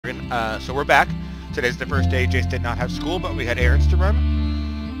So we're back. Today's the first day Jace did not have school, but we had errands to run.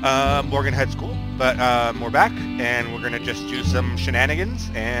 Morgan had school, but we're back, and we're going to just do some shenanigans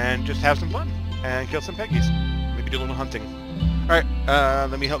and just have some fun and kill some Peggies. Maybe do a little hunting. Alright,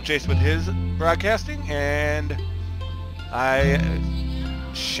 let me help Jace with his broadcasting, and I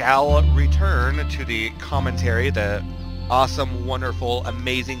shall return to the commentary, the awesome, wonderful,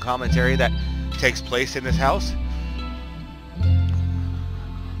 amazing commentary that takes place in this house.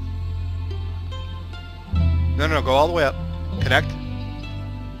 No, go all the way up. Connect.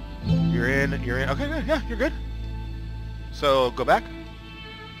 You're in. Okay, good. Yeah, you're good. So, go back.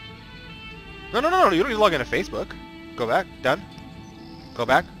 No, you don't need to log into Facebook. Go back. Done. Go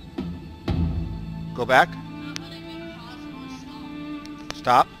back. Go back.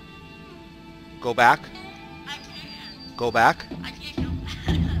 Stop. Go back. I can't. Go back. I can't go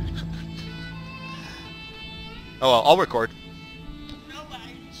back. Oh, well, I'll record. No, but I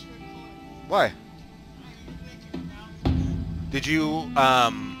need to record. Why? I need to browse. Did you,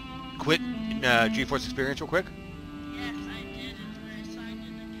 quit GeForce Experience real quick? Yes, I did, and then I signed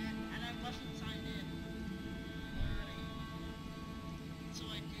in again, and I wasn't signed in already. So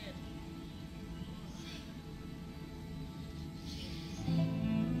I did.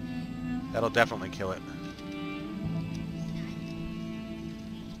 That'll definitely kill it. We'll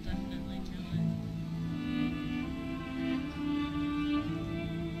definitely kill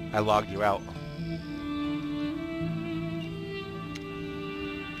it. I logged you out.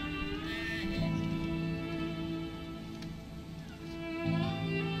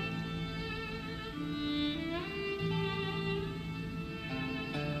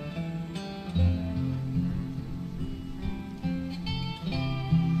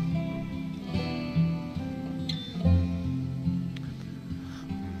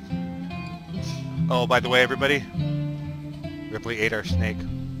 Oh, by the way, everybody, Ripley ate our snake.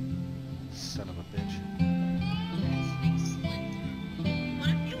 Son of a bitch. Snake slid through. What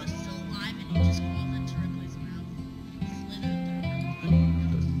if he was still alive and he just crawled into Ripley's mouth? Slithered through her body.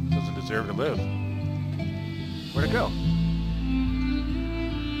 Doesn't deserve to live. Where'd it go? No.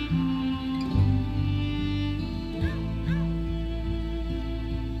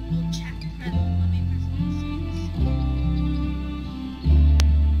 We'll check. Let me press on the scenes.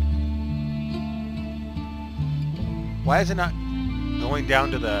 Why is it not going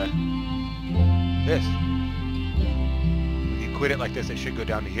down to the... this? When you quit it like this, it should go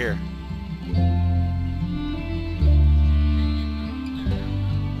down to here.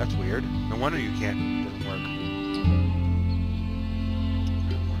 That's weird. No wonder you can't. It doesn't work.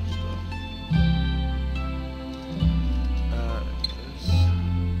 More stuff.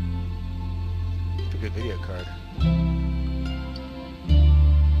 It's a good video card.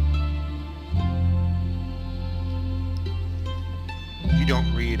 You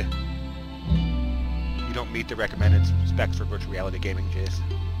don't meet the recommended specs for virtual reality gaming, Jace.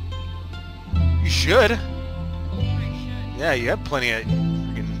 You should. I should. Yeah, you have plenty of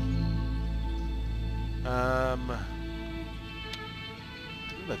freaking. I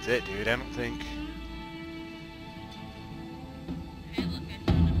think that's it, dude. I don't think. Hey, look, I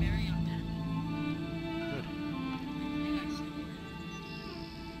found a Marriott pen. Good. I think I stole it.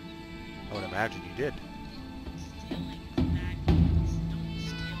 I would imagine you did. Stealing is bad. Don't steal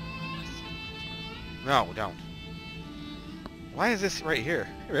unless you No, don't. Why is this right here?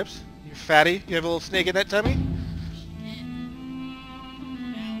 Hey, Rips. You fatty? You have a little snake in that tummy? did.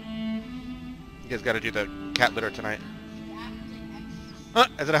 You guys got to do the cat litter tonight. Now,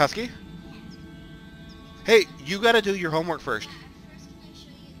 Is it a husky? Hey, you got to do your homework first. First, can I show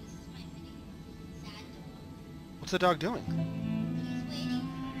you? This is my mini sad dog. What's the dog doing?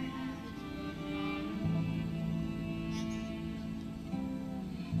 He's waiting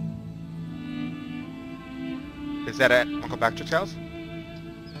for Is that at Uncle Patrick's house?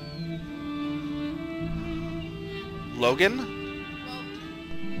 Logan?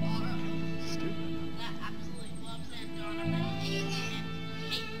 Stupid. that absolutely loves Aunt Donna, but hates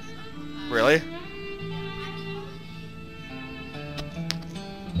Uncle Pat. Really?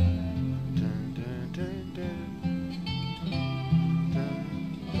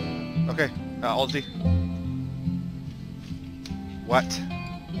 Okay, Aldi. What?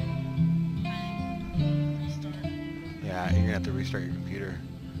 Restart. Yeah, you're gonna have to restart your computer.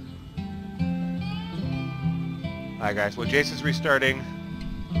 Alright guys, well Jason's restarting.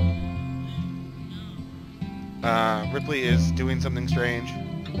 Ripley is doing something strange.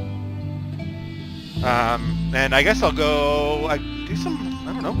 And I guess I'll go do some,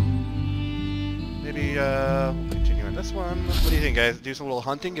 I don't know. Maybe we'll continue on this one. What do you think, guys? Do some little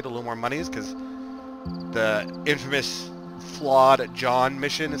hunting, get a little more monies, because the infamous flawed John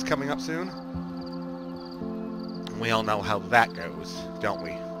mission is coming up soon. We all know how that goes, don't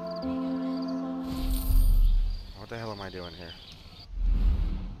we? What the hell am I doing here?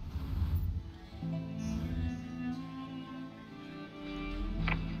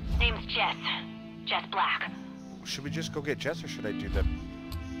 Name's Jess. Jess Black. Should we just go get Jess, or should I do the...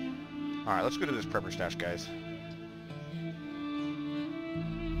 Alright, let's go to this prepper stash, guys.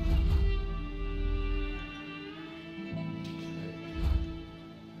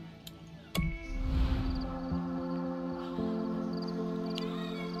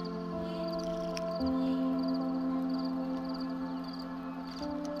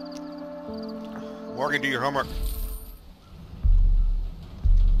 Morgan, do your homework.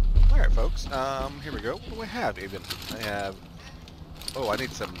 Alright, folks. Here we go. What do I have, even? I have... Oh, I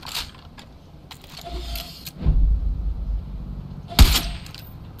need some...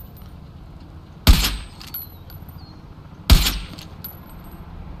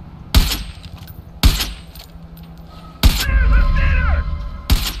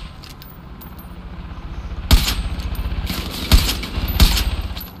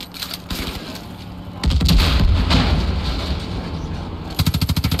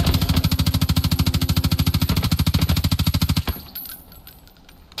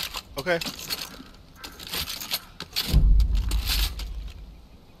 Okay. I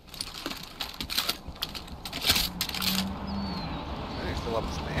still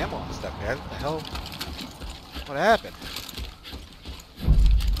have some ammo and stuff, guys. What the hell? What happened?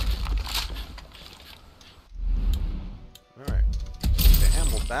 Alright. Take the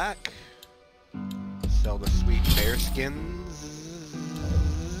ammo back. Sell the sweet bear skins.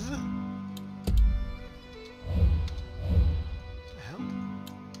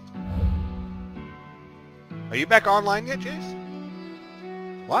 Are you back online yet, Jace?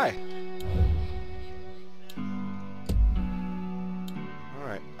 Why?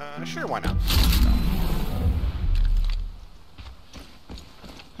 Alright, sure, why not?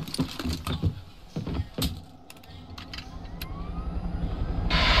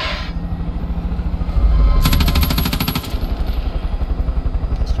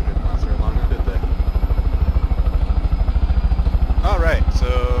 Those two didn't last very long, did they? Alright, so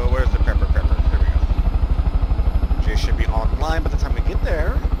where's the prepper? Should be online by the time we get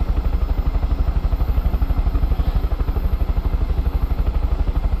there.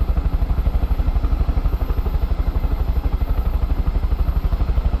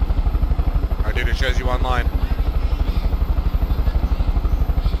 Alright, dude, it shows you online.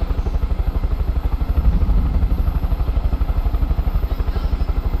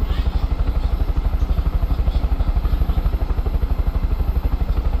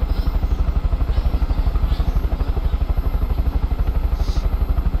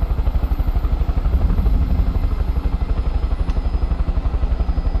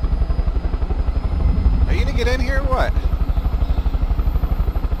 Get in here or what?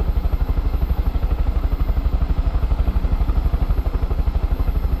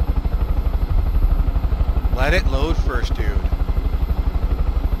 Let it load first, dude.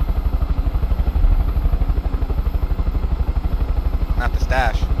 Not the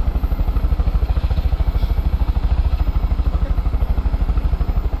stash.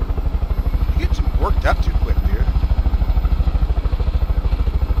 You get worked up too quick, dude.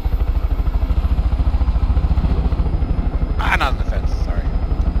 Not on the fence, sorry.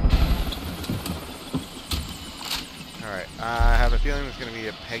 Alright, I have a feeling there's going to be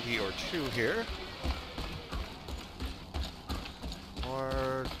a Peggy or two here.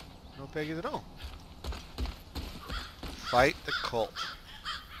 Or no Peggies at all. Fight the cult.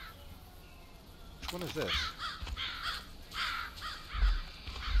 Which one is this?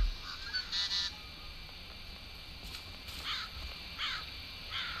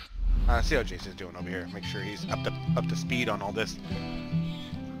 See how Jason's doing over here. Make sure he's up to speed on all this.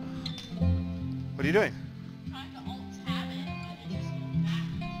 What are you doing? Trying to alt-tab it, but it just goes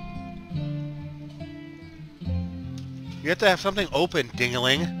back. You have to have something open,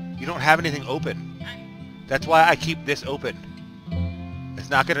 ding-a-ling. You don't have anything open. That's why I keep this open. It's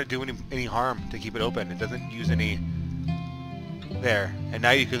not going to do any harm to keep it open. It doesn't use any... There. And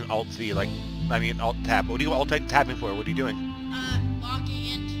now you can alt-C, like... I mean, alt-tab. What are you alt-tabbing for? What are you doing? Logging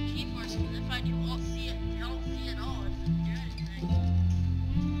into GeForce, and if I do alt-C at all, it doesn't do anything.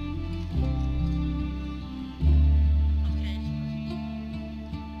 Okay.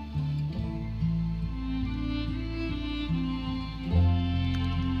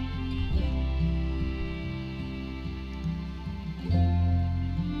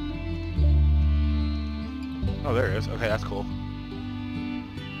 Oh, there it is. Okay, that's cool.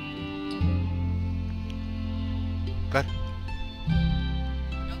 Good.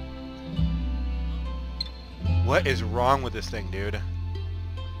 What is wrong with this thing, dude?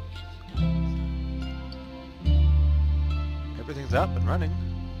 Everything's up and running.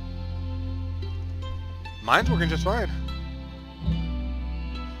 Mine's working just fine.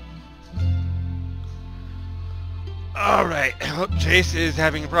 Alright, well, Chase is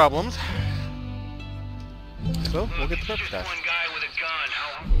having problems. So, we'll get the purpose test. One guy with a gun.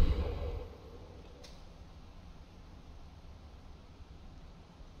 How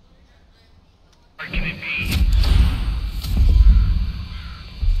hard can it be?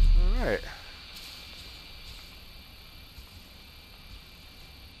 Alright.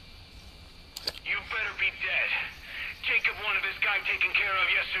 You better be dead. Jacob wanted this guy taken care of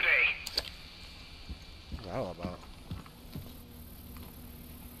yesterday. What's that all about?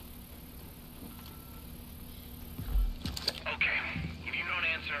 Okay, if you don't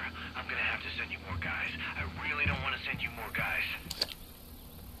answer, I'm gonna have to send you more guys. I really don't want to send you more guys.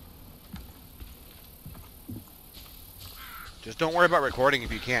 Just don't worry about recording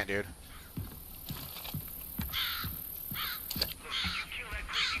if you can't, dude. Look, did you kill that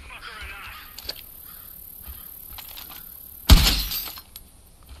crazy fucker or not?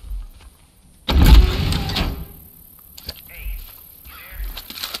 Hey, you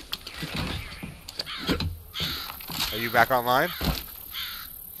there? Are you back online?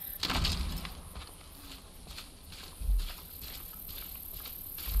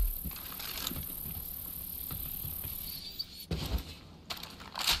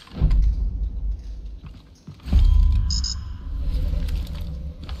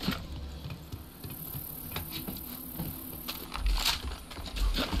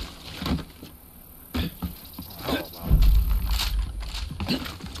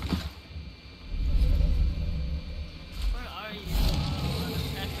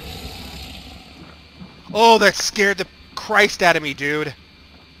 Oh, that scared the Christ out of me, dude.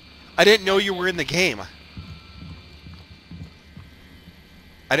 I didn't know you were in the game.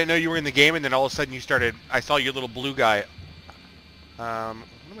 I didn't know you were in the game, and then all of a sudden you started... I saw your little blue guy. What am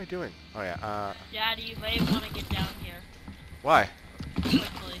I doing? Oh, yeah. Daddy, you may want to get down here. Why?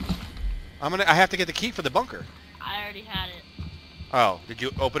 Quickly. I have to get the key for the bunker. I already had it. Oh, did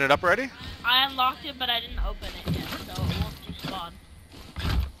you open it up already? I unlocked it, but I didn't open it yet, so it won't despawn.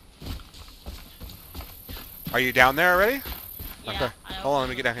 Are you down there already? Yeah, Okay. I Hold on, let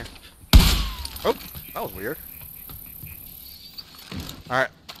me get down here. Oh, that was weird. Alright.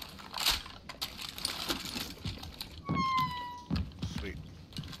 Sweet.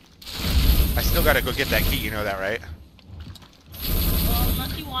 I still gotta go get that key, you know that, right? Well,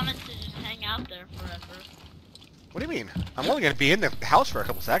 unless you wanted to just hang out there forever. What do you mean? I'm only gonna be in the house for a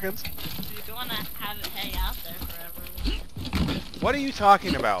couple seconds. If you don't want to have it hang out there forever. What are you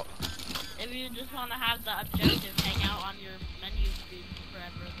talking about? If you just want to have the objective hang out on your menu screen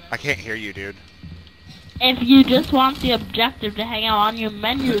forever, then... I can't hear you, dude. If you just want the objective to hang out on your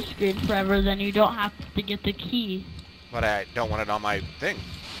menu screen forever, then you don't have to get the key. But I don't want it on my thing.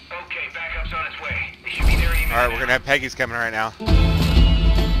 Okay, backup's on its way. They should be there any minute. Alright, we're gonna have Peggy's coming right now.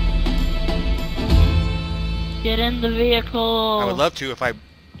 Get in the vehicle. I would love to if I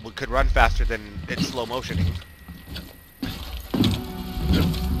could run faster than it's slow motioning.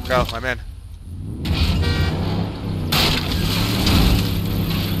 Go, I'm in.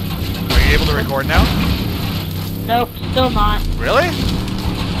 Are you able to record now? Nope, still not. Really?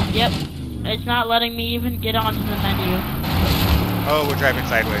 Yep. It's not letting me even get onto the menu. Oh, we're driving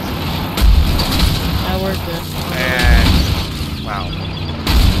sideways. I worked it. And... wow.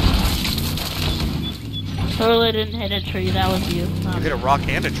 Totally didn't hit a tree, that was you. You hit a rock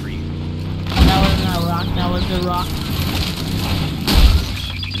and a tree. That wasn't a rock, that was a rock.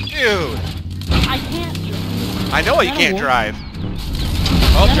 Dude! I can't drive. I know you can't drive.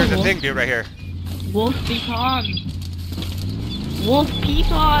 Oh, there's a thing, dude, right here. Wolf pecan. Wolf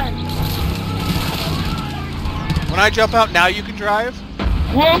pecan. When I jump out, now you can drive?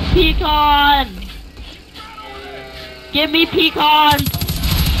 Wolf pecan. Give me pecan.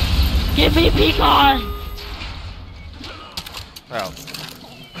 Give me pecan. Oh.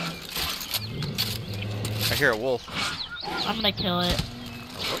 I hear a wolf. I'm gonna kill it.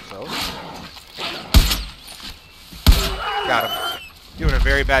 I hope so. Got him. Doing a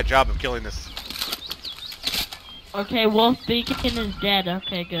very bad job of killing this. Okay, Wolf Beacon is dead.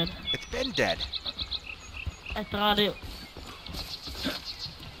 Okay, good. It's been dead. I thought it...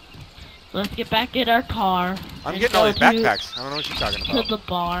 Let's get back in our car. I'm and getting all go these backpacks. I don't know what you're talking to about. the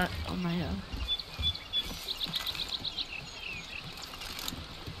bar. Oh my god.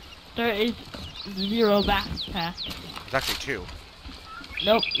 There is 0 backpack. There's actually 2.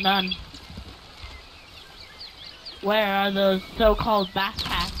 Nope, none. Where are those so-called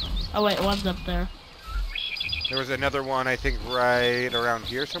backpacks? Oh wait, one's up there. There was another one, I think, right around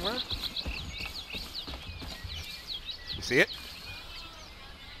here somewhere. You see it?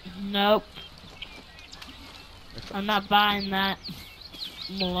 Nope. I'm not buying that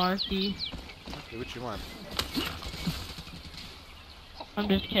malarkey. Do what you want. I'm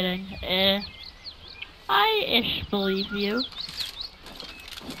just kidding. I believe you.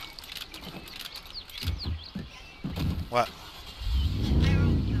 What?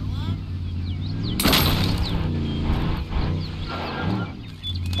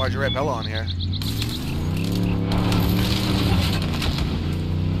 Why'd you write Bella on here?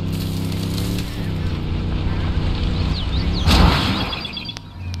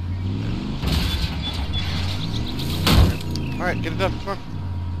 Alright, get it done. Come on.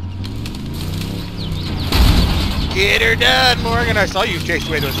 Get her done, Morgan. I saw you chase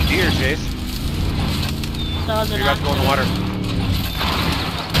away those deer, Chase. So You're about to go in the water.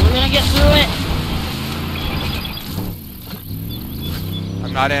 We're gonna get through it.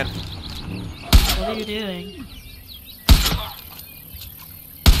 I'm not in. What are you doing?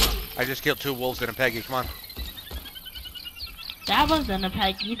 I just killed 2 wolves and a Peggy. Come on. That wasn't a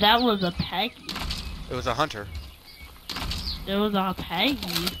Peggy. That was a Peggy. It was a hunter. It was a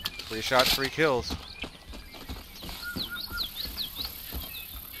Peggy. 3 shots, 3 kills.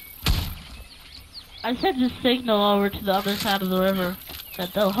 I sent a signal over to the other side of the river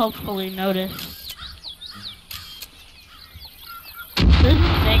that they'll hopefully notice. There's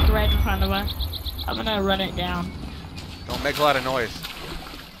a snake right in front of us. I'm gonna run it down. Don't make a lot of noise.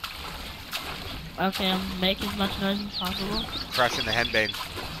 Okay, I'm making as much noise as possible. Crushing the henbane.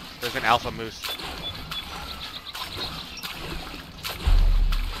 There's an alpha moose.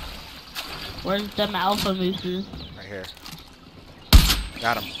 Where's them alpha mooses? Right here.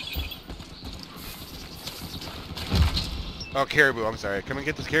 Got him. Oh, caribou. I'm sorry. Come and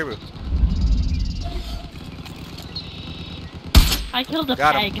get this caribou. I killed a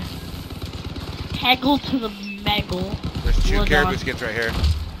Got peg. him. Heggle to the meggle. There's 2 Well caribou done. skins right here.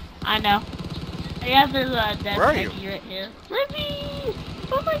 I know. Yeah, there's a dead Where are peggy right here. Whippy!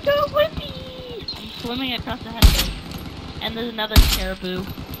 Oh my god, Whippy! I'm swimming across the headway. And there's another caribou.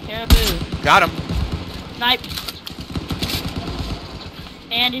 Caribou. Got him. Snipe.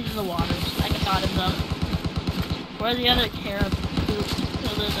 And he's in the water. I got him though. Where's the other caribou?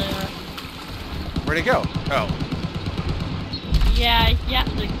 Still there. Where'd he go? Oh. Yeah, you have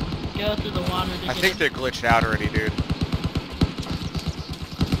to go through the water to I get think him. they're glitched out already, dude.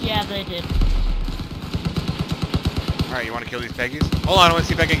 Yeah, they did. Alright, you want to kill these Peggies? Hold on, I want to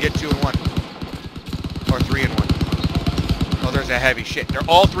see if I can get 2 in 1. Or 3 in 1. Oh, there's a heavy. Shit, they're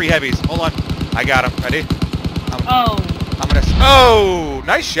all 3 heavies. Hold on. I got them. Ready? Oh. I'm gonna... Oh!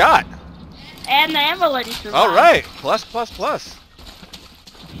 Nice shot! And the ammo lady survived. Alright! Plus, plus, plus.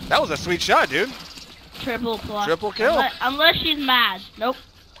 That was a sweet shot, dude. Triple plus. Triple kill. Unless she's mad. Nope.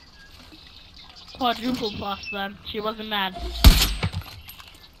 Quadruple plus then. She wasn't mad.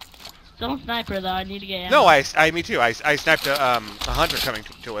 Don't snipe her though. I need to get ammo. No, me too. I sniped a hunter coming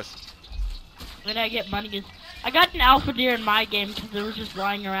to us. When I get money, I got an alpha deer in my game because it was just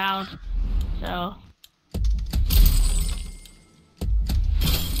lying around. So.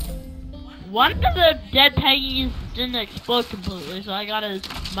 One of the dead Peggies didn't explode completely, so I got his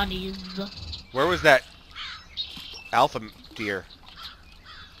monies. Where was that alpha deer?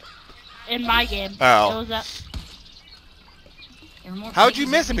 In my game. Oh. It was that. How'd you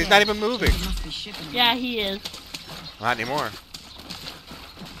miss him? He's not even moving. Yeah, he is. Not anymore.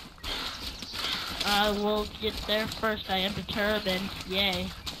 We'll get there first. I am determined. Yay.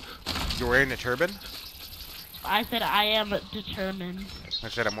 You're wearing a turban? I said I am determined. I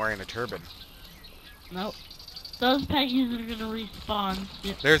said I'm wearing a turban. Nope. Those Peggies are gonna respawn.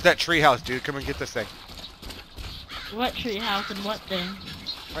 Yep. There's that treehouse, dude. Come and get this thing. What treehouse and what thing?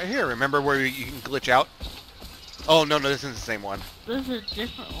 Right here. Remember where you can glitch out? Oh, no, this isn't the same one. This is a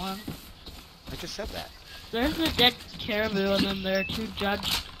different one. I just said that. There's a dead caribou and then there are 2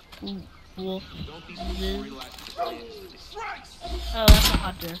 judge wolves. Oh, that's a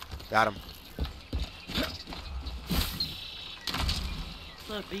hunter. Got him.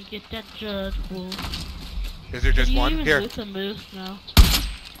 Let me get that judge wolf. Is there just Can you one? even Here, loot the moose? No.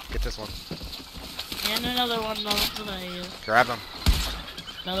 get this one. And another one over there. Grab him.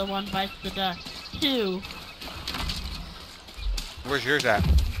 Another one bites the dust. 2. Where's yours at?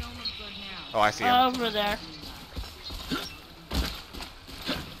 Oh, I see him. Over there.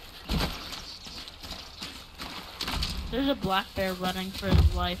 There's a black bear running for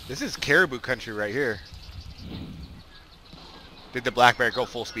his life. This is caribou country right here. Did the black bear go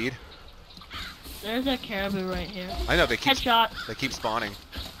full speed? There's a caribou right here. I know, they keep Headshot. spawning.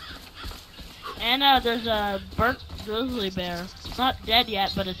 And there's a burnt grizzly bear. It's not dead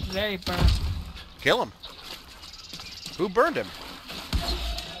yet, but it's very burnt. Kill him. Who burned him?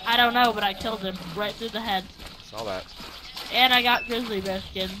 I don't know, but I killed him right through the head. Saw that. And I got grizzly bear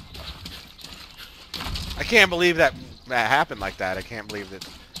skin. I can't believe that happened like that. I can't believe that.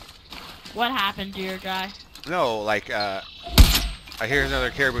 What happened to your guy? No, like, I hear another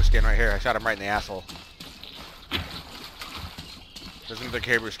caribou skin right here. I shot him right in the asshole. There's another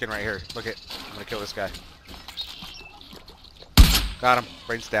caribou skin right here. Look it. I'm gonna kill this guy. Got him.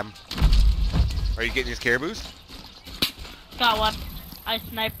 Brain stem. Are you getting these caribous? Got one. I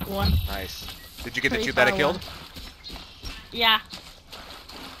sniped one. Nice. Did you get the Pretty two that I far killed? away. Yeah.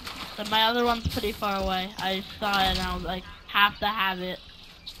 But my other one's pretty far away. I saw it and I was like, have to have it.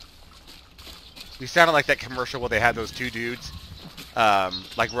 You sounded like that commercial where they had those two dudes,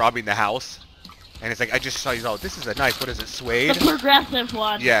 like robbing the house. And it's like, I just saw you. Oh, this is a nice, what is it, suede? The progressive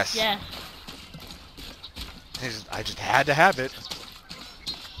one. Yes. Yes. I just had to have it.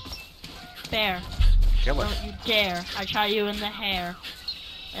 Bear. Kill it. Don't you dare. I shot you in the hair.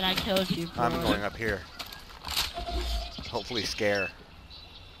 And I killed you. I'm bro. going up here. Hopefully scare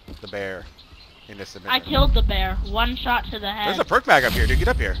the bear into submission. I killed the bear. One shot to the head. There's a perk bag up here, dude. Get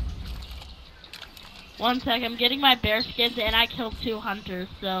up here. 1 sec, I'm getting my bear skins and I killed 2 hunters,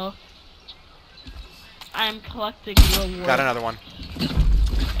 so I'm collecting rewards. Got another one.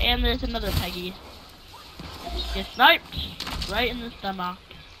 And there's another Peggy. Get sniped! Right in the stomach.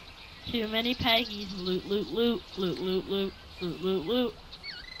 Too many Peggies. Loot, loot, loot. Loot, loot, loot. Loot, loot, loot.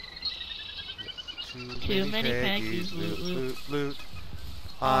 Too many Peggies. Loot, loot. Loot.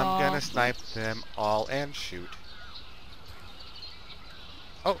 I'm Aw. gonna snipe them all and shoot.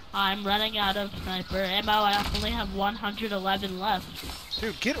 Oh, I'm running out of sniper ammo. I only have 111 left.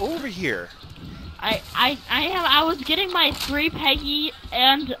 dude, get over here. I was getting my 3 Peggy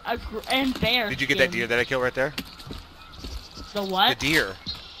and bear. Did you get that skin. deer that I killed right there? The what? The deer.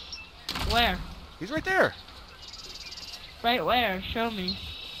 Where? He's right there. Right where? Show me.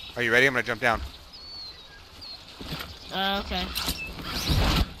 Are you ready? I'm gonna jump down. Okay.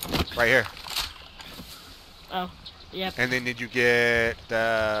 Right here. Oh, yep. And then did you get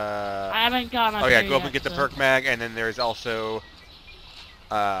the... I haven't gone up Oh yeah, here go up yet, and get the so- perk mag, and then there's also,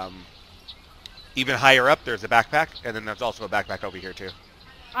 even higher up, there's a backpack, and then there's also a backpack over here too.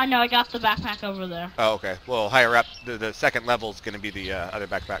 I know, I got the backpack over there. Oh, okay. Well, higher up, the second level is going to be the other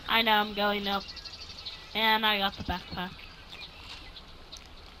backpack. I know, I'm going up. And I got the backpack.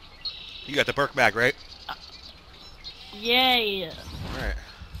 You got the perk mag, right? Yay! Alright.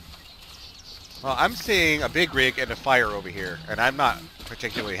 Well, I'm seeing a big rig and a fire over here, and I'm not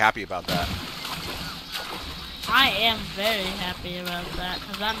particularly happy about that. I am very happy about that,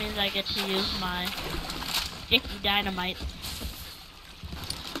 because that means I get to use my sticky dynamite.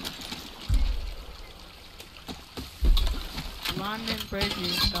 London Bridge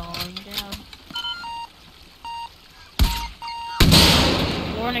is falling down.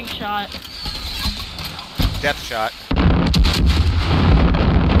 Warning shot. Death shot.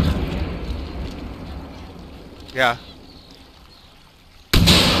 Yeah.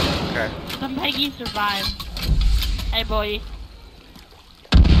 Okay. Some Peggy survived. Hey, boy.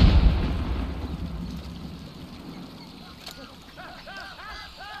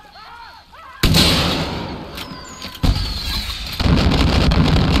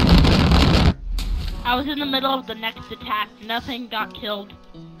 I was in the middle of the next attack. Nothing got killed.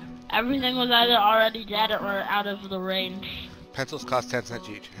 Everything was either already dead or out of the range. Pencils cost 10 cents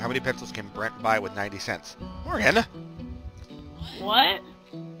each. How many pencils can Brent buy with 90 cents? Morgan! What?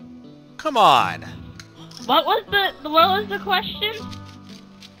 Come on! What was the question?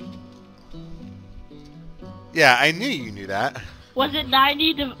 Yeah, I knew you knew that. Was it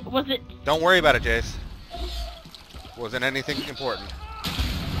 90 to, was it? Don't worry about it, Jace. Wasn't anything important.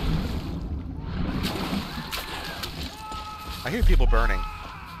 I hear people burning.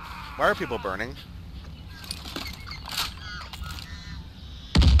 Why are people burning?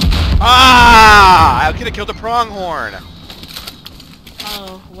 Ah! I could have killed a pronghorn.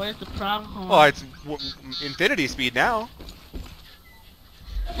 Oh, where's the pronghorn? Well, it's infinity speed now.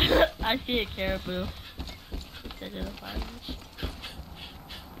 I see a caribou. Identify.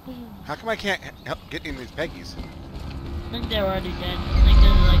 How come I can't help get in these Peggies? I think they're already dead. I think they're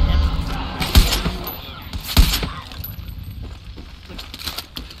like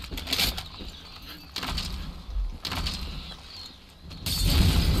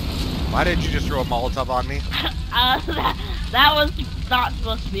Why did you just throw a Molotov on me? that was not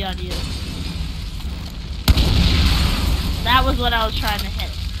supposed to be on you. That was what I was trying to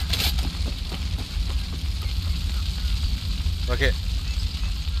hit. Look it.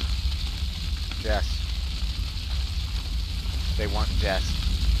 Jess. They want Jess.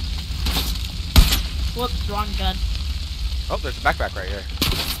 Whoops, wrong gun. Oh, there's a backpack right here.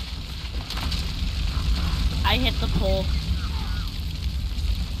 I hit the pole.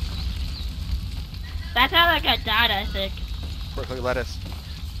 That's how that guy died, I think. Quickly lettuce.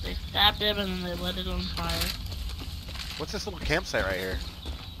 They stabbed him and then they lit it on fire. What's this little campsite right here?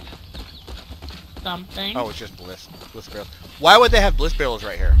 Something. Oh, it's just bliss barrels. Why would they have bliss barrels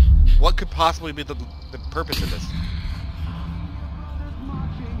right here? What could possibly be the purpose of this?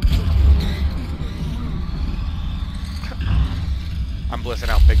 I'm blissing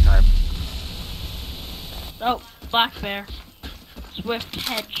out big time. Oh, black bear. Swift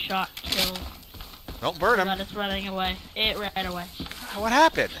headshot kill. Don't burn him. But it's running away. It ran away. What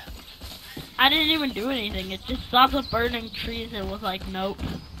happened? I didn't even do anything. It just saw the burning trees and was like, nope.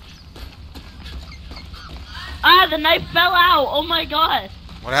 Ah, the knife fell out. Oh my god.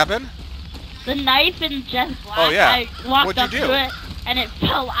 What happened? The knife in Jess Black. Oh, yeah. I walked What'd you up do? to it and it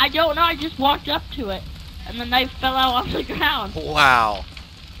fell. I don't know. I just walked up to it and the knife fell out on the ground. Wow.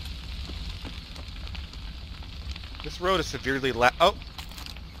 This road is severely oh.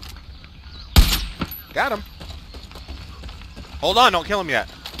 Got him. Hold on, don't kill him yet.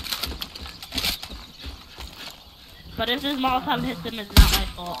 But if this Molotov hits him, it's not my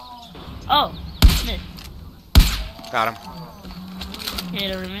fault. Oh, missed. Got him.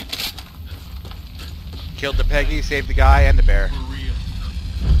 Hit a minute. Killed the Peggy, saved the guy and the bear.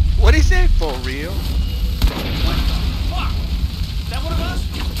 What'd he say? For real? That was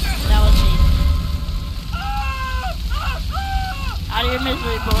me. Out of your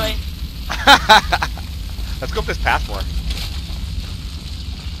misery, boy. Let's go up this path more.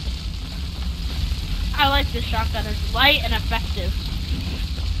 I like this shotgun. It's light and effective.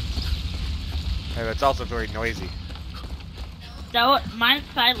 And it's also very noisy. No, mine's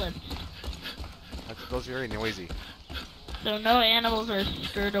silenced. Those are very noisy. So no animals are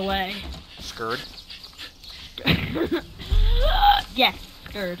scared away. Scared? Yes,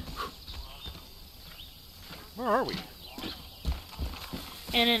 scared. Where are we?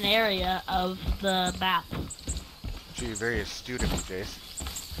 In an area of the map. Gee, very astute of you, Jace.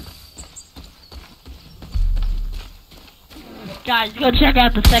 Guys, go check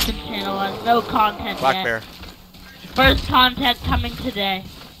out the second channel. No content Black yet. bear. First content coming today.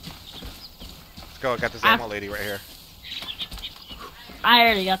 Let's go, I got this ammo lady right here. I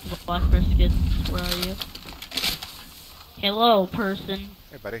already got the black bear skins. Where are you? Hello, person.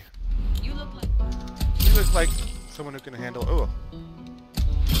 Hey, buddy. You look like You look like someone who can handle... Oh.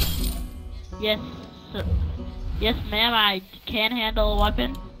 Yes, sir. Yes, ma'am, I can handle a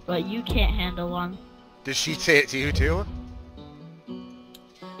weapon, but you can't handle one. Did she say it to you, too?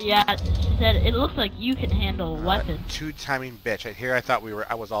 Yeah, she said it looks like you can handle a weapon. Two-timing bitch. Here I thought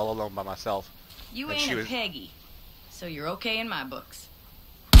I was all alone by myself. you And ain't she a was- Peggy, so you're okay in my books.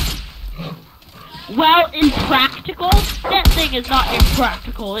 Well, impractical? That thing is not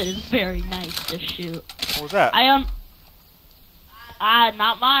impractical. It is very nice to shoot. What was that?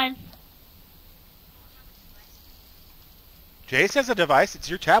 Not mine. Jace has a device. It's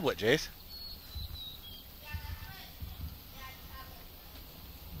your tablet, Jace.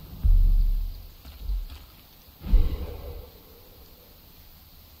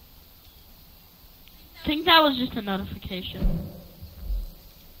 I think that was just a notification.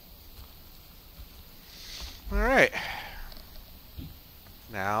 Alright.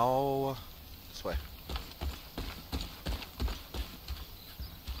 Now... this way.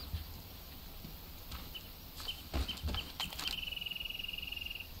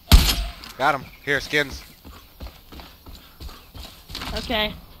 Got him. Here, skins.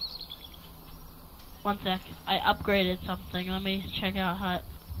 Okay. One sec. I upgraded something. Let me check out hut.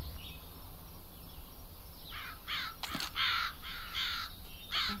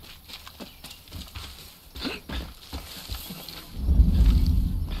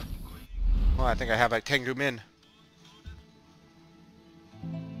 Oh, I think I have a Tengu Min.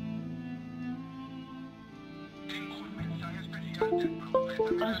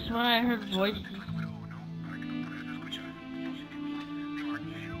 I swear I heard voices.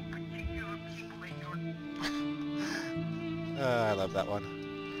 I love that one.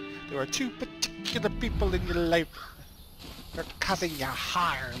 There are two particular people in your life. They're causing you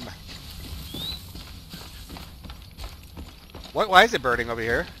harm. Why is it burning over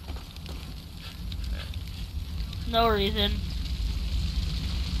here? No reason.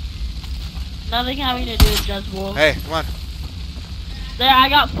 Nothing having to do with just wolves. Hey, come on. There, I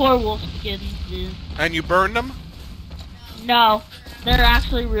got 4 wolf skins, dude. And you burned them? No, they're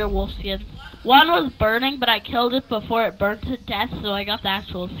actually real wolf skins. One was burning, but I killed it before it burned to death, so I got the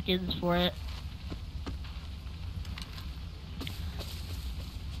actual skins for it.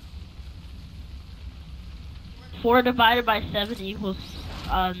 4 divided by 7 equals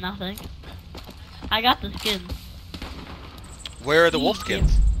nothing. I got the skins. Where are the wolf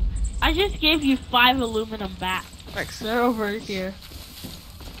skins? I just gave you 5 aluminum bats. Thanks. They're over here.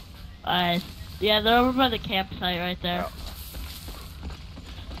 Yeah, they're over by the campsite right there. Oh.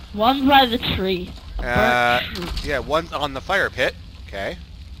 One's by the tree. A burnt tree. Yeah, one's on the fire pit. Okay.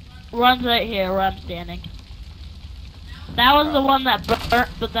 One's right here where I'm standing. That was the one that burnt,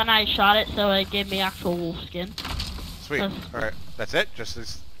 but then I shot it, so it gave me actual wolf skin. Sweet. Alright, that's it? Just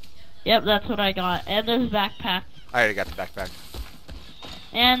this? Yep, that's what I got. And there's a backpack. I already got the backpack.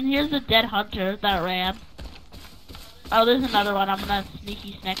 And here's a dead hunter that ran. Oh, there's another one. I'm gonna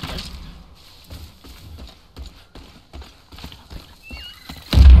sneaky snack him.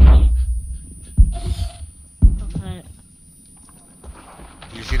 Okay.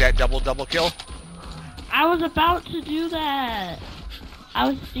 You see that double kill? I was about to do that. I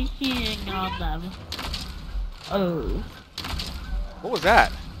was sneaking on them. Oh. What was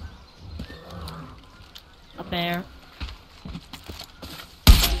that? A bear.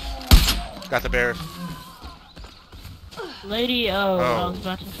 Got the bears. Lady O, I was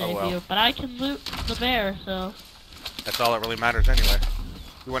about to save well. you. But I can loot the bear, so... That's all that really matters anyway.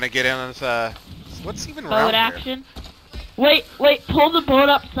 You want to get in on this, what's even around Boat here? action. Wait, pull the boat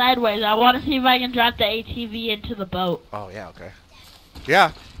up sideways. I want to see if I can drive the ATV into the boat. Oh, yeah, okay.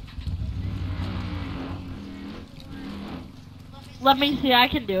 Yeah. Let me see, I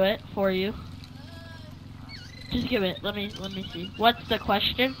can do it for you. Just give it, let me see. What's the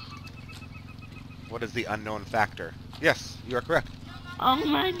question? What is the unknown factor? Yes, you are correct. Oh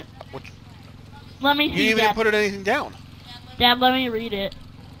my... What? Let me You see, didn't even Dad. put anything down. Dad, let me read it.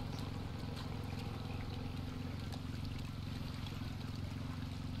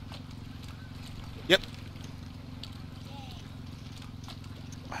 Yep.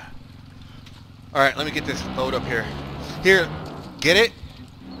 Alright, let me get this boat up here. Here, get it?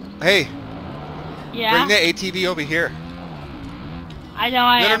 Hey, Yeah? bring the ATV over here. I know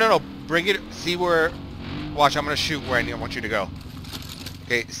I am. No. Bring it, see where... Watch, I'm going to shoot where I want you to go.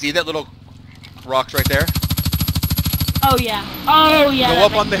 Okay, see that little rocks right there? Oh yeah. Oh yeah. Go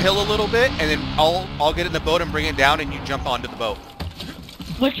up on the hill a little bit, and then I'll get in the boat and bring it down, and you jump onto the boat.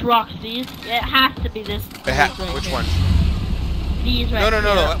 Which rocks? These? It has to be this. Which here. ones? These right No.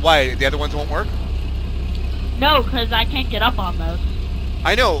 here. Why? The other ones won't work? No, because I can't get up on those.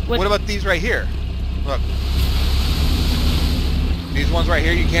 I know. What- What about these right here? Look. These ones right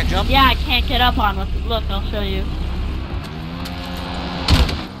here, you can't jump? Yeah, I can't get up on them. Look, I'll show you.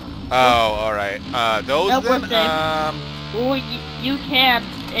 Oh, alright. Those Nope, we're then, safe. Oh, you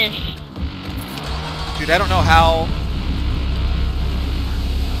can-ish. dude, I don't know how...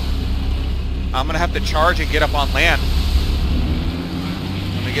 I'm gonna have to charge and get up on land.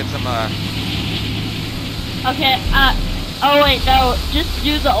 Let me get some, Okay, oh wait, no, just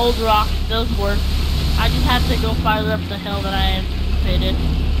do the old rocks, those work. I just have to go farther up the hill than I anticipated.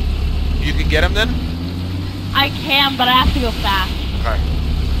 You can get them then? I can, but I have to go fast. Okay.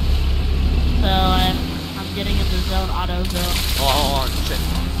 So I'm getting in the zone, auto zone. Hold on, shit.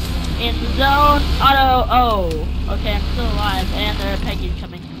 In the zone, auto, oh. Okay, I'm still alive, and there are Peggy's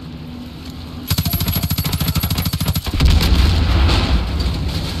coming.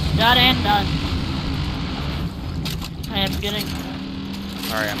 Done and done. I am getting...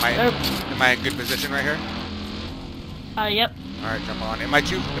 Alright, am I in good position right here? Yep. Alright, jump on. Am I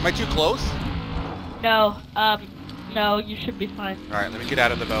too close? No, no, you should be fine. Alright, let me get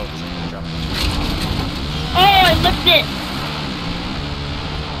out of the boat. Jump. Oh, I lift it!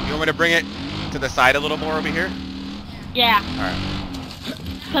 You want me to bring it to the side a little more over here? Yeah. Alright.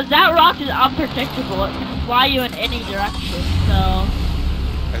 Because that rock is unpredictable. It can fly you in any direction, so...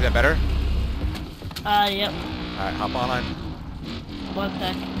 Is that better? Yep. Alright, hop on. 1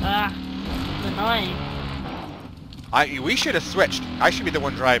 sec. Ah, it's annoying. We should have switched. I should be the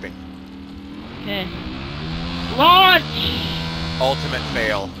one driving. Okay. Launch! Ultimate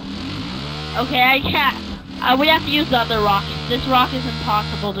fail. Okay, I can't. We have to use the other rock. This rock is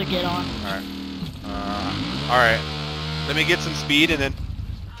impossible to get on. Alright. Alright. Let me get some speed and then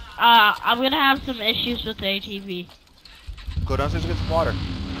I'm gonna have some issues with the ATV. go downstairs and get some water.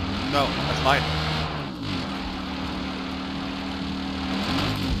 No, that's mine.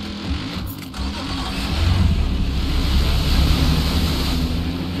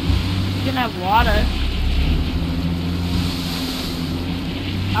 You can have water.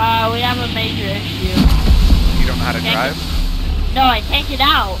 We have a major issue. You don't know how to Can't drive? No, I can't get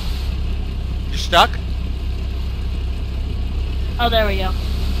out. You're stuck? Oh, there we go.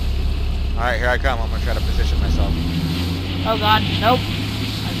 Alright, here I come. I'm gonna try to position myself. Oh god, nope.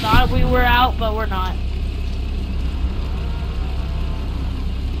 I thought we were out, but we're not.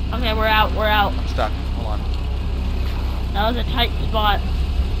 Okay, we're out. We're out. I'm stuck. Hold on. That was a tight spot.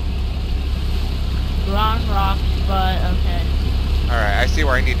 Wrong rocks, but okay. Alright, I see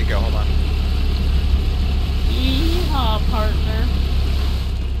where I need to go. Hold on. Yeehaw, partner.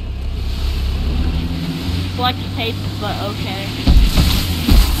 Flex tape, but okay.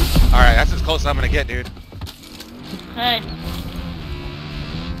 Alright, that's as close as I'm gonna get, dude. Hey.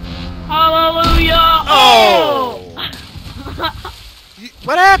 Hallelujah! Oh!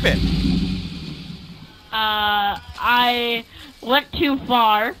 What happened? I went too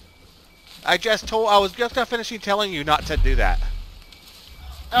far. I was just finishing telling you not to do that.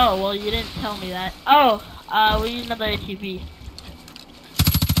 Oh, well, you didn't tell me that. Oh, we need another ATV.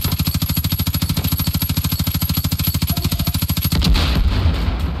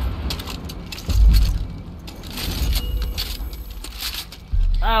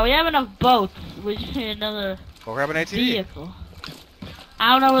 We have enough boats. We just need another Go grab an ATV. vehicle.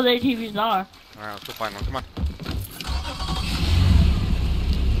 I don't know where the ATVs are. Alright, let's go find one. Come on.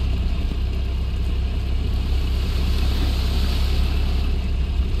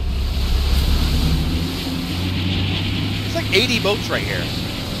 It's like 80 boats right here.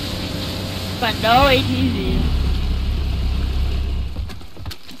 But no ATVs.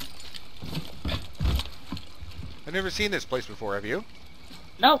 I've never seen this place before, have you?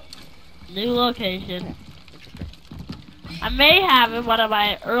 Nope. New location. Interesting. I may have in one of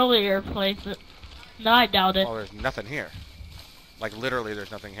my earlier places. No, I doubt it. Oh, there's nothing here. Like, literally,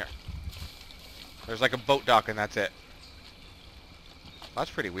 there's nothing here. There's like a boat dock and that's it. That's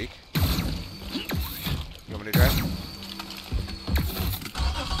pretty weak. You want me to drive?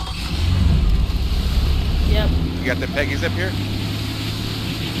 Yep. You got the Peggies up here?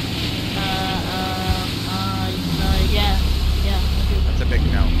 Yeah. Yeah, I do. That's a big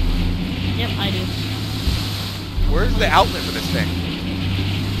no. Yep, I do. Where's the outlet for this thing?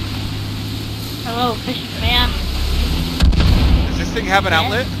 Hello, fishing man. Does this thing have an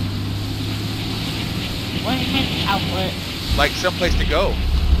outlet? What do you mean, outlet? Like someplace to go?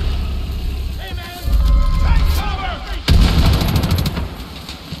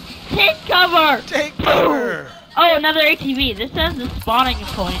 Take cover! Take cover! Oh, another ATV. This says the spawning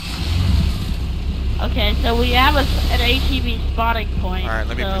point. Okay, so we have an ATV spawning point. Alright,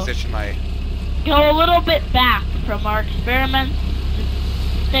 let me position my... Go a little bit back from our experiments. Just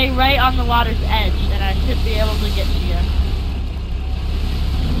stay right on the water's edge, and I should be able to get to you.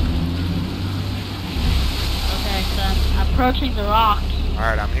 Okay, so I'm approaching the rocks.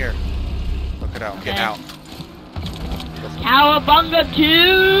 Alright, I'm here. Look it out. Okay. Get out. Cowabunga,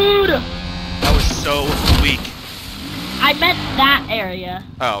 dude! That was so weak. I meant that area.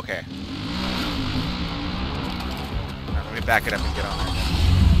 Oh, okay. Alright, let me back it up and get on there.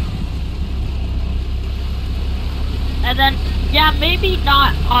 And then, yeah, maybe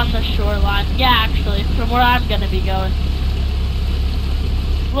not on the shoreline. Yeah, actually, from where I'm gonna be going.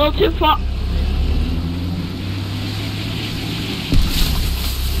 A little too far.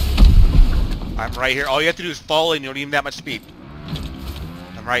 I'm right here. All you have to do is fall in. You don't need that much speed.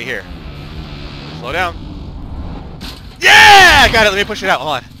 I'm right here. Slow down. Yeah! I got it. Let me push it out.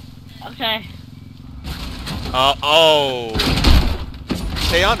 Hold on. Okay. Oh.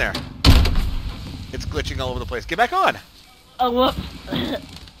 Stay on there. It's glitching all over the place. Get back on. Oh, whoops.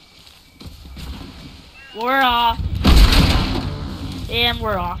 We're off. And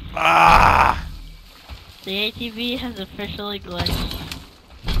we're off. Ah! The ATV has officially glitched.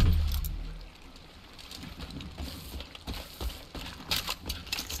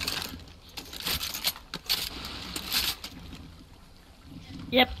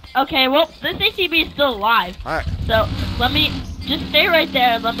 Yep. Okay, well, this ATV is still alive. Alright. So, let me just stay right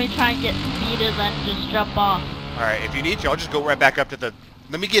there. Let me try and get speed and then just jump off. Alright, if you need to, I'll just go right back up to the...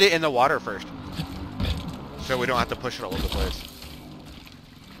 Let me get it in the water first. So we don't have to push it all over the place.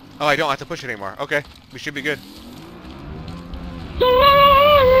 Oh, I don't have to push it anymore. Okay, we should be good.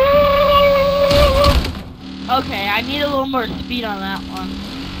 Okay, I need a little more speed on that one.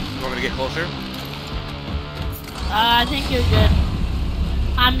 You want me to get closer? I think you're good.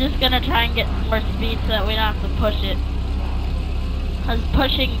 I'm just gonna try and get more speed so that we don't have to push it. Cause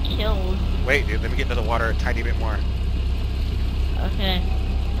pushing kills. Wait, dude, let me get into the water a tiny bit more. Okay.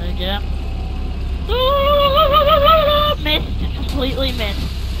 There we go. Missed. Completely missed.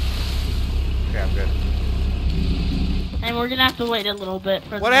 Okay, I'm good. And we're gonna have to wait a little bit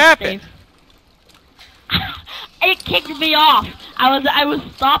for What the happened? save. It kicked me off. I was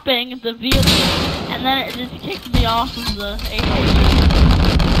stopping the vehicle, and then it just kicked me off of the ATV.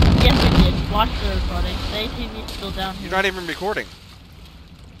 Yes, it did. Watch the recording. The ATV is still down here. You're not even recording.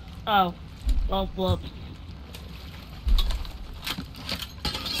 Oh. Well, whoops.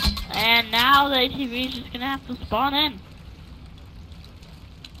 And now the ATV is just gonna have to spawn in.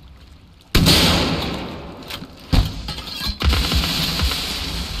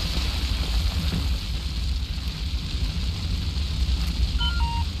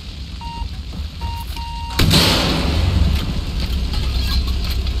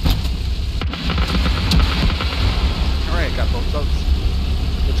 Alright, got both boats.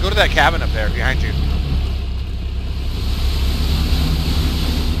 Let's go to that cabin up there behind you.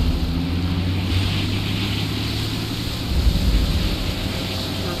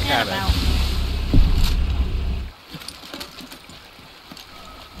 Yeah, I'm out.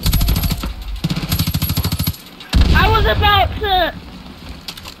 I was about to.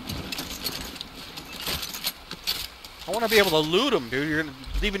 I want to be able to loot them, dude. You're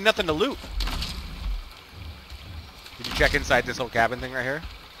leaving nothing to loot. Did you check inside this little cabin thing right here?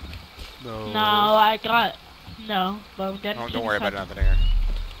 No. No, I got. No, but I'm getting. Oh, don't worry about nothing here.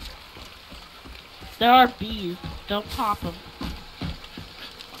 There are bees. Don't pop them.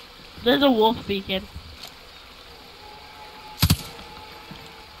 There's a wolf beacon.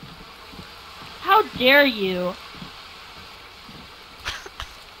 How dare you?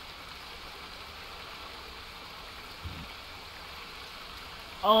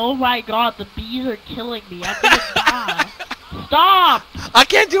 Oh my god, the bees are killing me. I'm gonna die. Stop! I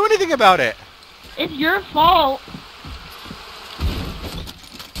can't do anything about it. It's your fault.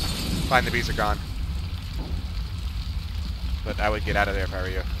 Fine, the bees are gone. But I would get out of there if I were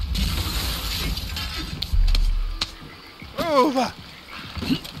you. Move!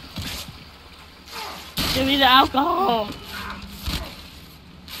 Give me the alcohol.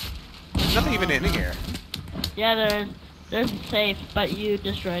 There's nothing even in here. Yeah, there's a safe, but you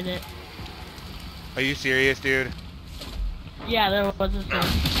destroyed it. Are you serious, dude? Yeah, there was a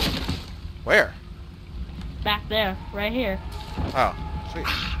safe. Where? Back there, right here. Oh, sweet.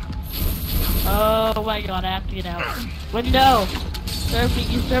 Oh my god, I have to get out. Window!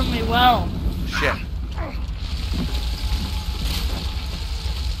 You served me well. Shit.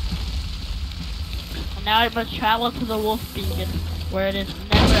 And now I must travel to the wolf beacon, where it is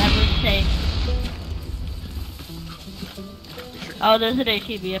never ever safe. Oh, there's an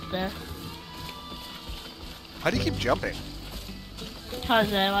ATV up there. How do you keep jumping?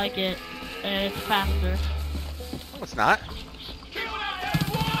 Cause I like it. And it's faster. No, it's not.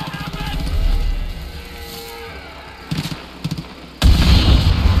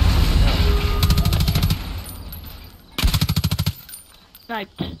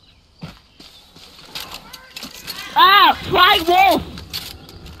 Sniped. Ah! Flying wolf!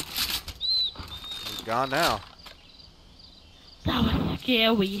 He's gone now. That was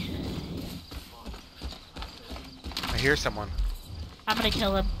scary. I hear someone. I'm gonna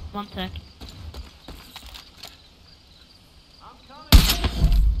kill him. 1 sec.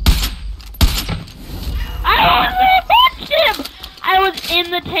 I watched him! I was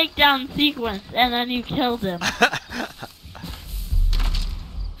in the takedown sequence, and then you killed him. Is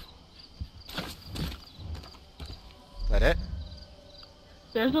that it?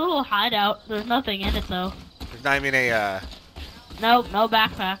 There's a little hideout. There's nothing in it, though. There's not even a, Nope, no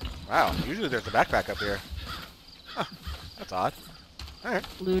backpack. Wow, usually there's a backpack up here. Huh, that's odd. Alright.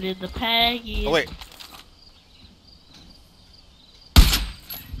 Looted the Peggy. Oh, wait.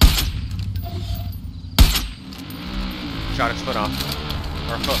 Shot its foot off.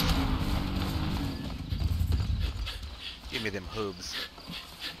 Or hoof. Give me them hooves.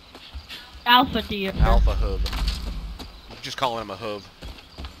 Alpha deer. Alpha hoof. I'm just calling him a hoof.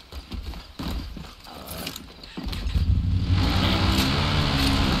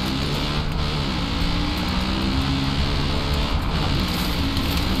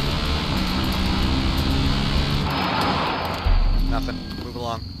 Nothing. Move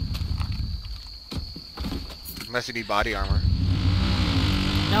along. Unless you need body armor.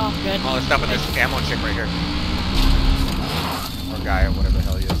 No, I'm good. Oh, there's stuff in this ammo chick right here. Or guy, or whatever the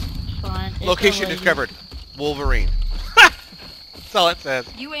hell he is. Fine. It's Location a lady. discovered. Wolverine. That's all it says.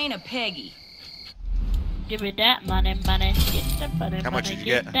 You ain't a Peggy. Give me that money, money. Get that money, How much money, did you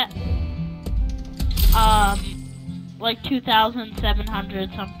get? That. Like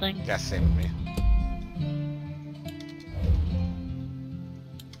 2,700 something. Yeah, same with me.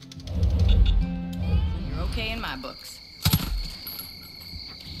 You're okay in my books.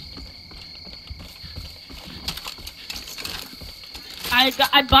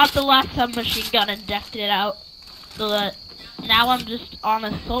 I bought the last submachine gun and decked it out, so that now I'm just on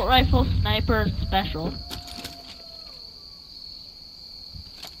assault rifle, sniper, and special.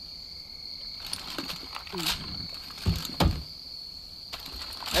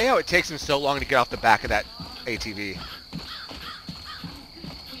 Hey, how it takes him so long to get off the back of that ATV.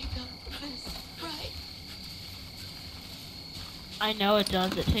 I know it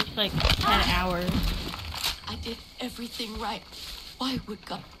does. It takes like 10 hours. I did everything right. Why would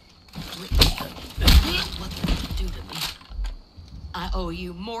God what did you do to me? I owe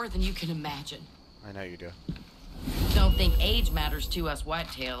you more than you can imagine. I know you do. Don't think age matters to us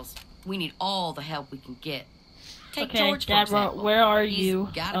whitetails. We need all the help we can get. Take Okay, George, for Dad, example. where are He's you?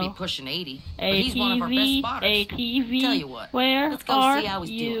 gotta Oh. be pushing 80, but he's one of our best ATV, spotters. ATV, Tell you what, where let's go are see how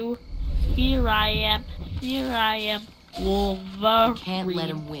he's you? Here I am, Wolverine. Can't let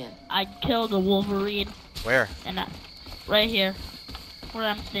him win. I killed a Wolverine, Where? and right here, where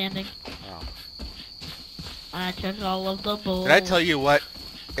I'm standing. Oh. I took all of the bullets. Did I tell you what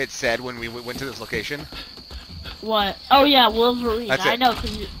it said when we went to this location? What? Oh yeah, Wolverine. That's I it. know,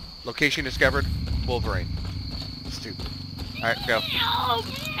 cause you... Location discovered. Wolverine. Stupid. All right, go. Meow,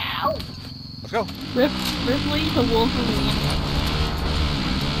 meow. Let's go. Ripley the Wolverine.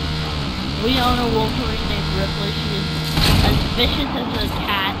 We own a Wolverine named Ripley. She is as vicious as a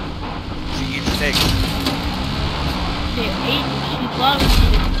cat. She eats snakes. She loves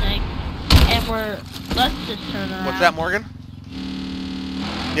eating snakes. And let's just turn around. What's that, Morgan?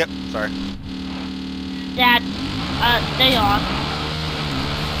 Yep. Sorry. Dad, stay on.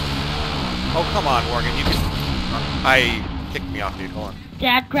 Oh, come on, Morgan. You can... kicked me off, dude. Hold on.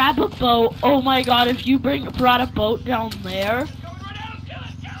 Dad, grab a boat. Oh my god, if you brought a boat down there.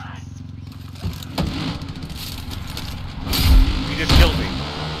 You just killed me.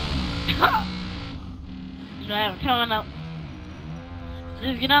 I'm coming up.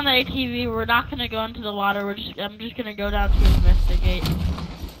 Just get on the ATV. We're not gonna go into the water. I'm just gonna go down to investigate.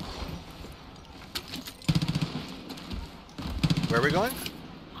 Where are we going?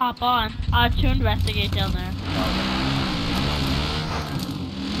 Hop on. To investigate down there.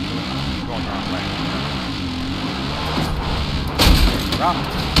 We're going the wrong way. There's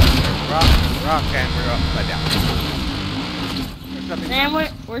rock, and we're upside down. There's nothing. And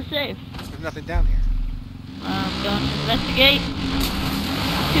we're safe. There's nothing down here. Going to investigate.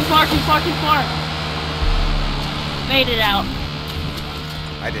 Too far. Made it out.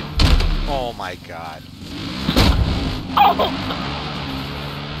 I didn't. Oh my god. Oh!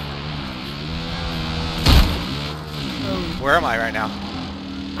 Where am I right now?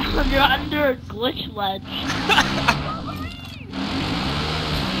 You're under a glitch ledge.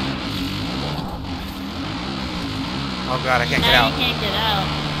 Oh god, I can't get Now out. you can't get out.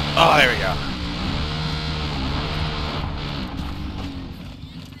 Oh, there we go.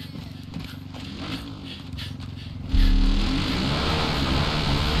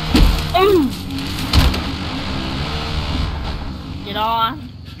 Ooh! Get on.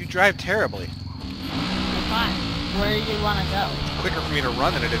 You drive terribly. Okay, fine. Where do you want to go? It's quicker for me to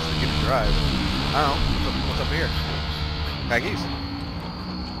run than it is for you to drive. I don't know. What's up here? Baggies.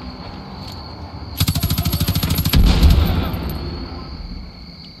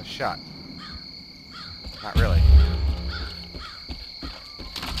 A shot. Not really.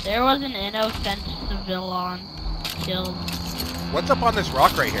 There was an innocent civilian killed. What's up on this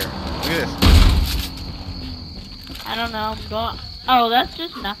rock right here? Look at this. I don't know. I'm going. Oh, that's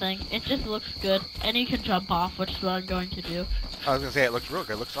just nothing. It just looks good, and you can jump off, which is what I'm going to do. I was gonna say it looks real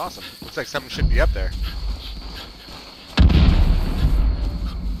good. It looks awesome. Looks like something should be up there.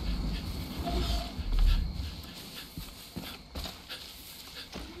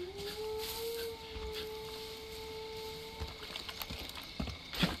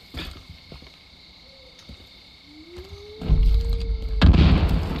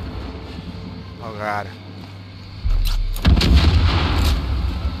 Oh god.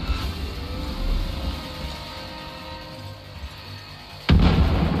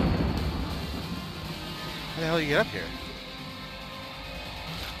 How the hell do you get up here?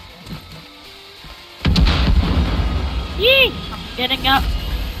 Yee! I'm getting up.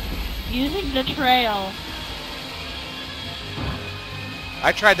 Using the trail.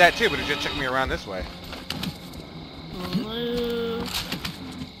 I tried that too, but it just took me around this way.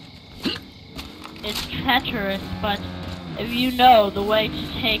 It's treacherous, but if you know the way to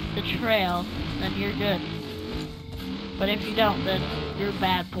take the trail, then you're good. But if you don't, then you're a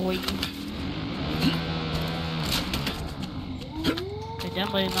bad boy. Okay,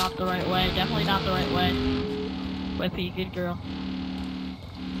 definitely not the right way. Definitely not the right way. Whippy, good girl.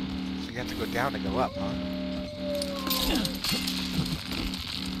 So you have to go down to go up, huh?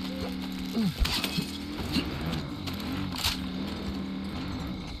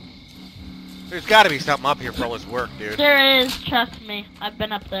 There's gotta be something up here for all this work, dude. There is, trust me. I've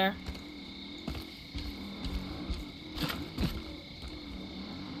been up there.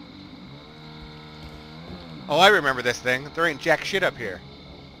 Oh, I remember this thing. There ain't jack shit up here.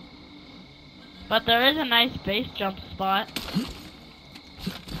 But there is a nice base jump spot.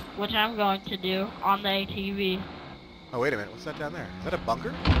 which I'm going to do on the ATV. Oh, wait a minute. What's that down there? Is that a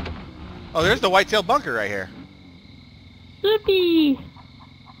bunker? Oh, there's the whitetail bunker right here. Yippee!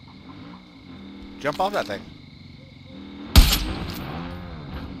 Jump off that thing.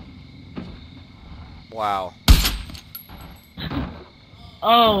 Wow.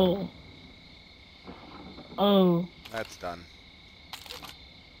 Oh. Oh. That's done.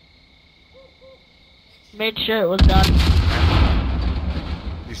 Made sure it was done.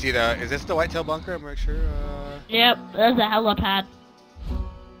 You see the... Is this the whitetail bunker? I'm not sure. Yep, there's a helipad.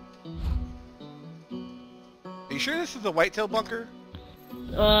 Are you sure this is the whitetail bunker?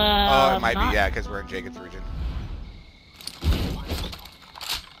 Oh, it might not. be, yeah, because we're in Jacob's region.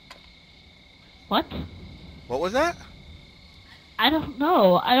 What? What was that? I don't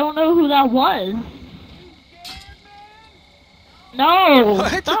know. I don't know who that was. No!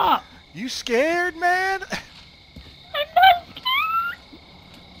 What? Stop! You scared, man? I'm not scared!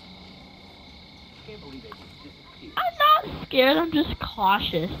 I'm not scared, I'm just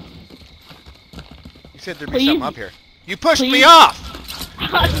cautious. You said there'd be Please. something up here. You pushed me Please. off!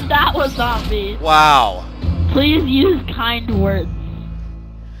 That was not me. Wow. Please use kind words.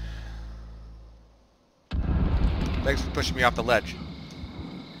 Thanks for pushing me off the ledge.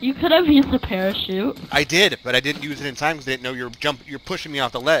 You could have used a parachute. I did, but I didn't use it in time because I didn't know you're pushing me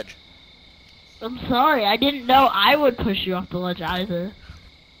off the ledge. I'm sorry, I didn't know I would push you off the ledge either.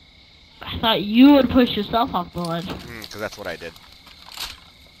 I thought you would push yourself off the ledge. Because that's what I did.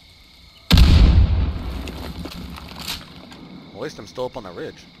 Well, at least I'm still up on the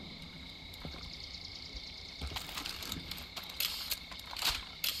ridge.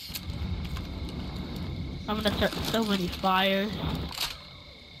 I'm gonna start so many fires.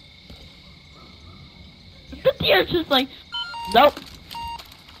 The deer's just like, nope.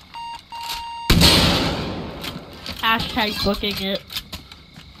 Hashtag booking it.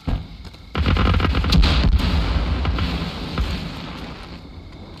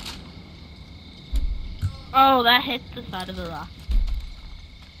 Oh, that hit the side of the rock.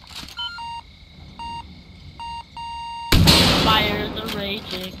 Fires are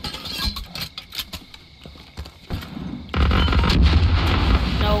raging.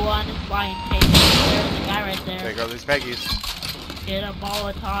 No one is flying tape. There's a guy right there. There go these Peggies. Get a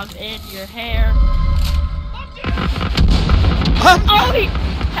Molotov in your hair. Huh? Oh,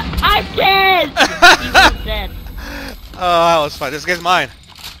 I'm dead! He was dead. Oh, that was fun. This guy's mine.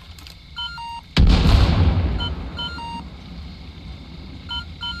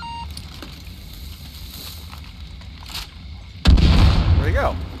 Where'd he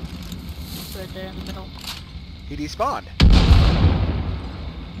go? Right there in the middle. He despawned.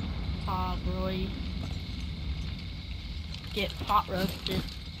 Aw, boy. Get pot roasted.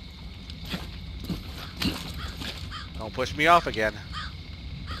 Don't push me off again.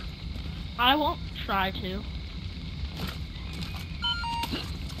 I won't try to.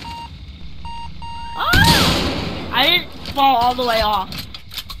 Ah! I didn't fall all the way off.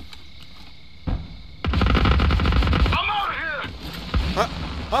 I'm out of here!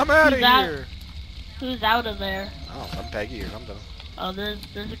 I'm out of Who's out? here. Who's out of there? Oh, some Peggy or something. Oh, there's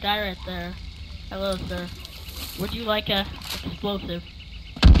a guy right there. Hello, sir. Would you like a explosive?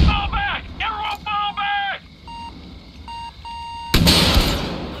 Fall back! Everyone fall back!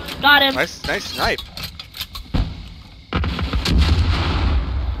 Got him. Nice snipe.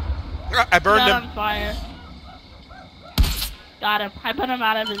 I burned Got him. on fire. Got him. I put him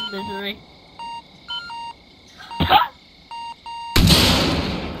out of his misery.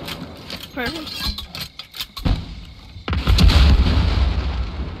 Perfect.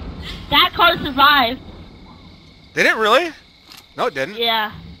 That car survived. Did it really? No, it didn't.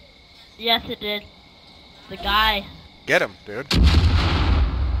 Yeah. Yes, it did. The guy. Get him, dude. Come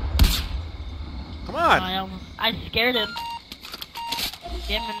Oh, on. I scared him.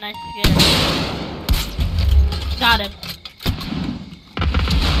 Gave him a nice scare. Got him.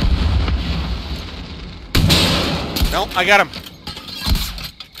 No, I got him.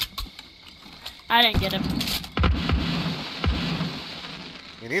 I didn't get him.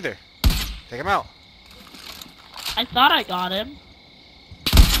 Me neither. Take him out. I thought I got him.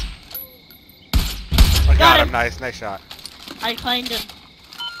 I got him. him. Nice shot. I claimed him.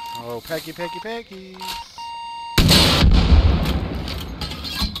 Oh, Peggies.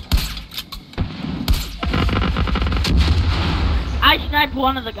 I sniped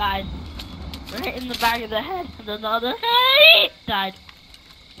one of the guys. Right in the back of the head. And then the other died.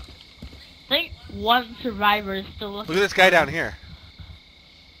 I think one survivor is still looking. Look at this guy down here.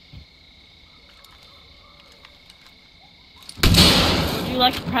 Would you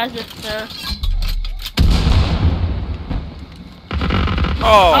like a present, sir?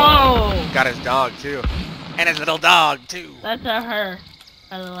 Oh! Oh! Got his dog, too. And his little dog, too. That's a her,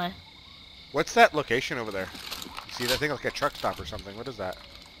 by the way. What's that location over there? You see that thing? Like a truck stop or something. What is that?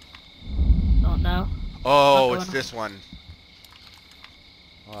 Don't know. Oh, Not it's going- this one.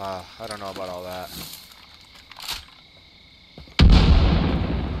 I don't know about all that.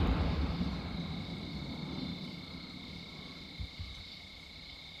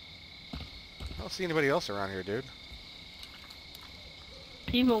 I don't see anybody else around here, dude.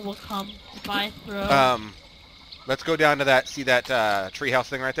 People will come if I throw. Let's go down to that. See that treehouse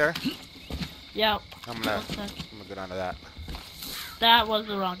thing right there? Yep. I'm gonna Okay. go down to that. That was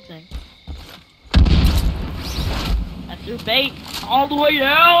the wrong thing. I threw bait all the way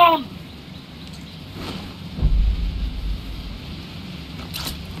down!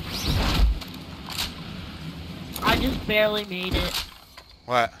 I just barely made it.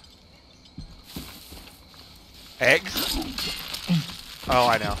 What? Eggs? Oh,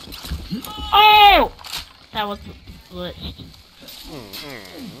 I know. Oh! That was glitched.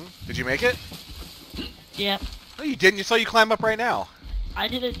 Did you make it? Yep. No, you didn't. You saw you climb up right now. I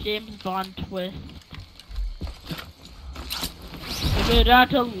did a James Bond twist. Give me that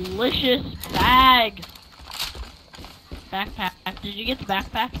delicious bag! Backpack. Did you get the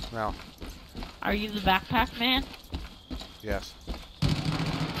backpack? No. Are you the backpack man? Yes.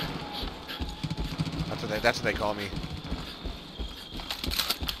 That's what they call me.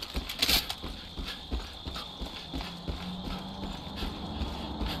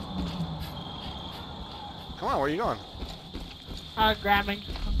 Come on, where are you going? Grabbing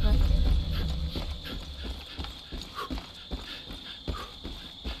something.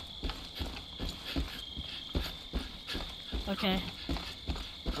 Okay.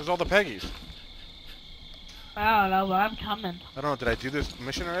 Where's all the Peggies? I don't know, but I'm coming. I don't know. Did I do this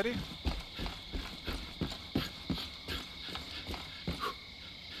mission already?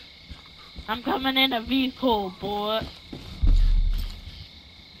 I'm coming in a vehicle, boy.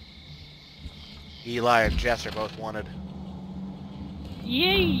 Eli and Jess are both wanted.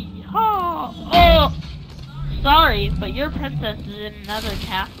 Yee! Oh! Sorry, but your princess is in another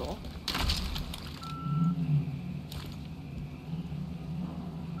castle.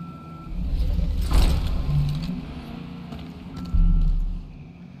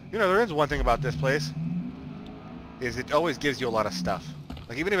 You know, there is one thing about this place. Is it always gives you a lot of stuff.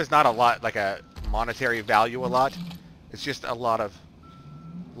 Like, even if it's not a lot, like a monetary value a lot, it's just a lot of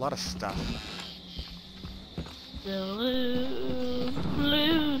stuff.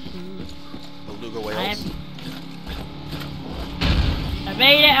 Beluga whales. I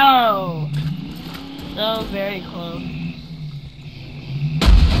made it! Oh! So very close.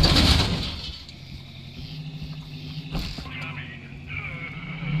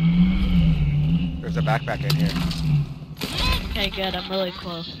 There's a backpack in here. Okay, good. I'm really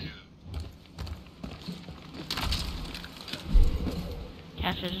close.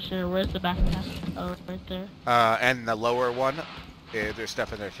 Cash register. Where's the backpack? Oh, right there. And the lower one, there's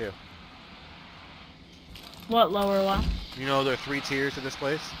stuff in there too. What lower one? You know there are 3 tiers to this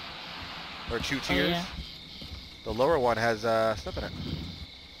place? Or 2 tiers? Yeah. The lower one has stuff in it.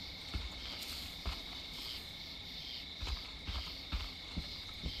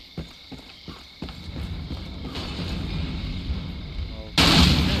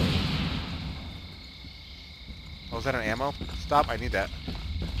 Oh, is that an ammo? Stop, I need that.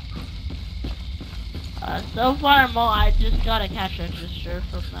 So far, I just got a cash register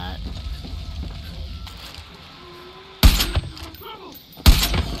from that.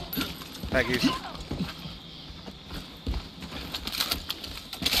 Peggies.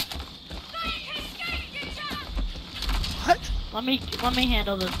 What? Let me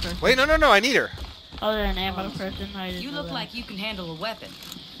handle this person. Wait, no, I need her. Oh, they're an ammo person. I didn't You know look that. like you can handle a weapon.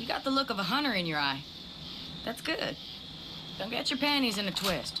 You got the look of a hunter in your eye. That's good. Don't get your panties in a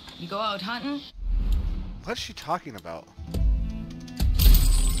twist. You go out hunting, What's she talking about?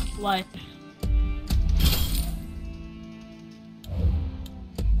 Life.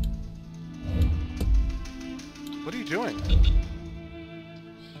 What are you doing?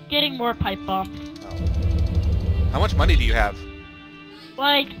 Getting more pipe bombs. Oh. How much money do you have?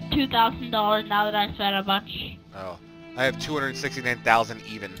 Like $2,000 now that I spent a bunch. Oh, I have 269,000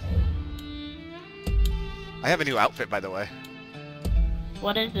 even. I have a new outfit, by the way.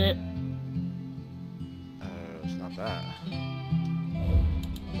 What is it? It's not that.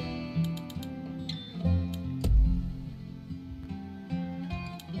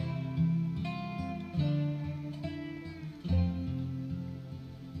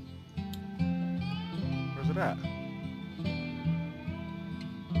 Where's it at?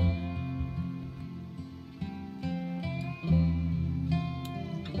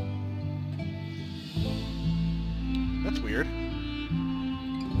 That's weird.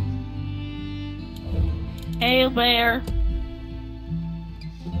 Hey, bear.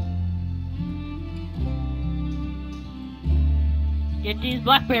 Get these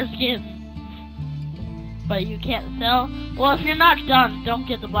black bear skins. But you can't sell. Well, if you're not done, don't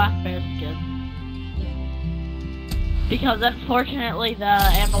get the black bear skin. Because unfortunately, the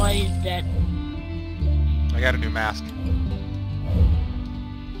Amelie is dead. I got a new mask.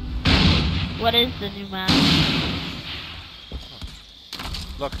 What is the new map?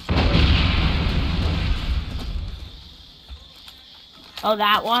 Look. Oh,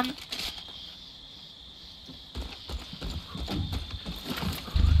 that one?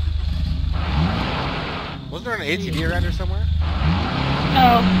 Wasn't there an ATV around here somewhere?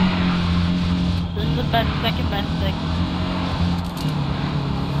 No. This is the second best thing.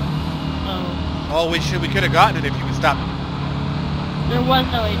 Oh. Oh, we could have gotten it if you would stop. There was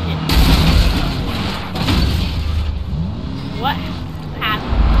no ATM. What happened?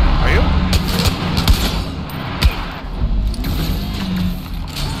 Are you?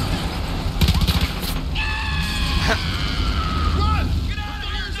 Run! Get out of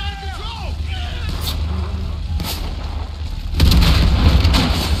here! It's out of control!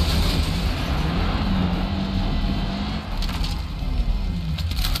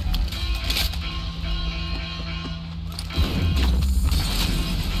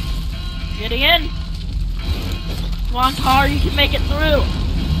 Getting in. Come on, car, you can make it through.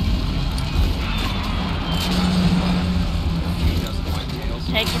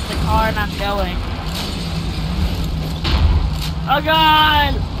 Taking the car and I'm going. Oh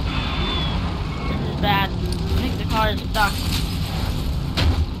god! This is bad. I think the car is stuck.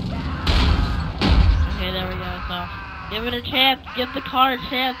 Okay, there we go. So, give it a chance. Give the car a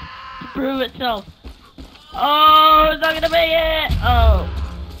chance to prove itself. Oh, it's not gonna make it! Oh.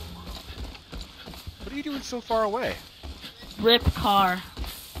 What are you doing so far away? Rip car.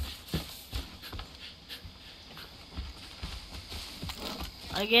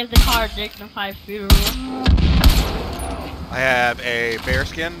 I gave the car a dignified funeral. I have a bear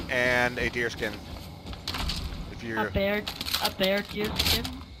skin and a deer skin. If you're A bear deer skin.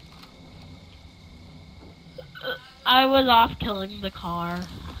 I was off killing the car.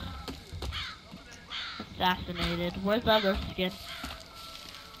 Assassinated. Where's the other skin?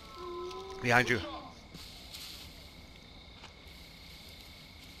 behind you.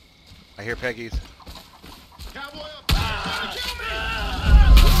 I hear Peggy's. Cowboy up there!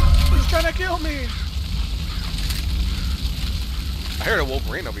 He's trying to kill me! I heard a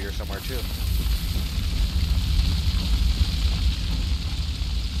Wolverine over here somewhere too.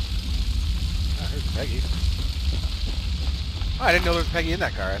 I heard Peggy. Oh, I didn't know there was Peggy in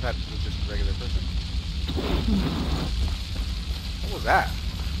that car. I thought it was just a regular person. What was that?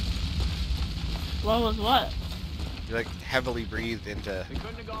 What was what? You like heavily breathed into. They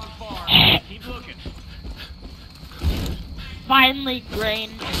couldn't have gone far. Keep looking. Finally,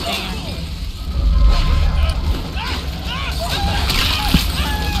 grain stand.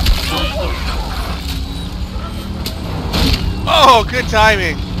 Oh, good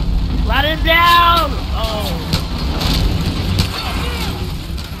timing! Let him down! Oh.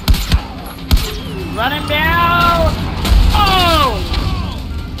 Run him down! Oh!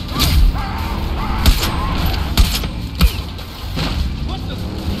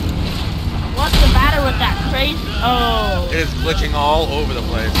 What's the matter with that crazy? Oh. It is glitching all over the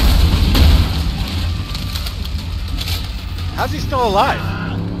place. How's he still alive?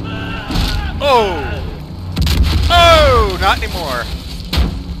 Oh! Oh! Not anymore.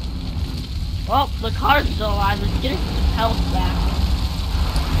 Well, the car's still alive. It's getting some health back.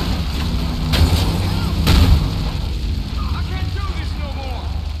 I can't do this no more.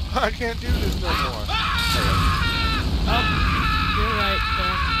 I can't do this no more. Oh, you're right,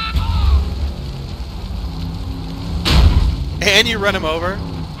 sir. And you run him over?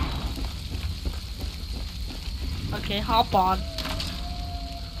 Okay, hop on.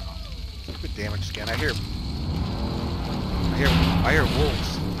 Good damage scan. I hear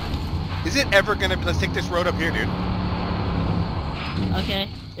wolves. Is it ever gonna be, let's take this road up here, dude. Okay,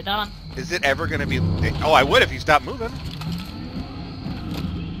 get on. Is it ever gonna be, oh, I would if you stopped moving.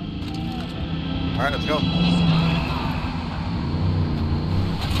 Alright, let's go.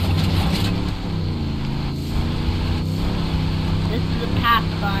 This is a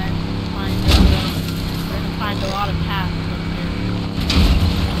pathfinder. We're gonna find a lot of paths up here.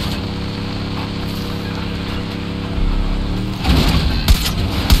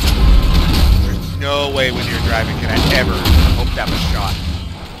 There's no way when you're driving can I ever hope that was shot.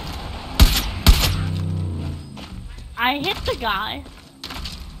 I hit the guy.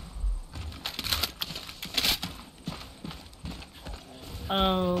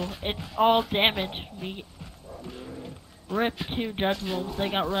 Oh, it's all damaged meat. Rip 2 judge wolves, they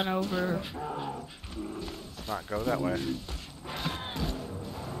got run over. Let's not go that way.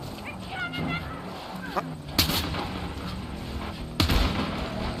 Huh?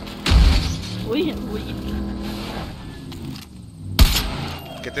 We.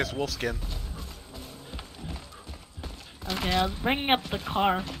 Get this wolf skin. Okay, I was bringing up the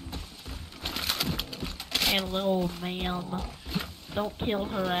car. Hey, little ma'am. Don't kill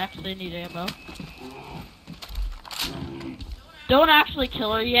her, I actually need ammo. Don't actually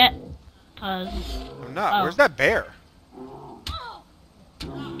kill her yet, cause... I'm not. Oh. Where's that bear?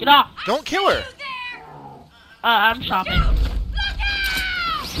 Get off! Don't kill her! I'm shopping.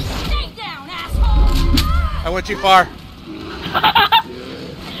 Stay down, asshole! I went too far.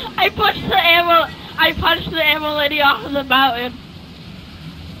 I punched the ammo lady off of the mountain.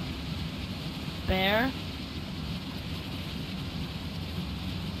 Bear?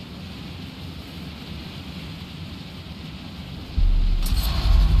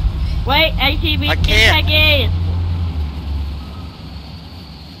 Wait, ATV, I can't. gaze.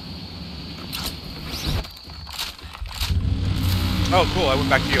 Oh, cool. I went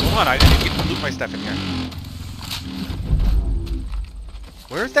back to you. Hold on. I didn't get to loot my stuff in here.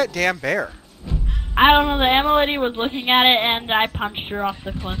 Where's that damn bear? I don't know, the ammo lady was looking at it and I punched her off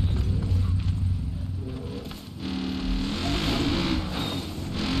the cliff.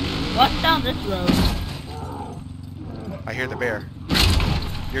 What's down this road? I hear the bear.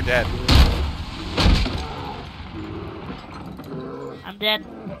 You're dead. I'm dead.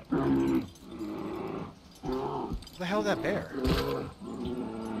 What the hell is that bear?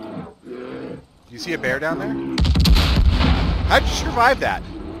 Do you see a bear down there? How'd you survive that?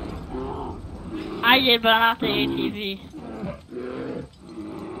 I did, but I'm not the ATV.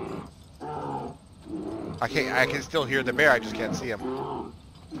 I can still hear the bear, I just can't see him.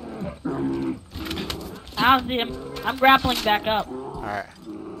 I don't see him. I'm grappling back up. Alright.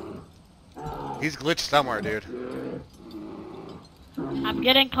 He's glitched somewhere, dude. I'm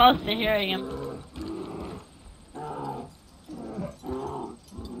getting close to hearing him.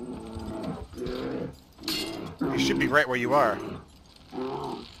 He should be right where you are.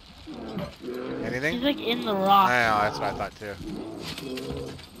 Anything? He's like in the rock. I know, that's what I thought too.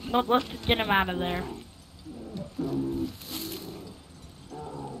 But let's just get him out of there.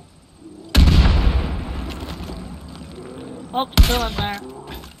 Oh, still in there.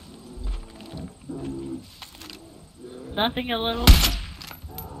 Nothing a little.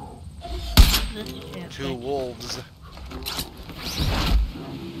 This shit. Two wolves.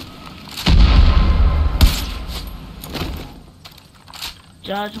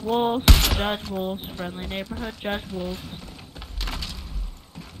 Judge wolves, friendly neighborhood, judge wolves.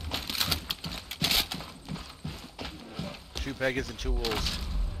 Two beggars and two wolves.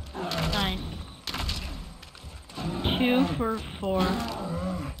 Nice. 2 for 4.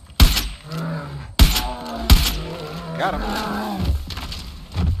 Got him.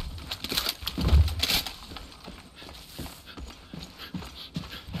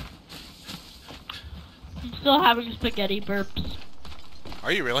 I'm still having spaghetti burps.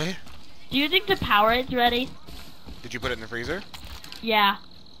 Are you really? Do you think the Powerade's ready? Did you put it in the freezer? Yeah.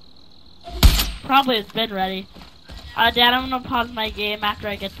 Probably it's been ready. Dad, I'm gonna pause my game after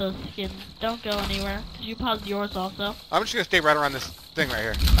I get those skins. Don't go anywhere. Did you pause yours also? I'm just gonna stay right around this thing right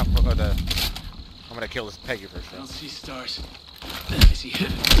here. I'm gonna kill this Peggy first. I don't see stars. I see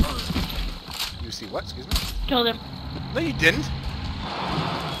him. You see what? Excuse me? Killed him. No, you didn't.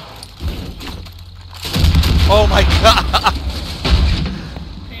 Oh my god!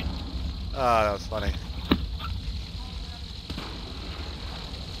 Oh, that was funny.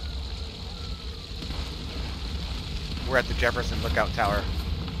 We're at the Jefferson Lookout Tower.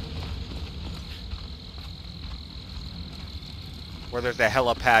 Where there's a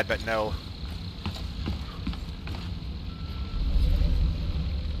helipad, but no.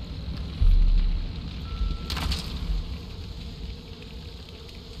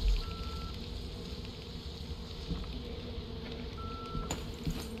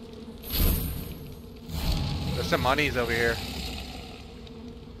 There's some monies over here.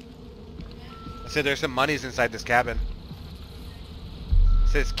 I said there's some monies inside this cabin. It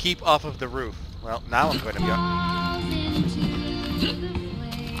says keep off of the roof. Well, now I'm going to be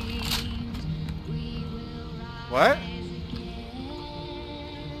What?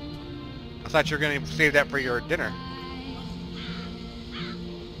 I thought you were going to save that for your dinner.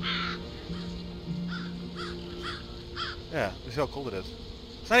 Yeah, see how cold it is.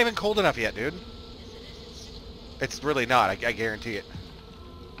 It's not even cold enough yet, dude. It's really not, I guarantee it.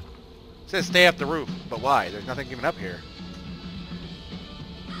 It says stay up the roof, but why? There's nothing even up here.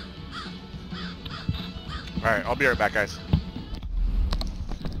 Alright, I'll be right back, guys.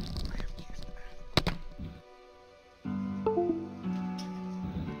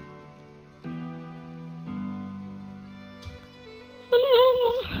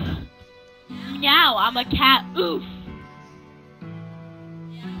 Meow, I'm a cat. Oof.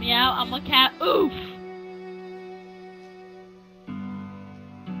 Meow, I'm a cat. Oof.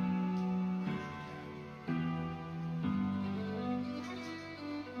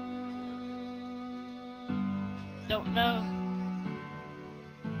 Don't know.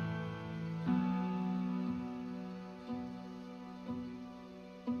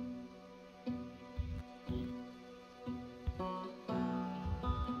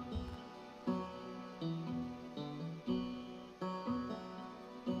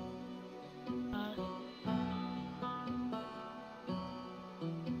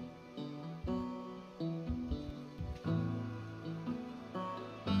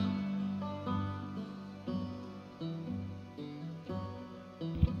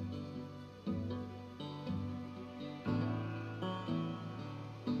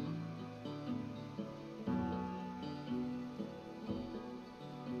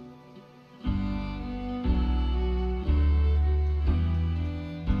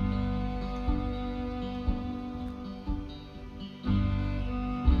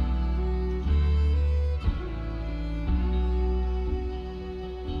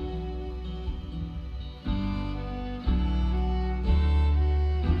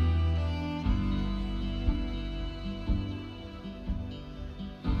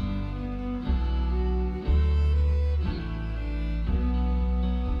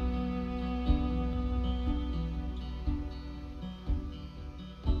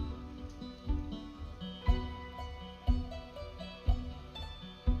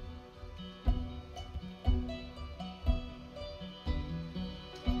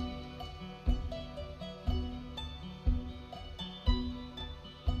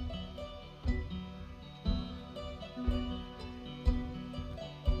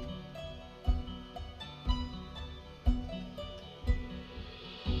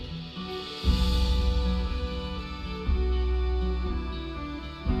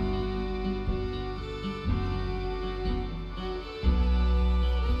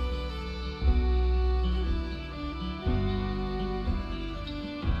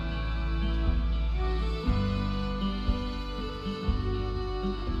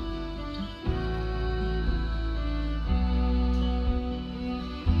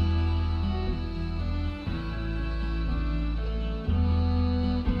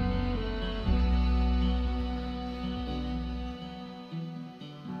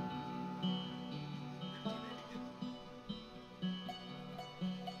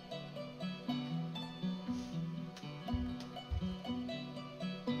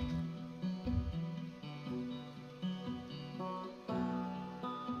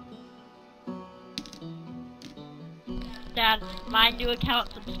 Dad, my new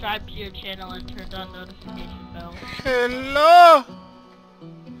account subscribed to your channel and turned on notification bell. Hello!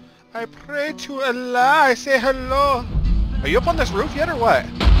 I pray to Allah, I say hello. Are you up on this roof yet or what?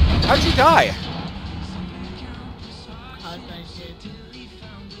 How'd you die? Cause I did.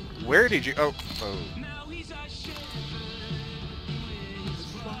 Where did you... Oh.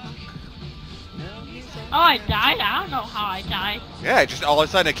 Oh, I died? I don't know how I died. Yeah, just all of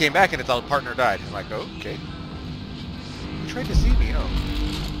a sudden it came back and it's all partner died. I'm like, oh, okay. You tried to see me, oh.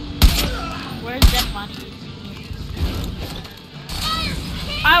 Where's that money?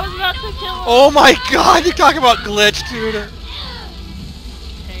 I was about to kill him. Oh my god, you talk about glitch, dude.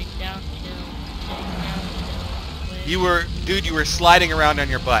 Take down kill. Take down kill. You were, dude, you were sliding around on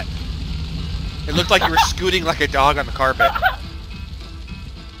your butt. It looked like you were scooting like a dog on the carpet.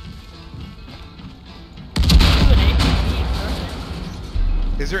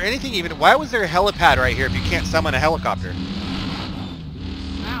 Is there anything even... Why was there a helipad right here if you can't summon a helicopter?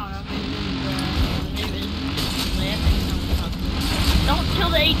 I don't know, maybe it's landing on something. Don't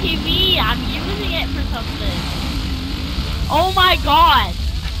kill the ATV! I'm using it for something! Oh my god!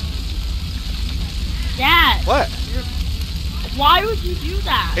 Dad! What? Why would you do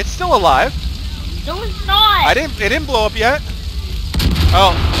that? It's still alive. No, it's not! It didn't blow up yet.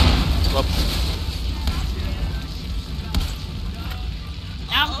 Oh. Whoops.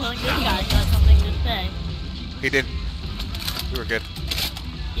 Now I'm killing this guy who has something to say. He did. We were good.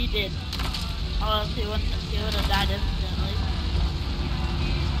 He did. Oh, he would have died instantly.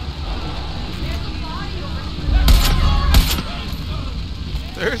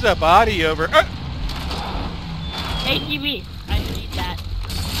 There's a body over... ATV. I need that.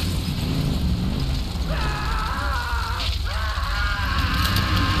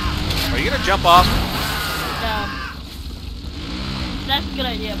 Are you gonna jump off? that's a good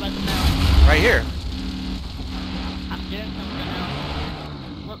idea by the mountain. Right here. I'm doing something else.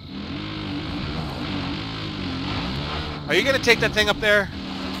 Whoops. Are you gonna take that thing up there?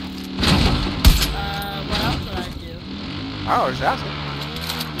 What else would I do? I was just asking.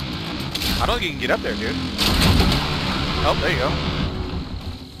 I don't think you can get up there, dude. Oh, there you go.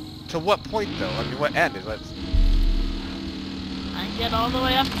 To what point, though? I mean, what end is that? I can get all the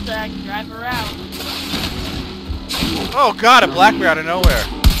way up so I can drive around. Oh god, a blackberry out of nowhere.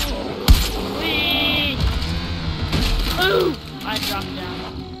 Whee! Ooh! I dropped down.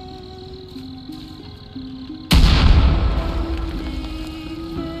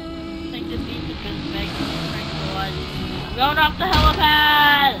 I think this beat is just making me tranquilize. I'm going off the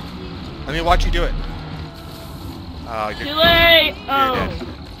helipad! Let me watch you do it. Oh, you're Too late! dead. Oh!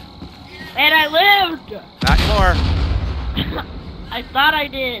 And I lived! Not anymore. I thought I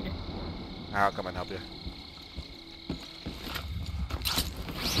did. I'll come and help you.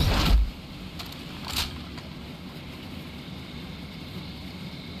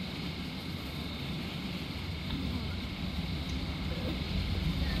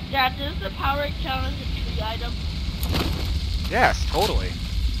 Yeah, does the power count as a tree item? Yes, totally.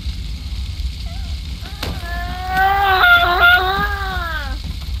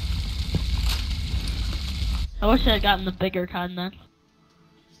 I wish I had gotten the bigger kind then.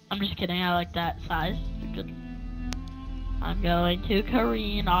 I'm just kidding, I like that size. I'm going to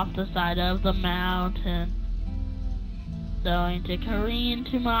careen off the side of the mountain. Going to careen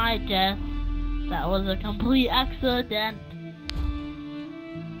to my death. That was a complete accident.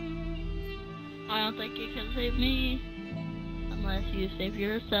 I don't think you can save me. Unless you save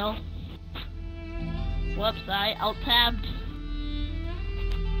yourself. Whoops, I alt-tabbed.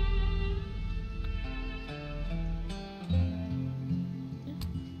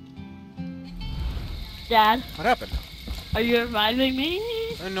 Dad, What happened? are you reviving me?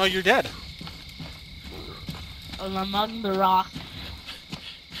 I know you're dead. I'm among the rocks.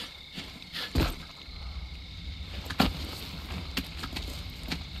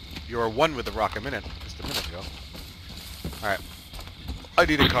 You were one with the rock just a minute ago. Alright. I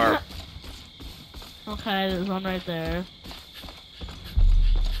need a car. Okay, there's one right there.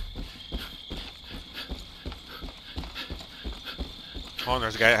 Oh,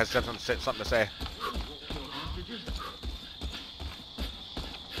 there's a guy that has something to say.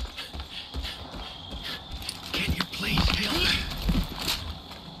 Can you please help?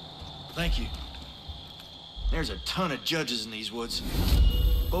 Thank you. There's a ton of judges in these woods.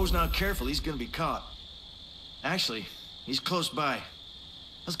 Bo's not careful, he's gonna be caught. Actually, he's close by.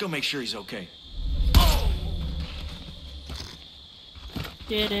 Let's go make sure he's okay.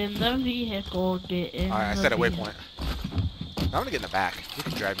 Get in the vehicle, get in Alright, I the set a vehicle. waypoint. I'm gonna get in the back. You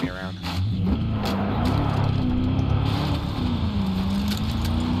can drive me around.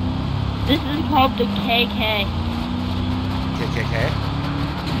 This is called the KK. KKK?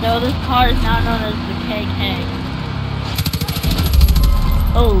 No, this car is now known as the KK.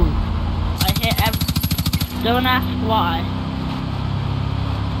 Oh, I hit don't ask why.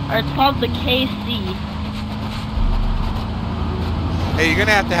 Or it's called the KC. Hey, you're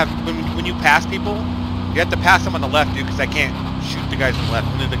gonna have to when you pass people, you have to pass them on the left, dude, because I can't shoot the guys on the left,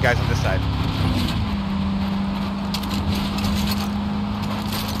 only the guys on this side.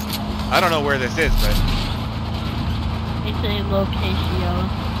 I don't know where this is, but... It's a location.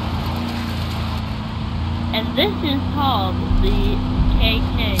 And this is called the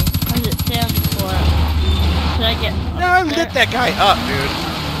KK, because it stands for... Should I get... No, lit that guy up, dude.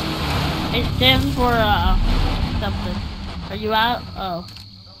 It stands for, something. Are you out? Oh.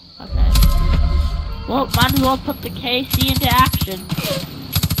 Okay. Well, might as well put the KC into action.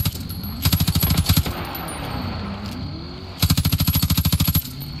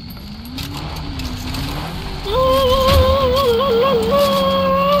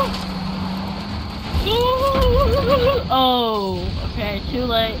 Oh, okay, too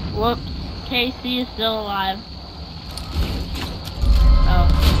late. Whoops. KC is still alive. Oh,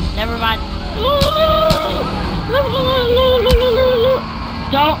 never mind.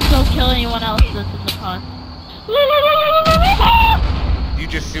 Don't go kill anyone else that's in the car. You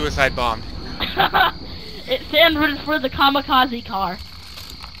just suicide bombed. It stands for the kamikaze car.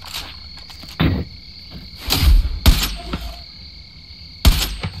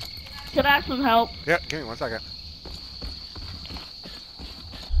 Could I have some help? Yep, give me 1 second.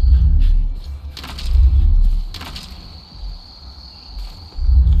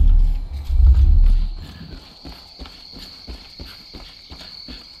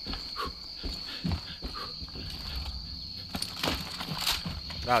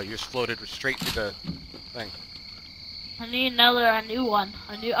 Wow, you just floated straight to the thing. I need a new one.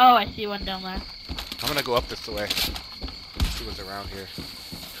 Oh, I see one down there. I'm gonna go up this way. See what's around here.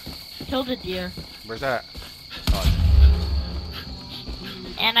 Killed a deer. Where's that? Oh,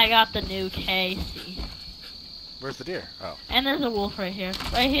 And I got the new KC. where's the deer? Oh. And there's a wolf right here.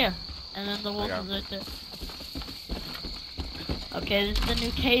 Right here. And then the wolf got is him. right there. Okay, this is the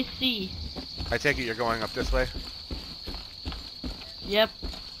new KC. I take it you're going up this way? Yep.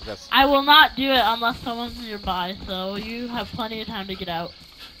 That's... I will not do it unless someone's nearby, so you have plenty of time to get out.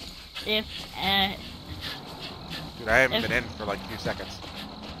 If, Dude, I haven't been in for like a few seconds.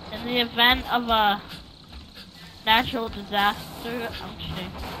 in the event of a natural disaster, I'm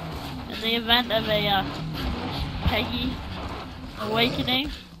kidding. In the event of a, Peggy awakening,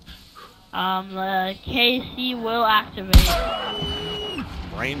 the KC will activate.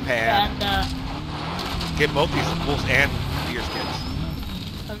 Rain pan. And, Get both these wolves and deer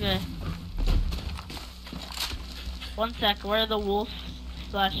skins. okay. 1 sec, where are the wolf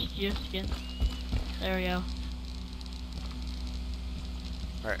 / deer skins? There we go.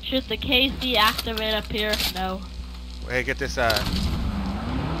 Alright. Should the KC activate up here? No. Hey, get this, where's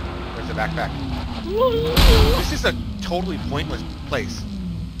the backpack? This is a totally pointless place.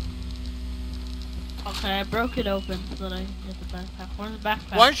 Okay, I broke it open so that I can get the backpack. Where's the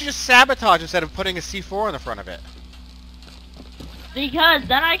backpack? Why don't you just sabotage instead of putting a C4 on the front of it? Because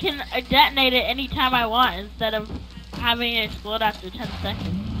then I can detonate it anytime I want instead of having it explode after 10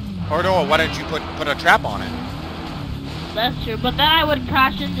 seconds. Or no, why don't you put a trap on it? That's true, but then I would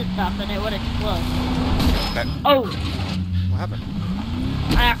crash into stuff and it would explode. That, Oh! what happened?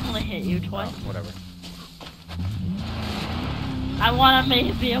 I actually hit you twice. Oh, whatever. I want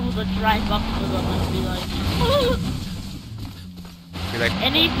to be able to drive up to them and be like... Be like,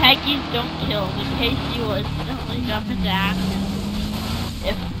 Any Peggies don't kill. The KC will instantly jump into action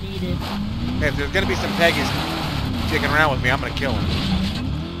if needed. hey, if there's gonna be some Peggies kicking around with me, I'm gonna kill them.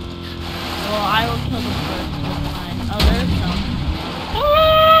 Well, I will kill them first. That's fine. Oh, there's some.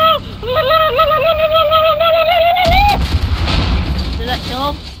 Did that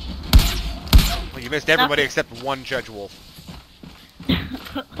kill him? Well, you missed everybody except one Judge Wolf.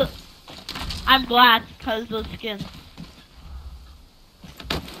 I'm glad, because those skins.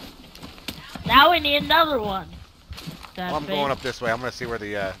 Now we need another one. Well, I'm going up this way. I'm gonna see where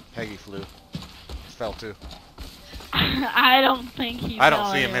the Peggy fell to. I don't think he I don't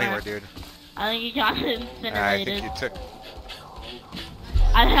fell see him anywhere, dude. I think he got incinerated. I think you took...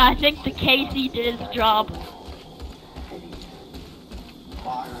 I think the KC did his job.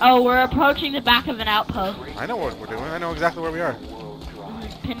 Oh, we're approaching the back of an outpost. I know what we're doing. I know exactly where we are.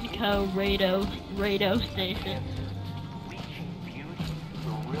 This is Pinco Radio Station.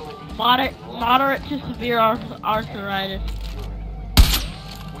 Moderate to severe arthritis.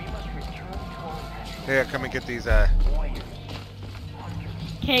 Hey, come and get these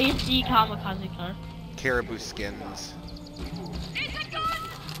KC kamikaze car. caribou skins.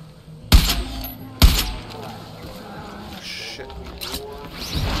 Shit.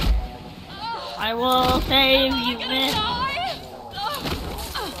 I will save you, miss.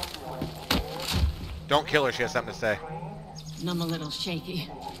 Don't kill her. She has something to say. I'm a little shaky.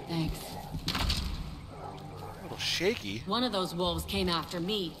 Thanks. A little shaky. One of those wolves came after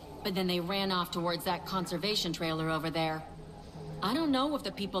me, but then they ran off towards that conservation trailer over there. I don't know if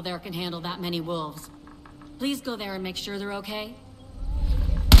the people there can handle that many wolves. Please go there and make sure they're okay.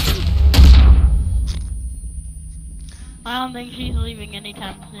 I don't think she's leaving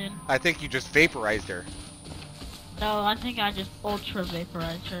anytime soon. I think you just vaporized her. No, I think I just ultra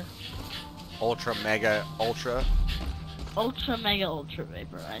vaporized her. Ultra, mega, ultra. Ultra mega ultra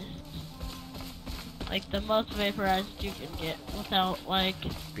vaporized. Like the most vaporized you can get without like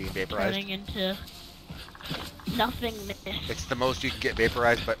Being vaporized. turning into nothingness. It's the most you can get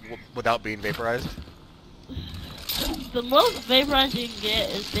vaporized, but without being vaporized. The most vaporized you can get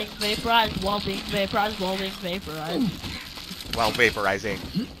is being vaporized while being vaporized while being vaporized. While vaporizing.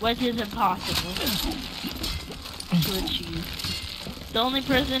 Which is impossible to achieve. The only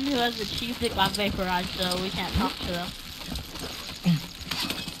person who has achieved it got vaporized, so we can't talk to them.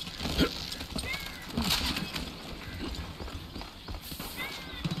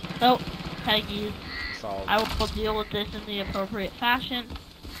 So, Peggy, Solved. I will deal with this in the appropriate fashion.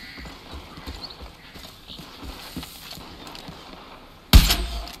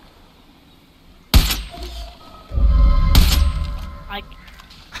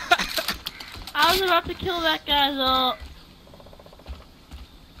 I was about to kill that guy though.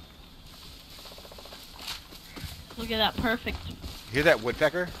 Look at that, perfect. You hear that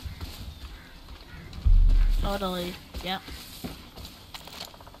woodpecker? Totally, yep.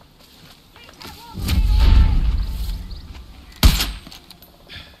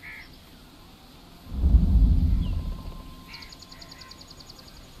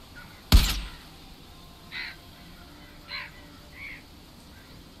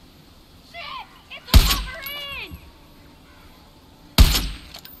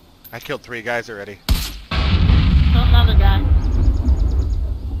 killed 3 guys already. Kill another guy.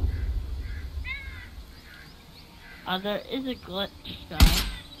 There is a glitch guy.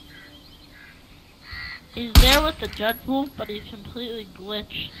 He's there with the Judge Wolf, but he's completely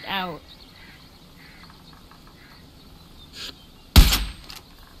glitched out.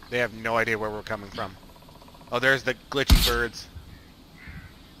 They have no idea where we're coming from. Oh, there's the glitchy birds.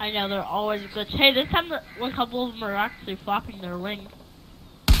 I know, they're always glitched. Hey, this time a couple of them are actually flopping their wings.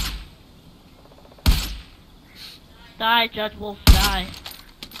 Die, Judge Wolf, die.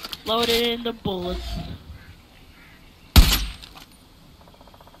 Load it in the bullets.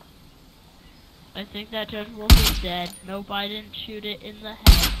 I think that Judge Wolf is dead. Nope, I didn't shoot it in the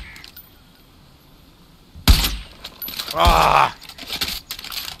head. Ah!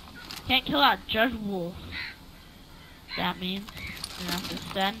 Can't kill that Judge Wolf. That means we're gonna have to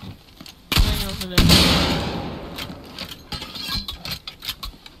send something over there.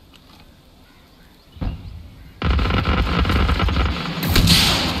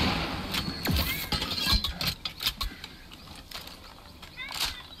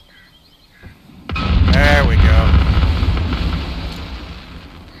 There we go.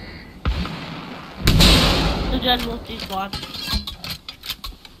 The Judge Wolf despawned.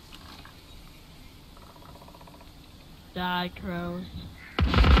 Die, crows.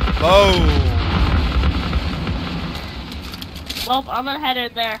 Oh! Well, I'm gonna head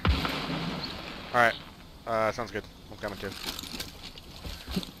in there. Alright. Sounds good. I'm coming too. Is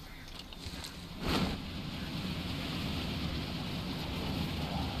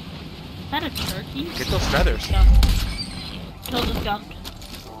that a turkey? Get those feathers. Skunk. Kill the skunk.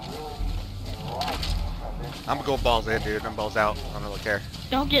 I'm gonna go balls in, dude. I'm balls out. I don't really care.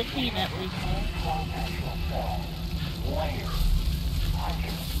 Don't get seen at least.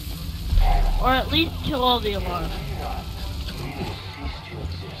 Or at least kill all the alarms.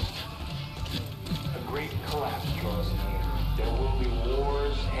 A great collapse draws near. There will be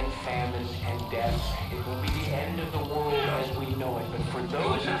wars and famines and death. It will be the end of the world as we know it. But for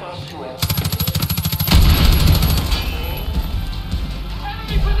those of us who have...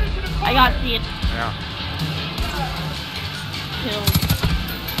 I got seen. Yeah. Killed.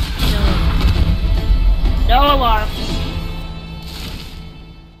 No alarm.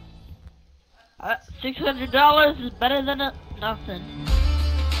 $600 is better than nothing.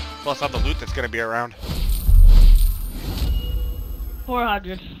 Plus all the loot that's gonna be around.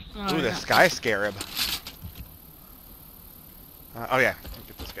 400. Ooh, the sky scarab. Oh yeah, I'll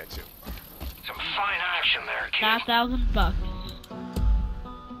get this guy too. Some fine action there, kid. $5,000.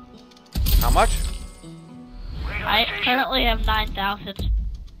 How much? I currently have 9,000.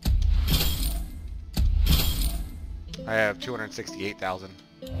 I have 268,000.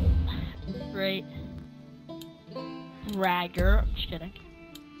 Great. Bragger. I'm just kidding.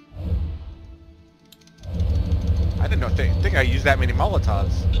 I didn't know. Think I used that many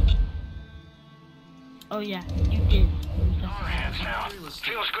Molotovs. Oh yeah, you did. Our hands now.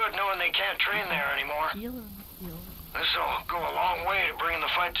 Feels good knowing they can't train there anymore. This'll go a long way to bringing the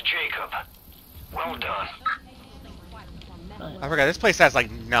fight to Jacob. Well done. I forgot. This place has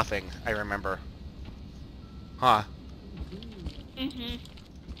like nothing. I remember. Huh. Mhm.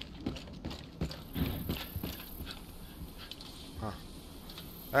 Huh.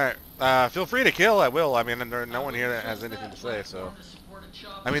 Alright. Feel free to kill. I will. I mean, there's no one here that has anything to say, so.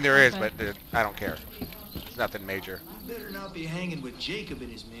 I mean, there is, but I don't care. It's nothing major. You better not be hanging with Jacob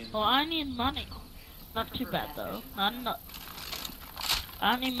and his men. Well, I need money. Not too bad though. Not enough.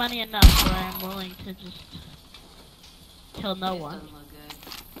 I don't need money enough where I'm willing to just kill no one.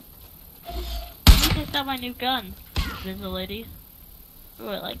 Let me test out my new gun, Vizzle ladies. Ooh,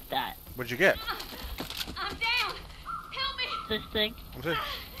 I like that. What'd you get? I'm down! Help me! This thing.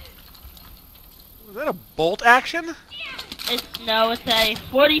 Was that a bolt action? No, it's a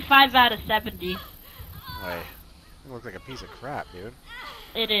 45 out of 70. Wait. It looks like a piece of crap, dude.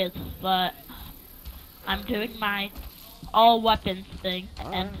 It is, but I'm doing my all weapons thing,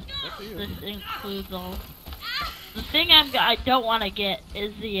 and this includes all. The thing I don't want to get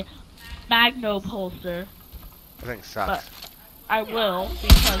is the Magno holster, That thing sucks. but I will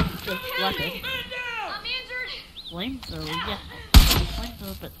because it's just weapon. I'm injured! Flamethrower, yes.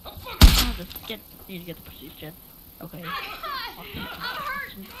 Flamethrower, but oh, the skin. Need to get the prestige gen. Okay.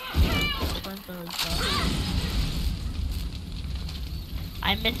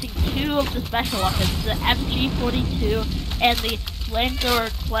 I'm missing 2 of the special weapons, the MG42 and the flamethrower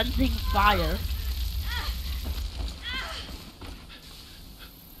cleansing fire.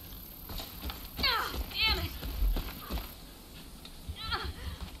 Damn it!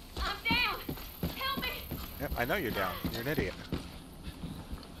 I'm down! Help me! Yep, I know you're down. You're an idiot.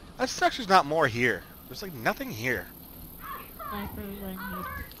 That sucks there's not more here. There's like nothing here. Snipers I need.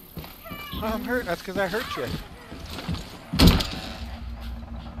 Oh, I'm hurt. That's because I hurt you.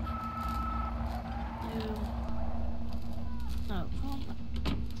 No, come on.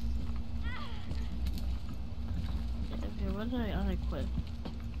 Okay, what did I unequip?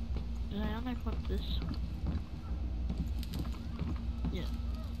 Did I unequip this? Yeah.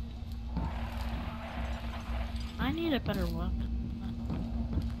 I need a better weapon.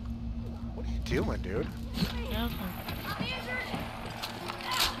 What are you doing, dude? Yeah,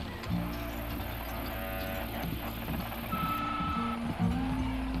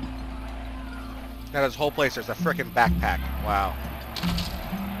 Now this whole place, there's a frickin' backpack. Wow.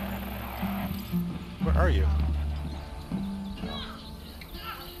 Where are you?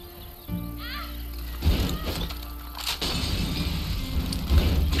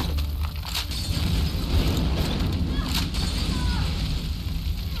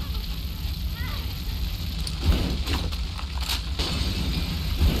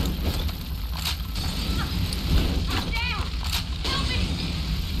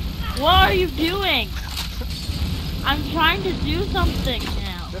 what are you doing? I'm trying to do something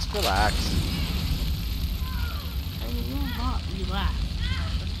now. Just relax. I will not relax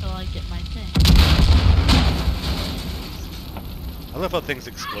until I get my thing. I love how things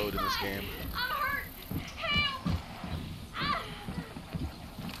explode in this game.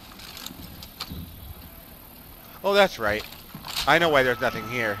 Oh, that's right. I know why there's nothing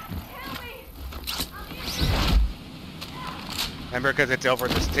here. Remember, because it's over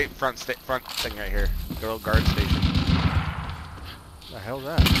the front thing right here. The little guard station. What the hell's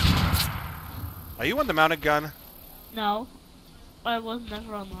that? Are you on the mounted gun? No. I was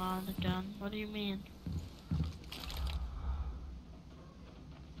never on the gun. What do you mean?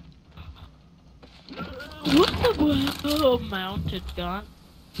 What the mounted gun?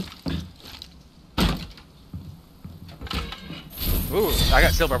 Ooh, I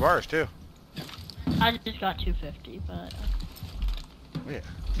got silver bars too. I just got 250, but Oh yeah,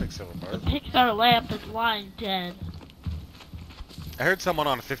 it's like silver the bars. Pixar lamp is lying dead. I heard someone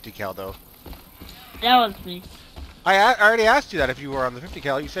on a 50 cal though. That was me. I already asked you that if you were on the 50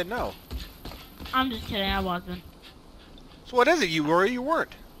 cal. You said no. I'm just kidding. I wasn't. So what is it? You were or you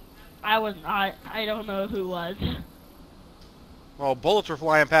weren't? I wasn't. I don't know who was. Well, bullets were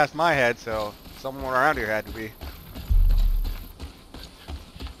flying past my head, so someone around here had to be.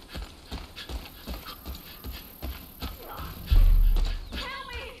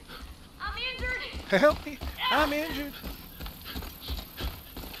 Help me! I'm injured.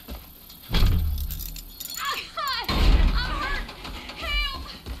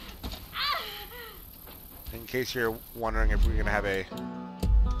 In case you're wondering if we're gonna have a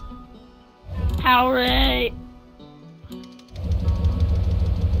Powerade.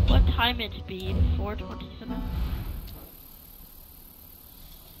 What time it be? 4:27.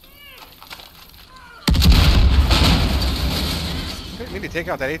 didn't mean to take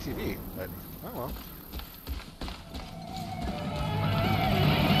out that ATV, but oh well.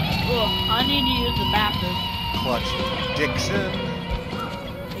 Ugh, I need to use the bathroom. Clutch Dixon.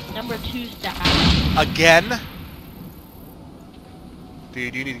 Like number 2 stack. Again?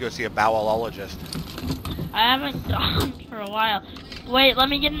 Dude, you need to go see a bowelologist. I haven't gone for a while. Wait, let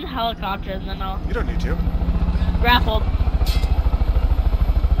me get in the helicopter and then I'll You don't need to. grappled.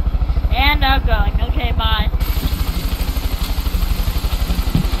 And I'm going. Okay, bye.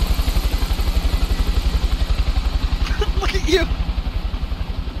 Look at you.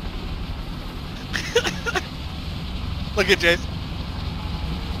 Look at Jace.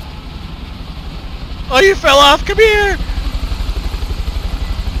 Oh, you fell off. Come here.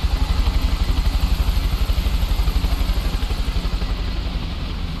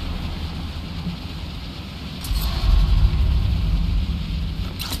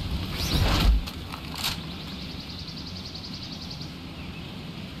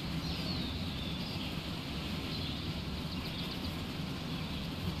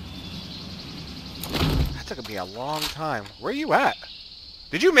 That took me a long time. Where are you at?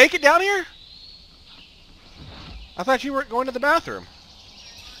 Did you make it down here? I thought you weren't going to the bathroom.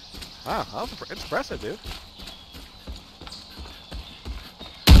 Wow, it's impressive, dude.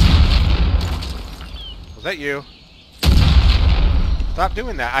 Was that you? Stop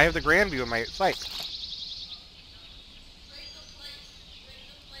doing that. I have the grand view in my sight.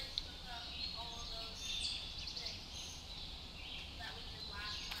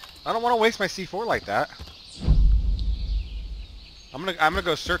 I don't want to waste my C4 like that. I'm gonna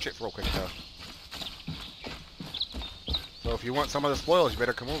go search it real quick though. So if you want some of the spoils, you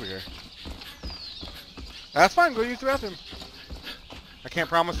better come over here. That's fine. Go use the bathroom. can't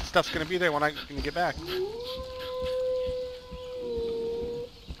promise the stuff's gonna be there when I can get back.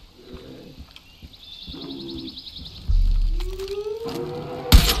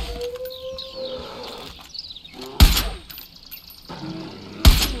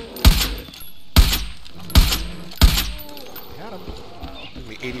 Got him. Took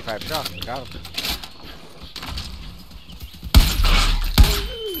me 85 shots, but got him.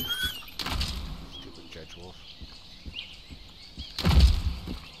 Stupid Judge Wolf.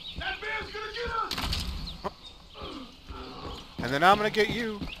 That man's gonna get us! And then I'm gonna get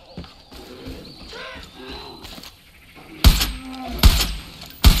you.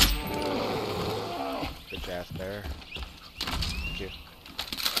 Bitch ass bear. Thank you.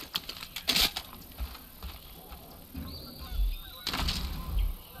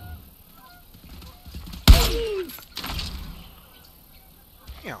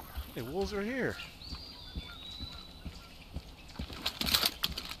 Damn, the wolves are here.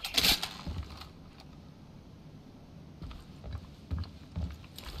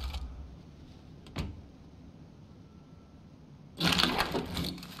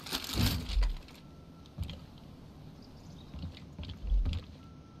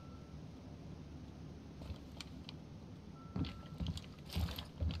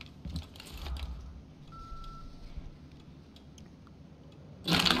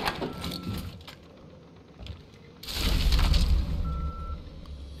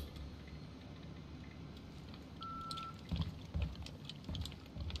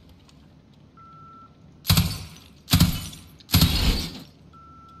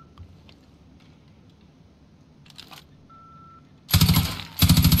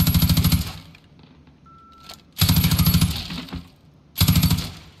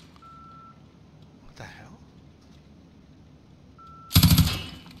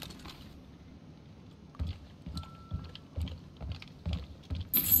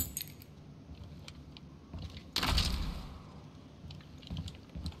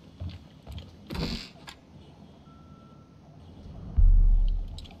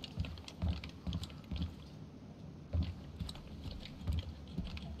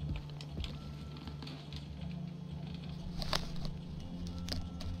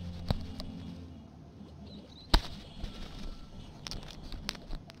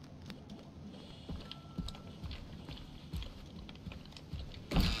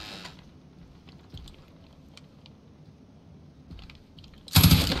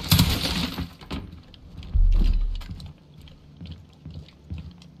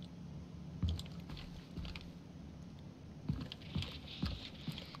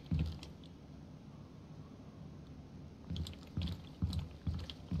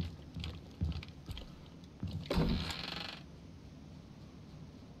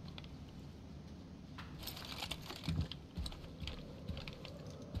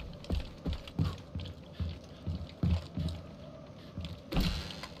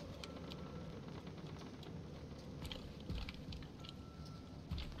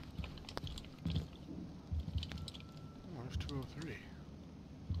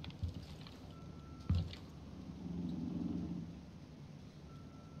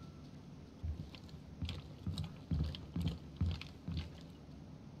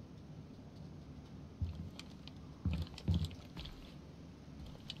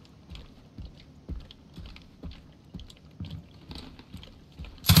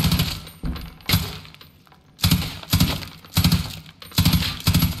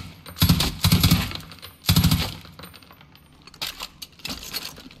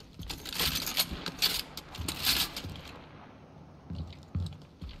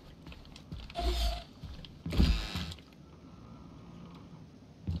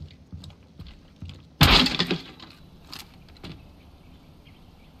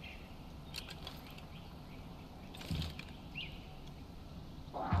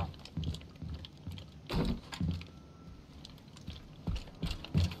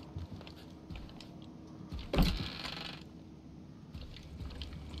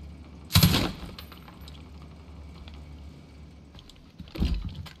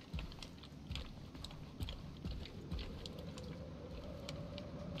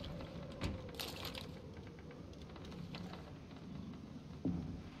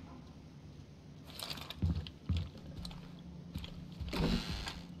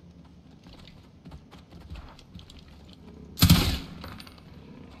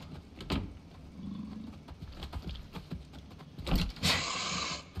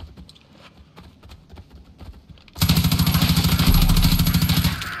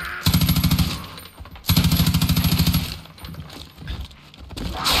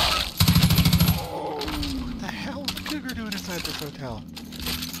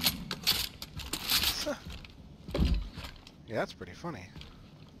 that's pretty funny.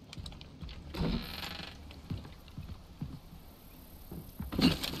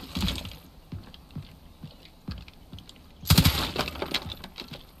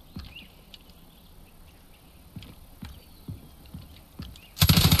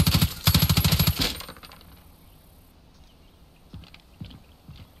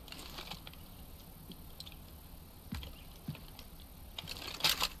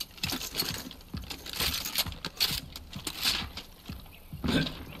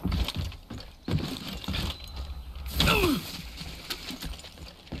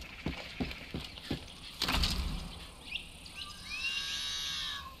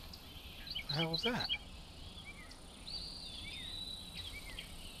 What the hell was that?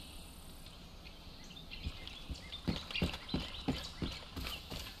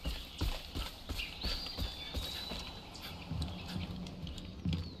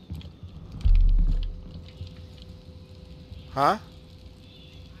 Huh?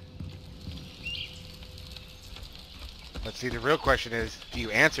 Let's see, the real question is, do you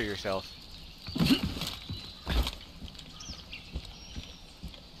answer yourself?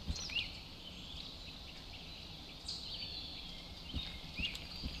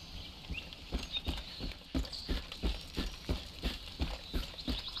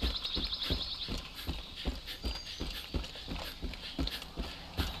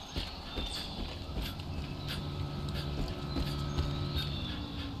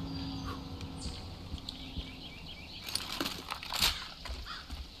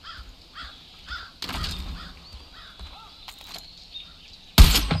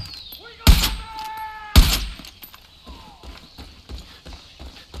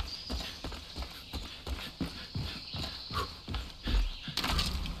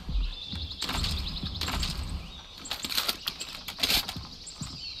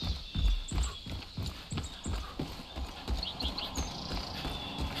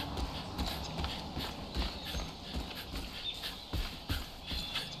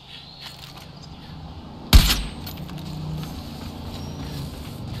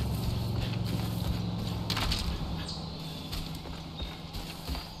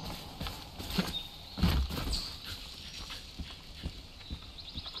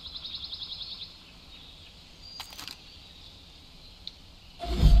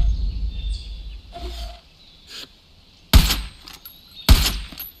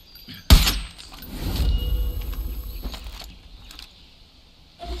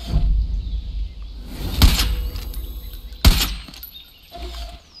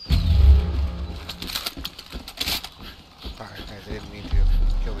 I didn't mean to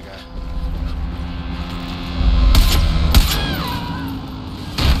kill the guy.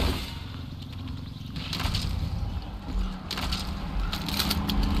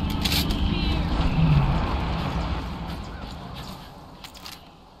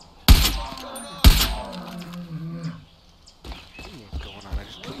 What's going on? I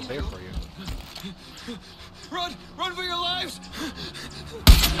just killed the bear for you. Run! Run for your lives!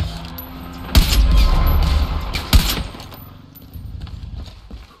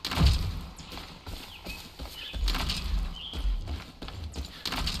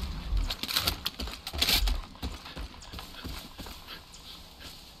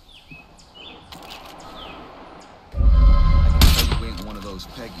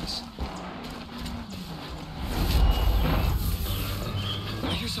 Peggy's.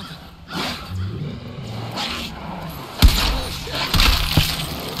 I hear something.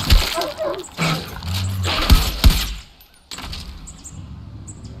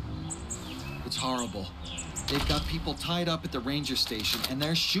 It's horrible. They've got people tied up at the ranger station and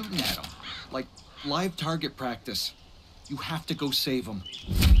they're shooting at them. Like live target practice. You have to go save them.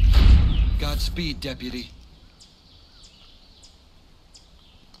 Godspeed, deputy.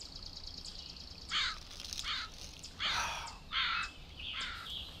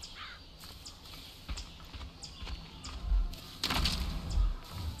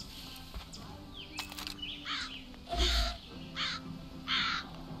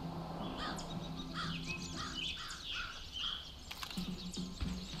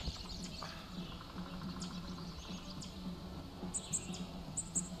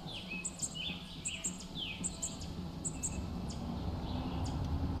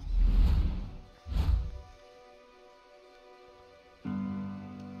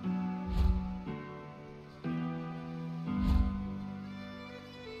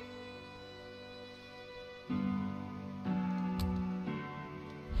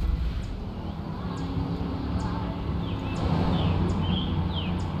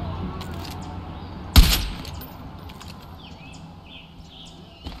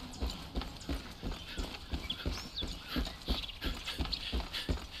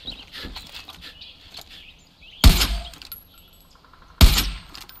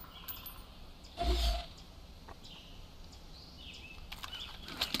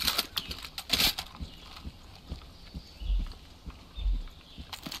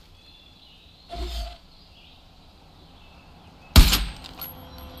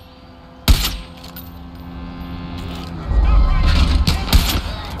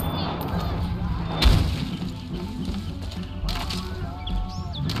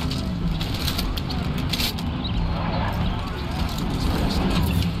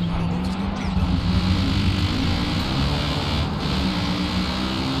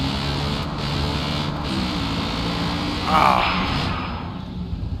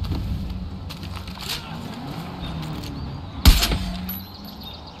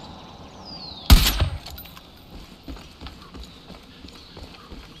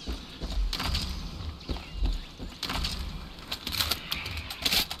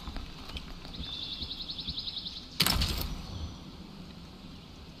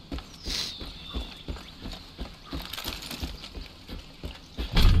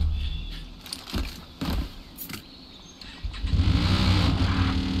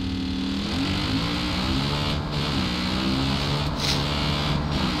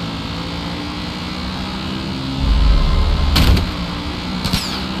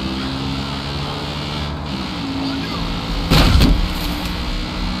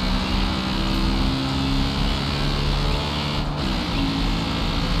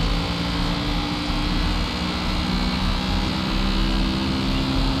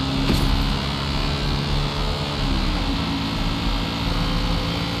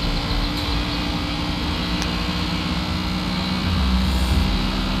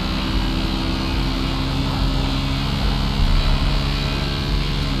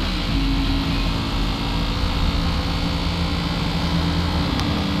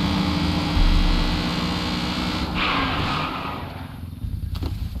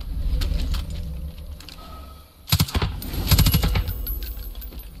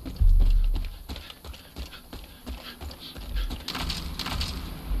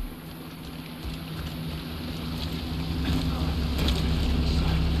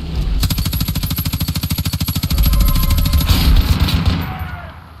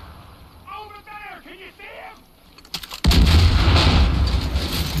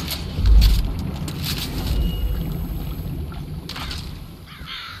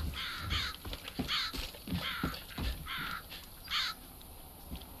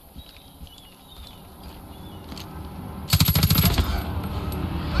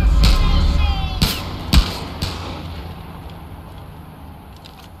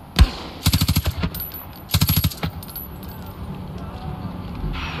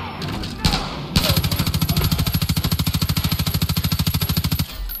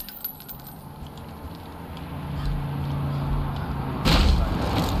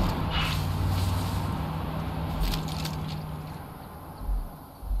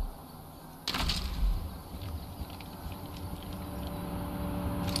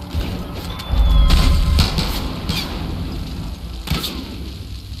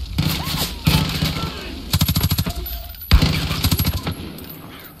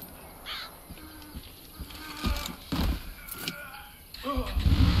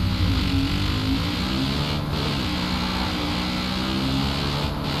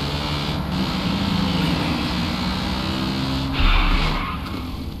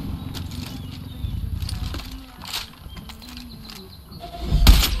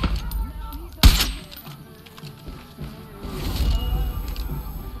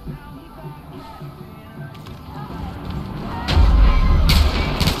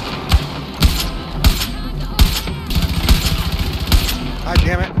 God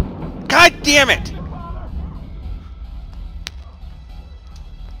damn it! God damn it!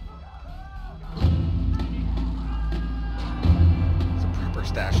 It's a proper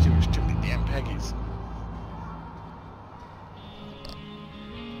stash too. There's too many damn Peggies.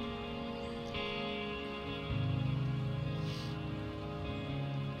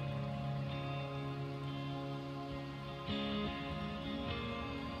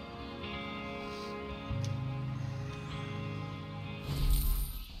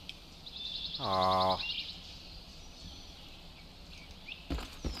 Aww.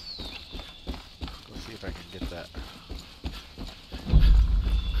 Let's see if I can get that.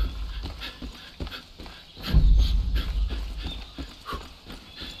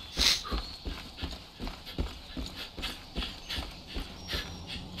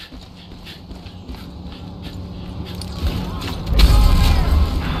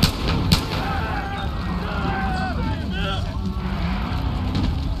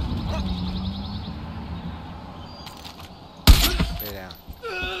 Stay down.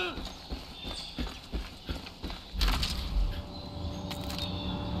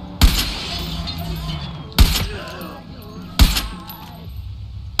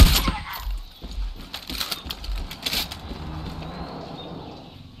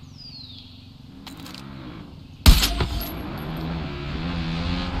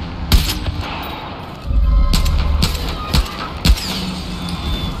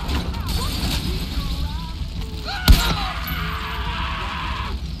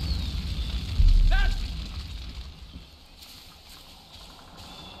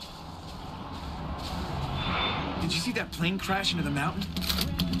 Did you see that plane crash into the mountain?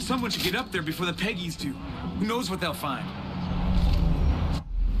 Someone should get up there before the Peggies do. Who knows what they'll find?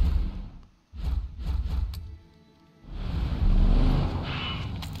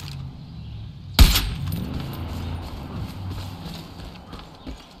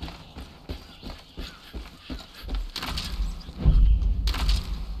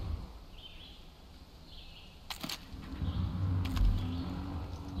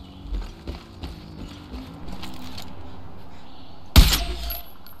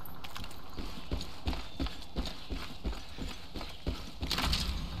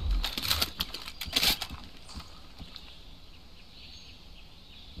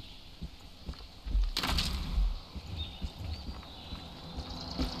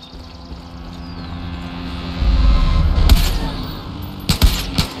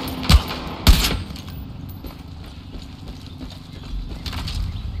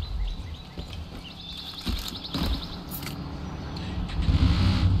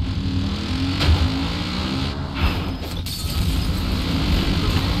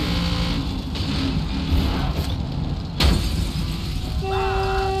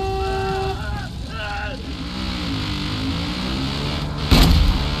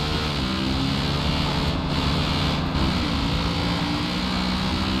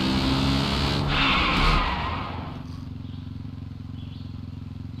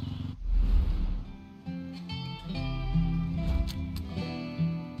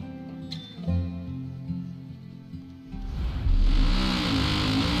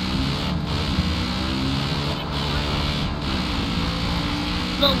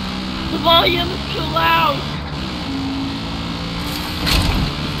 The volume is too loud.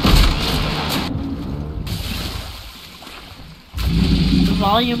 The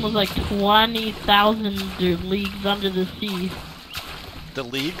volume was like 20,000 leagues under the sea. The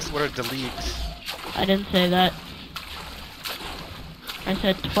leagues? What are the leagues? I didn't say that. I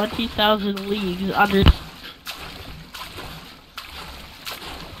said 20,000 leagues under.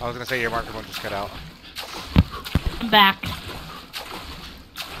 I was gonna say your microphone just cut out. I'm back.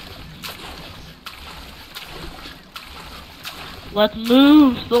 Let's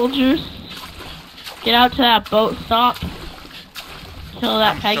move, soldiers. Get out to that boat stop. Kill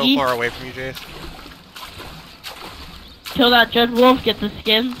that I'm Peggy. so far away from you, Jace. Kill that Judge Wolf, get the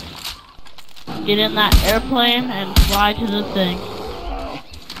skins. Get in that airplane and fly to the thing.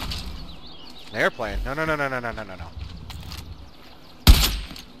 An airplane? No.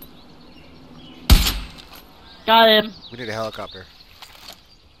 Got him. We need a helicopter.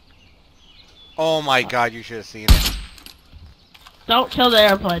 Oh my god, you should have seen it. Don't kill the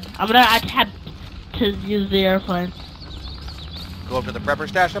airplane. I'm gonna attempt to use the airplane. Go up to the prepper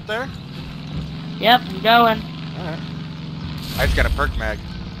stash up there? Yep, I'm going. Alright. I just got a perk mag.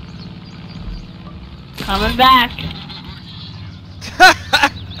 Coming back.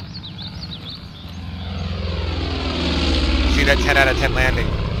 See that 10 out of 10 landing.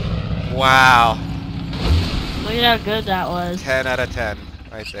 Wow. Look at how good that was. 10 out of 10.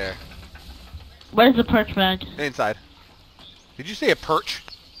 Right there. Where's the perch bag? Inside. Did you say a perch?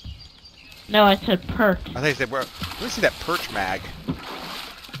 No, I said perch. I think you said where. Let me see that perch mag.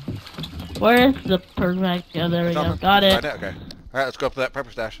 Where is the perch bag? Oh, there we go. Got it. Okay. Alright, let's go up to that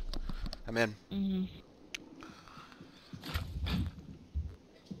prepper stash. I'm in.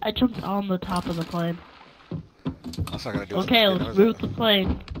 I jumped on the top of the plane. That's not gonna do Okay, anything, let's is it? root the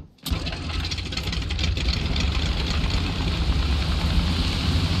plane.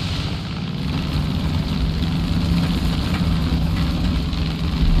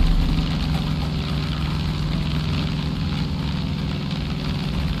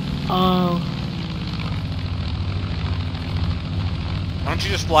 Oh. Why don't you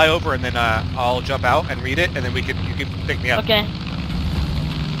just fly over and then I'll jump out and read it, and then you can pick me up. Okay.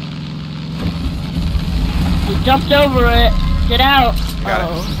 You jumped over it. Get out.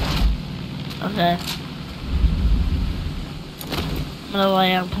 Got it. Okay. I'm gonna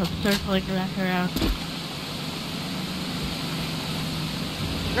land. I'm circling back around.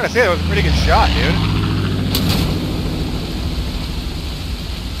 I'm gonna say that was a pretty good shot, dude.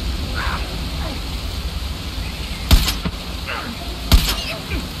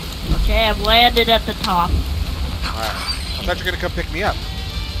 Okay, I've landed at the top. Alright. I thought you were gonna come pick me up.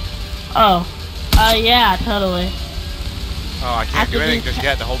 Oh. Yeah, totally. Oh, I can't do anything just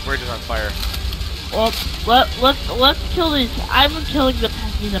yet. The whole bridge is on fire. Well, let's kill these. I'm killing the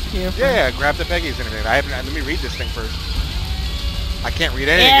Peggies up here. Yeah, grab the Peggies and everything. Let me read this thing first. I can't read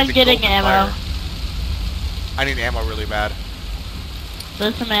anything. And getting ammo. Fire. I need ammo really bad.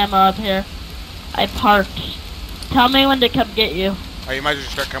 There's some ammo up here. I parked. Tell me when to come get you. Oh, you might as well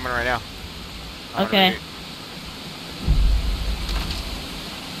just start coming right now. Okay.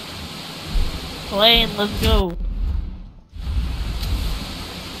 Plane, let's go.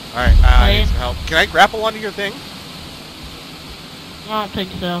 Alright, I need some help. Can I grapple onto your thing? I don't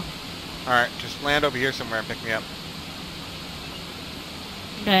think so. Alright, just land over here somewhere and pick me up.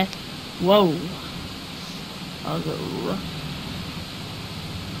 Okay. Whoa. I'll go.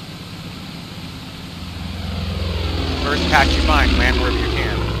 First patch you find, land wherever you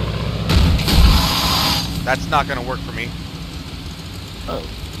can. That's not gonna work for me.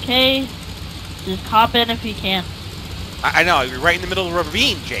 Okay. Just hop in if you can. I know, you're right in the middle of the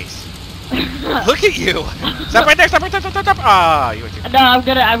ravine, Jace. Look at you! Stop right there, stop right there, stop, stop, stop! Ah, you went too far. No, I'm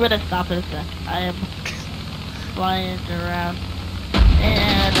gonna stop in a sec. I am flying around.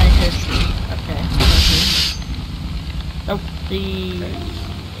 And I hit. Okay. Nope.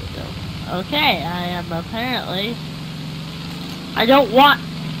 Okay, I am apparently. I don't want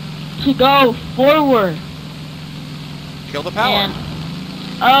to go forward. Kill the power. And,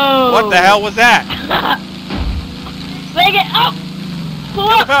 oh. What the hell was that? Make it up! Pull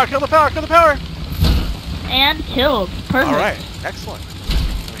Kill up! the power, kill the power, kill the power! And killed. Perfect. Alright, excellent.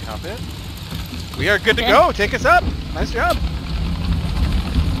 Let me hop in. We are good to go. Take us up. Nice job.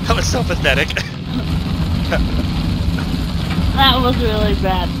 That was so pathetic. That was really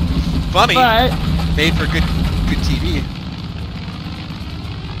bad. Funny. But made for good TV.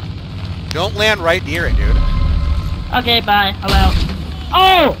 Don't land right near it, dude. okay, bye. I'm out.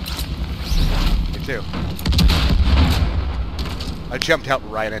 Oh! Me too. I jumped out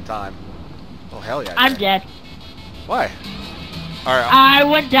right in time. Oh hell yeah. I'm dead. Why? Alright. I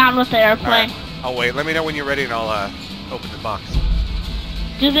went down with the airplane. Right. I'll wait. Let me know when you're ready and I'll open the box.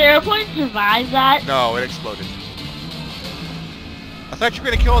 Did the airplane survive that? No, it exploded. I thought you were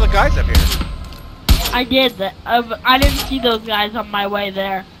gonna kill all the guys up here. I did. I didn't see those guys on my way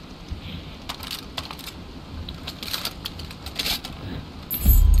there.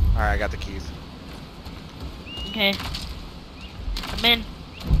 Alright, I got the keys. Okay. I'm in.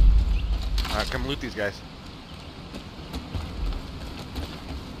 Alright, come loot these guys.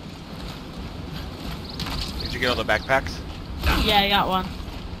 Did you get all the backpacks? Yeah, I got one.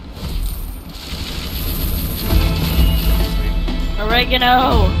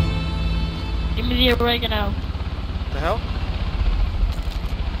 Oregano! Give me the oregano. What the hell?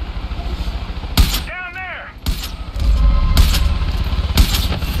 Down there!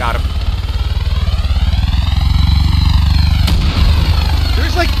 Got him.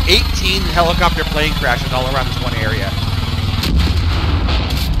 There's like 18 helicopter plane crashes all around this one area.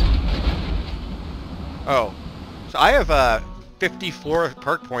 Oh. So I have 54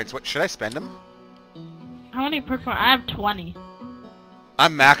 perk points. What should I spend them? How many perk points? I have 20.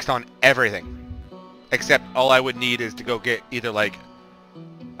 I'm maxed on everything. Except all I would need is to go get either like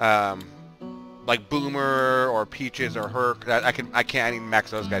Boomer or Peaches or Herc. I can't even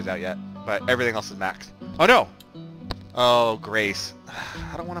max those guys out yet. But everything else is maxed. Oh no! Oh, Grace.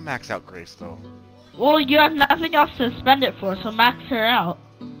 I don't want to max out Grace though. Well, you have nothing else to spend it for, so max her out.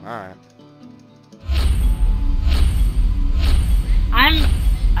 Alright.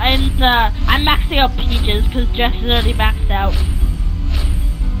 I'm maxing out Peaches because Jess is already maxed out.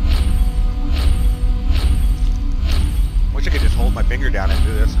 Wish I could just hold my finger down and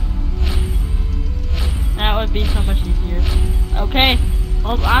do this. That would be so much easier. Okay,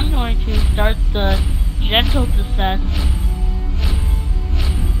 well, I'm going to start the gentle descent.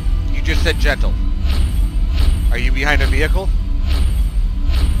 You just said gentle. Are you behind a vehicle?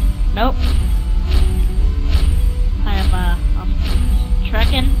 Nope. I'm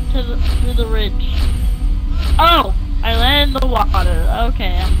trekking to the ridge. Oh! I landed in the water.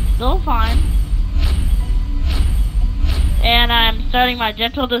 Okay, I'm still fine. And I'm starting my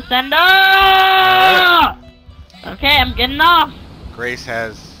gentle descent. Ah! Okay, I'm getting off. Grace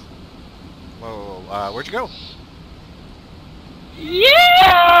has... Whoa, where'd you go?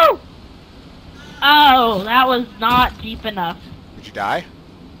 Yeah! Oh, that was not deep enough. Did you die?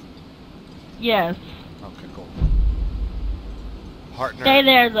 Yes. Okay, cool. Partner. Stay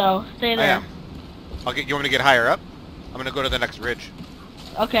there, though. Stay I there. am. You want me to get higher up? I'm gonna go to the next ridge.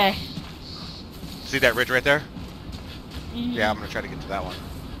 Okay. See that ridge right there? Mhm. Yeah, I'm gonna try to get to that one.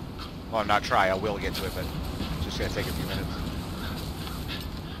 Well, not try, I will get to it, but it's just gonna take a few minutes.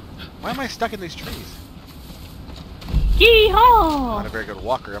 Why am I stuck in these trees? Yee-haw! Not a very good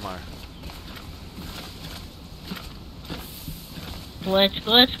walker, am I? Glitch,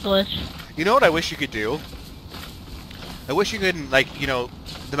 glitch, glitch. You know what I wish you could do? I wish you could, like, you know,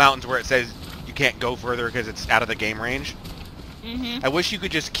 the mountains where it says you can't go further because it's out of the game range. Mhm. I wish you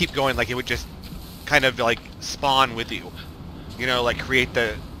could just keep going, like it would just kind of like spawn with you. You know, like create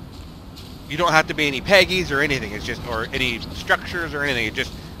the... You don't have to be any Peggies or anything. It's just, or any structures or anything. It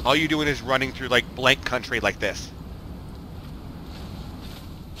just, all you're doing is running through like blank country like this.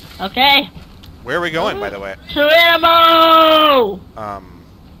 Okay. Where are we going, by the way? Geronimo!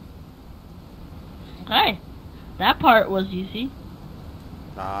 Okay. That part was easy.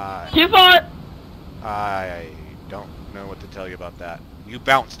 2 foot! I don't know what to tell you about that. You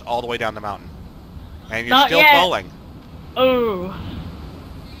bounced all the way down the mountain. And you're Not still yet. falling. Oh.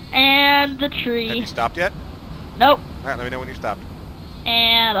 And the tree. Have you stopped yet? Nope. Alright, let me know when you stopped.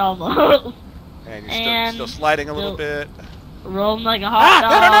 And almost. And you're still sliding a little bit. Rolling like a hot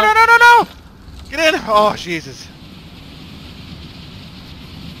dog. No! Get in! Oh, Jesus.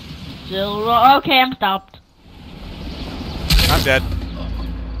 Still roll. Okay, I'm stopped. I'm dead.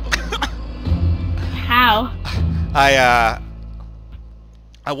 How? I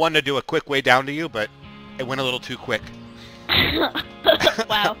wanted to do a quick way down to you, but it went a little too quick.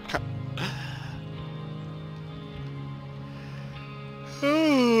 Wow.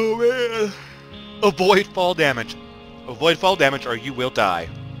 Oh, man. Avoid fall damage. Avoid fall damage or you will die.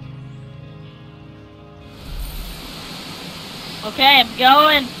 Okay, I'm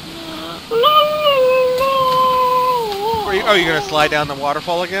going. Are you going to slide down the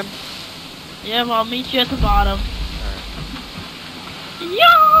waterfall again? Yeah, well, I'll meet you at the bottom. Alright.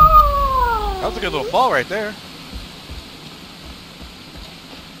 Yeah! That was a good little fall right there.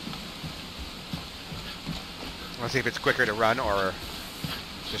 Let's see if it's quicker to run or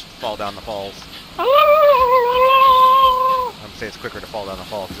just fall down the falls. I'm gonna say it's quicker to fall down the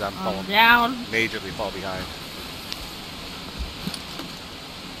fall because I'm falling down. Majorly fall behind.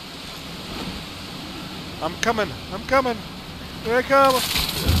 I'm coming. I'm coming. Here I come.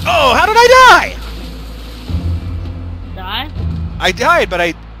 Oh, how did I die? Die? I died, but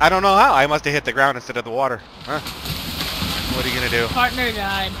I don't know how. I must have hit the ground instead of the water. Huh? What are you gonna do? Partner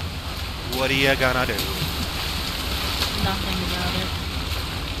died. What are you gonna do? Nothing about it.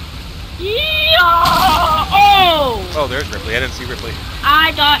 Yeah! Oh! Oh, there's Ripley. I didn't see Ripley.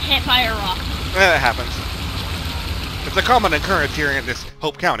 I got hit by a rock. That happens. It's a common occurrence here in this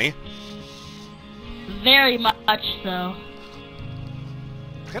Hope County. Very much so.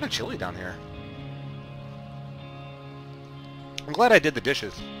 It's kind of chilly down here. I'm glad I did the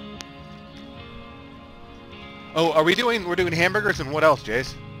dishes. Oh, we're doing hamburgers and what else,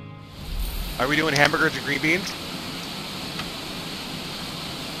 Jace? Are we doing hamburgers and green beans?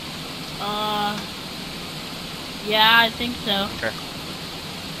 Yeah, I think so. Okay.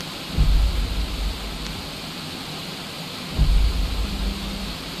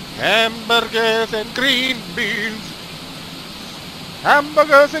 Hamburgers and green beans.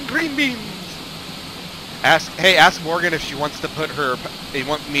 Hamburgers and green beans. Ask Morgan if she wants to put her. They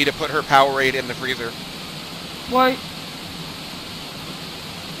want me to put her Powerade in the freezer. What?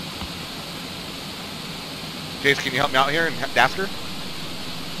 Jace, can you help me out here and ask her?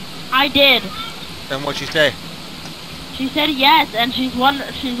 I did. And what'd she say? She said yes, and she's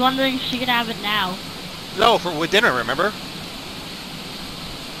wondering if she can have it now. No, with dinner, remember?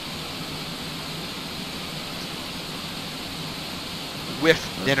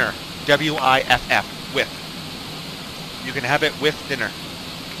 With dinner. W-I-F-F. With. You can have it with dinner.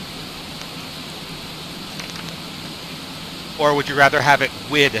 Or would you rather have it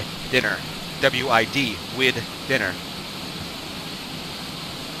with dinner? W-I-D. With dinner.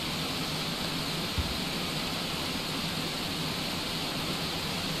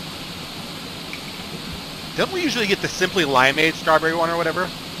 Don't we usually get the Simply Limeade strawberry one or whatever?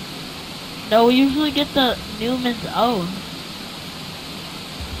 No, we usually get the Newman's Own.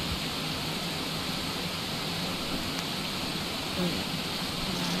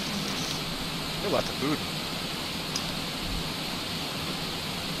 There's lots of food.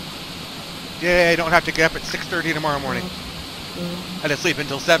 Yay, I don't have to get up at 6:30 tomorrow morning. I had to sleep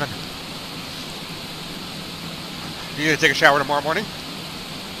until 7. You gonna take a shower tomorrow morning?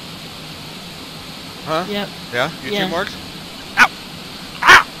 Huh? Yep. Yeah? You Yeah. too, Morgs? Ow!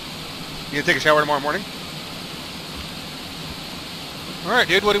 Ow! You gonna take a shower tomorrow morning? Alright,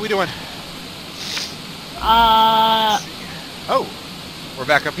 dude, what are we doing? Oh, we're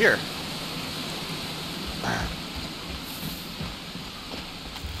back up here.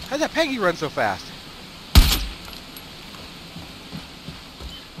 How'd that Peggy run so fast?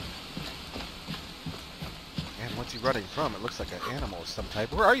 And what's he running from? It looks like an animal of some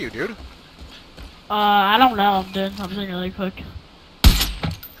type. Where are you, dude? I don't know. I'm doing something really quick.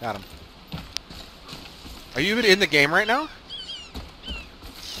 Got him. Are you even in the game right now?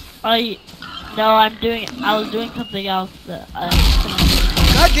 No, I was doing something else.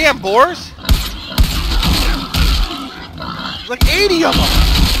 Goddamn boars! There's like 80 of them!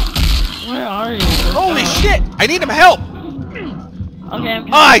 Where are you? Holy shit! I need him help! Okay, I'm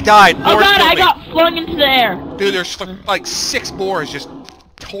coming. Oh, I died! Oh Boars god, killed I me. got flung into the air! Dude, there's like 6 boars just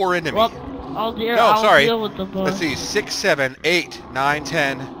tore into me. Well, I'll deal with the boar. Let's see, 6, 7, 8, 9,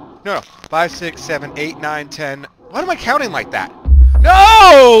 10. No, 5, 6, 7, 8, 9, 10. Why am I counting like that?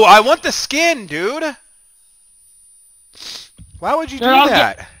 No! I want the skin, dude! Why would you do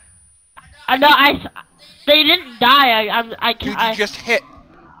that? I know, they didn't die, Dude, you just hit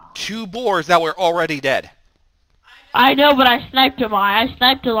 2 boars that were already dead. I know, but I sniped them all. I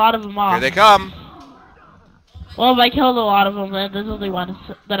sniped a lot of them off. Here they come. Well, I killed a lot of them, and there's only one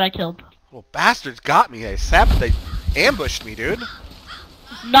that I killed. Well, bastards got me. They ambushed me, dude.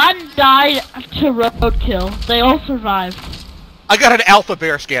 None died to roadkill. They all survived. I got an alpha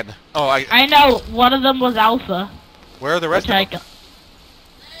bear skin. Oh, I know. One of them was alpha. Where are the rest of them?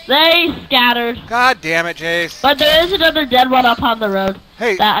 They scattered. God damn it, Jace. But there is another dead one up on the road.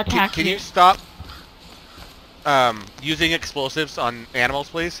 Hey, that attacked can me. you stop using explosives on animals,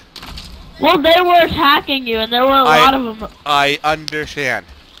 please? Well, they were attacking you, and there were a lot of them. I understand.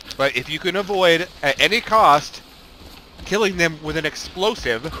 But if you can avoid, at any cost, killing them with an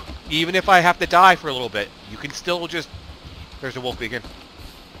explosive, even if I have to die for a little bit, you can still just... There's a wolf beacon.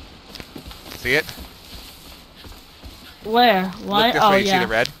 See it? Where? What? Look this Oh, way, you yeah. see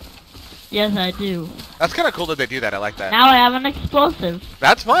the red? Yes, I do. That's kind of cool that they do that. I like that. Now I have an explosive.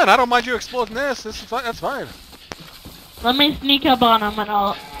 That's fine. I don't mind you exploding this. This is fine. That's fine. Let me sneak up on them, and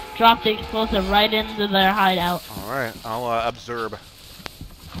I'll drop the explosive right into their hideout. All right. I'll observe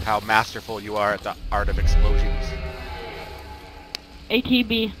how masterful you are at the art of explosions.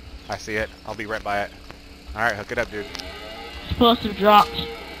 ATB. I see it. I'll be right by it. All right. Hook it up, dude. Explosive dropped.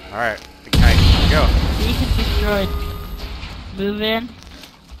 All right. Ignite. Go. Beacon destroyed. Move in.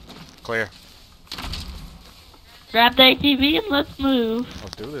 Clear. Grab the ATV and let's move.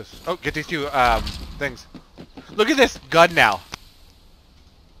 Let's do this. Oh, get these 2 things. Look at this gun now.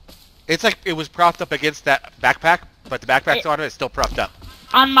 It's like it was propped up against that backpack, but the backpack's on it. It's still propped up.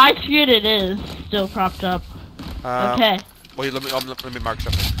 On my screen, it is still propped up. Okay. Wait, let me mark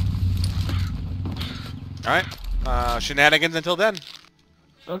something. All right. Shenanigans until then.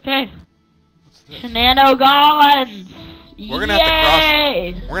 Okay. Shenanigans. We're gonna have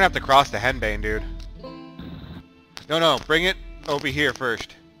to cross. We're gonna have to cross the henbane, dude. No, bring it over here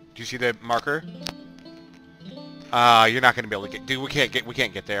first. Do you see the marker? You're not gonna be able to get. Dude, we can't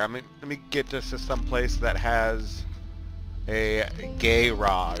get there. I mean, let me get this to some place that has a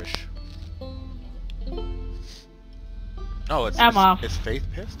garage. Oh, I'm off. Is Faith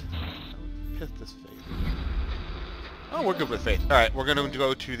pissed? Pissed is Faith. Oh, we're good with faith. All right, we're gonna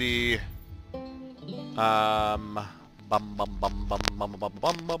go to the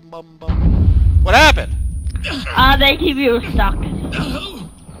What happened? The ATV was stuck.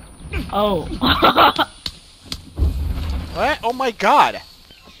 Oh. What? Oh my God!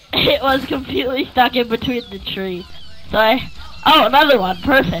 It was completely stuck in between the tree. Oh, another one.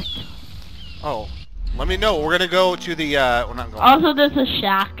 Perfect. Oh, let me know. We're gonna go to the. We're not going. Also, there's a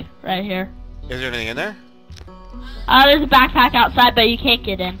shack right here. Is there anything in there? There's a backpack outside, but you can't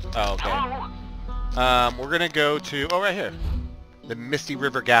get in. Oh, okay. We're gonna go to. Oh, right here. The Misty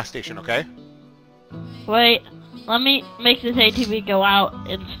River gas station. Okay. Wait. Let me make this ATV go out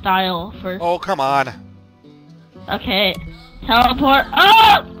in style first. Oh, come on. Okay. Teleport.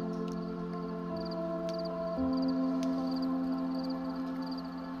 Oh!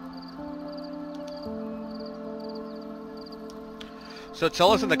 So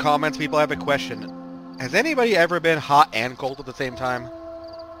tell us in the comments, people. I have a question. Has anybody ever been hot and cold at the same time?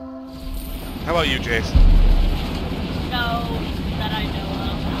 How about you, Jace? No, that I know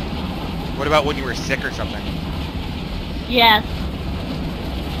of. What about when you were sick or something? Yes.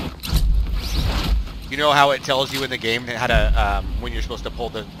 You know how it tells you in the game how to when you're supposed to pull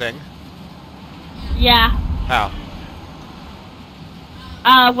the thing? Yeah. How?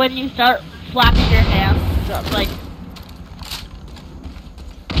 When you start flapping your hands, like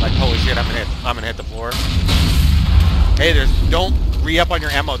holy shit, I'm gonna hit the floor. Hey, don't re-up on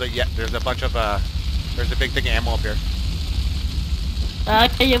your ammo yet. There's a bunch of there's a big thing of ammo up here.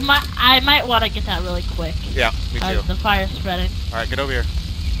 I might want to get that really quick. Yeah, me too. The fire's spreading. All right, get over here.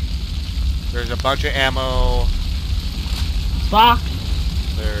 There's a bunch of ammo. Box.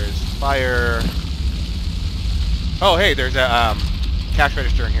 There's fire. Oh, hey, there's a cash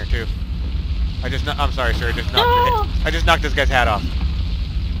register in here too. I'm sorry, sir. I just knocked this guy's hat off.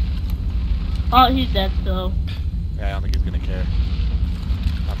 Oh, he's dead, so. Yeah, I don't think he's gonna care.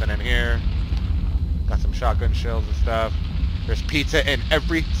 Nothing in here. Got some shotgun shells and stuff. There's pizza in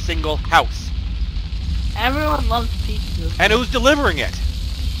every single house. Everyone loves pizza. And who's delivering it?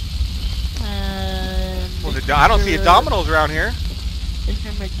 Well, I don't see a Domino's around here.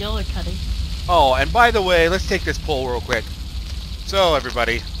 Mr. McGill cutting. Oh, and by the way, let's take this poll real quick. So,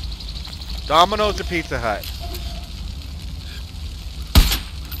 everybody, Domino's or Pizza Hut?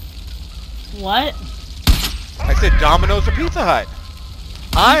 What? I said Domino's or Pizza Hut.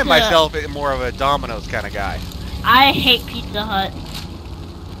 I myself am more of a Domino's kind of guy. I hate Pizza Hut.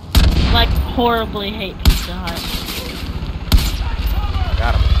 Like, horribly hate Pizza Hut.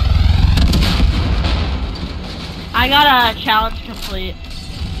 Got him. I got a challenge complete.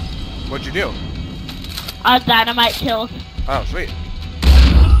 What'd you do? Dynamite kills. Oh, sweet.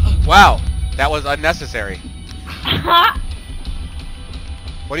 Wow, that was unnecessary.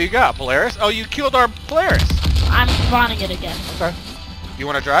 What do you got, Polaris? Oh, you killed our Polaris. I'm spawning it again. Okay. You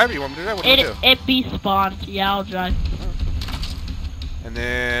want to drive or you want me to do that? What do you do? It be spawned. Yeah, I'll drive. And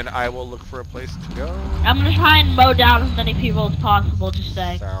then I will look for a place to go. I'm gonna try and mow down as many people as possible, just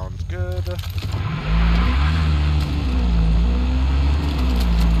saying. Sounds good.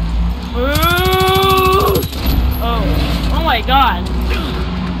 Oh my god.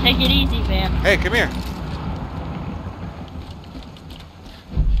 Take it easy, man. Hey, come here.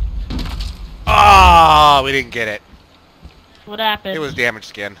 Ah, we didn't get it. What happened? It was damaged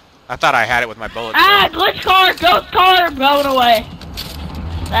skin. I thought I had it with my bullets. Ah, glitch car, ghost car, I'm going away.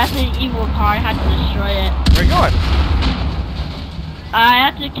 That's an evil car, I had to destroy it. Where are you going? I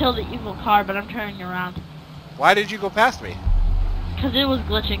had to kill the evil car, but I'm turning around. Why did you go past me? Because it was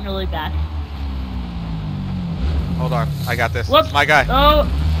glitching really bad. Hold on, I got this. Whoops. It's my guy. Oh.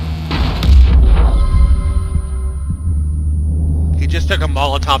 He just took a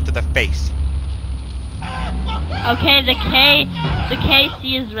Molotov to the face. Okay, the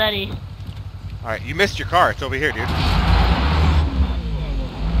KC is ready. Alright, you missed your car. It's over here, dude.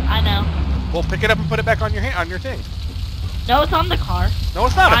 I know. Well, pick it up and put it back on your thing. No, it's on the car. No,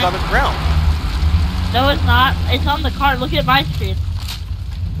 it's not. It's on the ground. No, it's not. It's on the car. Look at my screen.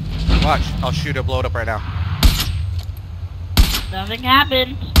 Watch. I'll shoot it, blow it up right now. Nothing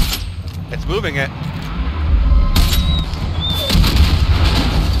happened. It's moving it.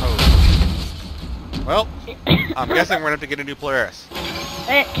 Oh. Well, I'm guessing we're going to have to get a new Polaris.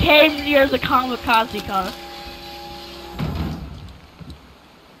 It came near the kamikaze car.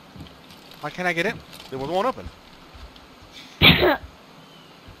 Why can't I get in? It won't open.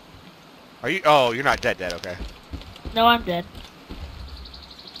 Are you? Oh, you're not dead, okay. No, I'm dead.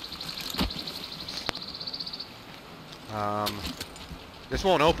 This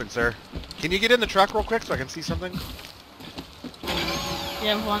won't open, sir. Can you get in the truck real quick so I can see something?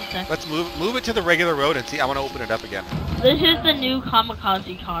 Yeah, 1 sec. Let's move it to the regular road and see. I want to open it up again. This is the new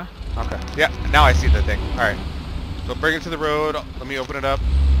kamikaze car. Okay. Yeah. Now I see the thing. All right. So bring it to the road. Let me open it up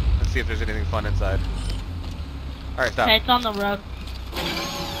and see if there's anything fun inside. All right. Stop. Okay, it's on the road.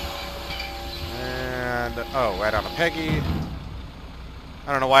 And oh, right on a Peggy.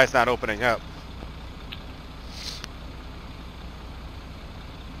 I don't know why it's not opening up.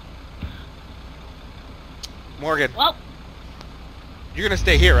 Morgan, Well, you're gonna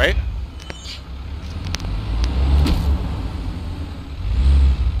stay here, right?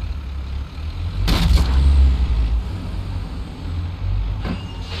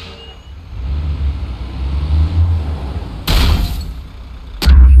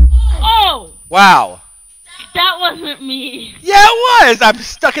 oh! Wow. That wasn't me. Yeah, it was. I'm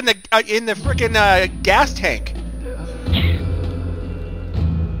stuck in the frickin' gas tank.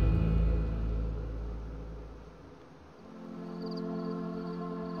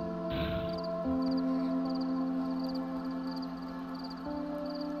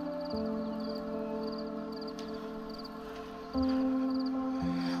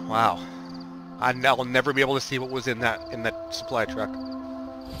 Wow. I'll never be able to see what was in that supply truck.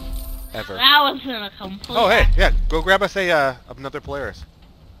 Ever. That was in a complete... Oh, hey, yeah, go grab us another Polaris.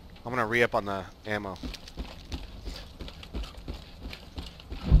 I'm gonna re-up on the ammo.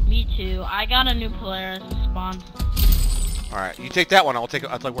 Me too. I got a new Polaris spawn. Alright, you take that one, I'll take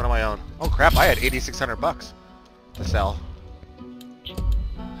one of my own. Oh crap, I had 8,600 bucks to sell.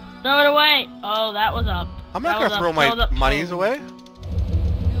 Throw it away! Oh, that was up. I'm not gonna throw my monies away.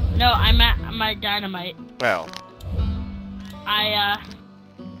 No, I'm at my dynamite. Well. I,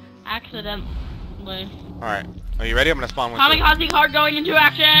 accidentally... Alright, are you ready? I'm gonna spawn one. Kamikaze car going into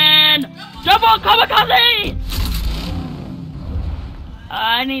action! Double kamikaze!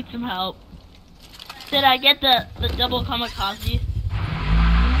 I need some help. Did I get the double kamikaze?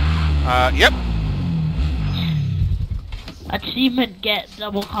 Yep. Achievement get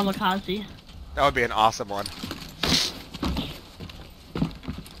double kamikaze. That would be an awesome one.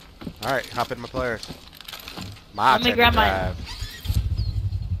 Alright, hop in my Polaris. Let me grab my...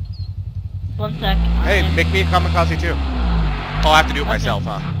 1 sec. Hey, make me a kamikaze too. Oh, I have to do it myself,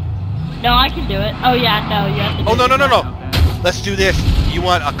 huh? No, I can do it. Oh yeah, no, you have to do Oh, no, it no, no, no. yourself. Let's do this. You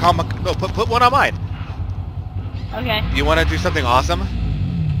want a kamikaze? No, put one on mine. Okay. You want to do something awesome?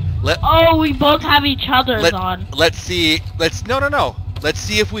 Oh, we both have each other's on. Let's see. No. Let's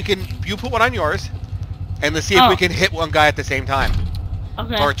see if we can. You put one on yours, and let's see if we can hit one guy at the same time.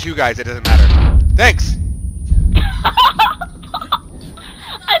 Okay. Or two guys. It doesn't matter. Thanks.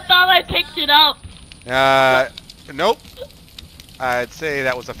 I thought I picked it up. Nope. I'd say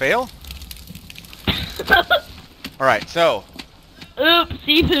that was a fail. All right, so.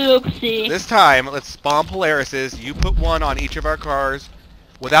 Oopsie poopsie. This time, let's spawn Polarises. You put one on each of our cars,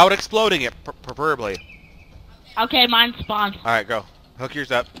 without exploding it, preferably. Okay, mine spawned. All right, go. Hook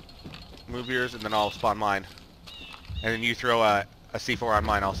yours up. Move yours, and then I'll spawn mine. And then you throw a C4 on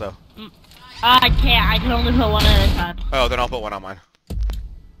mine also. I can't. I can only put one at a time. Oh, then I'll put one on mine.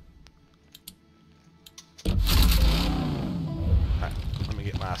 Alright, let me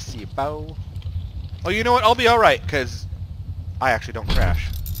get my C-bow. Oh, you know what? I'll be alright, because I actually don't crash.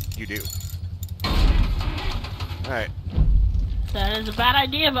 You do. Alright. That is a bad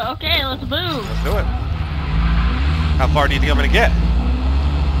idea, but okay, let's move. Let's do it. How far do you think I'm going to get?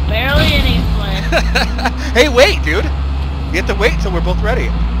 Barely anywhere. Hey, wait, dude! You have to wait until we're both ready.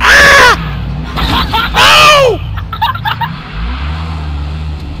 Ah! Oh!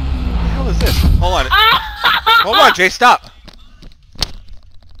 What the hell is this? Hold on. Hold on, Jay, stop.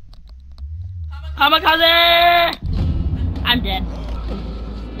 Kamikaze! I'm dead.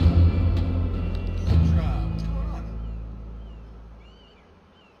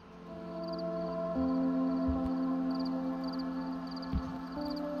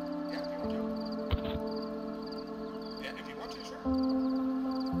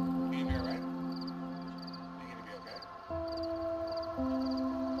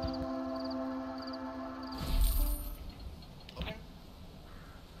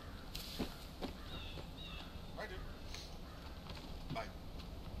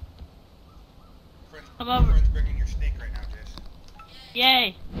 Come over. Bringing your snake right now, Jess.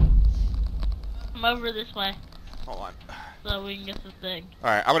 Yay. Come over this way. Hold on. So we can get the thing.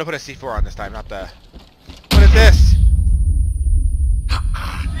 Alright, I'm gonna put a C4 on this time, not the... What is this?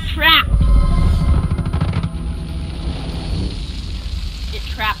 Trapped! Get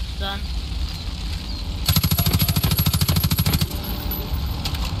trapped, son.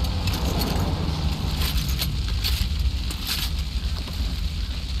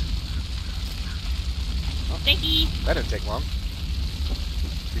 Oh, Sticky! that didn't take long.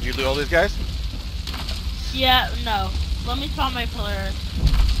 Did you loot all these guys? Yeah, no. Let me spawn my Polaris.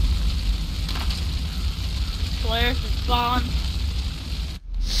 Polaris is spawned.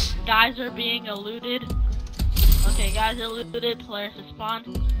 Guys are being eluded. Okay, guys are eluded. Polaris is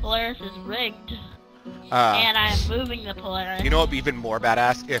spawned. Polaris is rigged. And I am moving the Polaris. You know what would be even more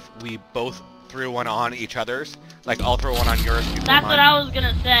badass if we both threw one on each other's? Like, I'll throw one on yours. You throw That's mine. what I was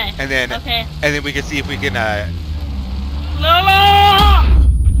gonna say. And then, okay. And then we can see if we can. Oh,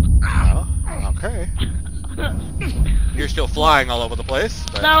 okay. You're still flying all over the place.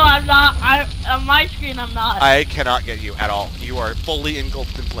 But No, I'm not. On my screen, I'm not. I cannot get you at all. You are fully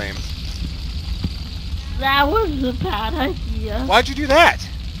engulfed in flames. That was a bad idea. Why'd you do that?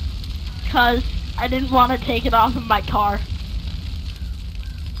 Because I didn't want to take it off of my car.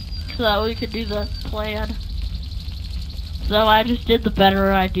 So that we could do the plan. So I just did the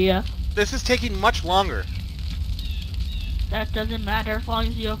better idea. This is taking much longer. That doesn't matter as long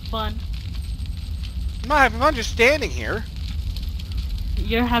as you have fun. I'm not having fun just standing here.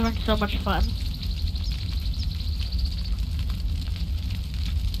 You're having so much fun.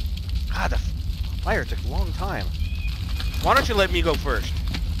 Ah, the fire took a long time. Why don't you let me go first?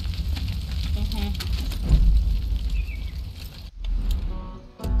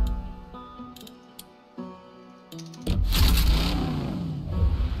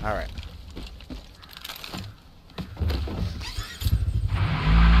 Alright.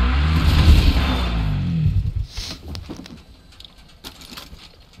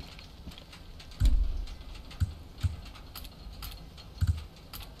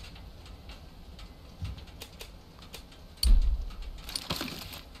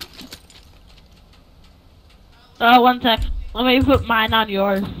 One sec. Let me put mine on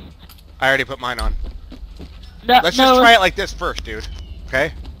yours. I already put mine on. No, Let's just try it like this first, dude.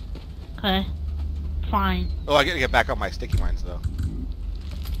 Okay? Okay. Fine. Oh, I gotta get back on my sticky mines, though.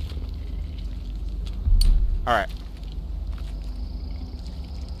 Alright.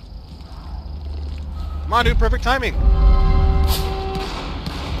 Come on, dude. Perfect timing.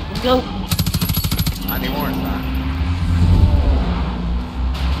 Let's go. Not anymore, it's not.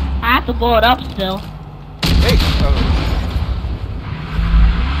 I have to blow it up still. Hey!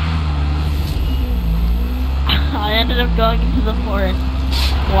 I ended up going into the forest.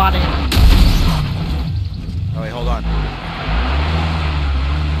 Squatting. Oh, wait, hold on.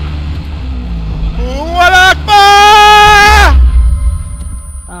 What Akbar!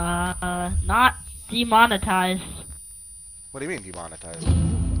 Not demonetized. What do you mean demonetized?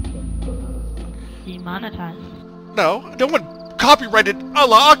 Demonetized. No one copyrighted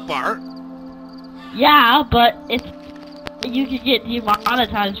Allah Akbar! Yeah, but it's... You could get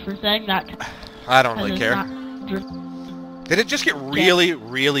demonetized for saying that. I don't really care. Did it just get really,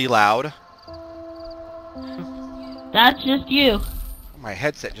 really loud? That's just you. My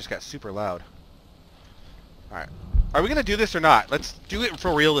headset just got super loud. Alright. Are we gonna do this or not? Let's do it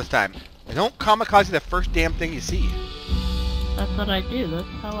for real this time. And don't kamikaze the first damn thing you see. That's what I do. That's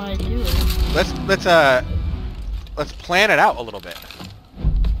how I do it. Let's plan it out a little bit.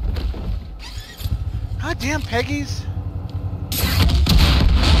 God damn, Peggy's.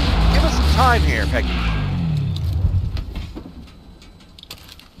 Give us some time here, Peggy.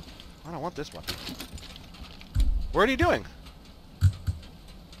 I don't want this one. What are you doing?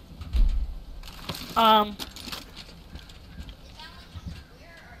 I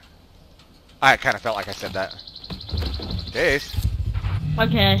kind of felt like I said that. Days.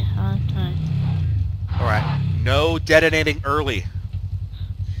 Okay, okay. Alright. No detonating early.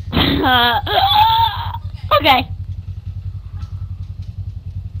 Okay.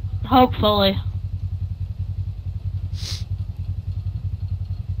 Hopefully.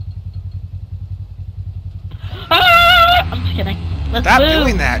 I'm just kidding. Let's Stop move.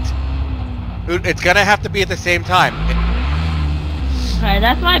 doing that! Dude, it's gonna have to be at the same time. Okay,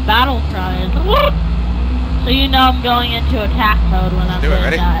 that's my battle cry. So you know I'm going into attack mode when I'm doing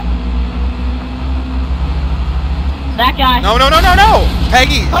ready? that. That guy. No!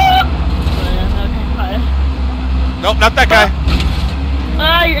 Peggy! Okay, fine. Nope, not that guy.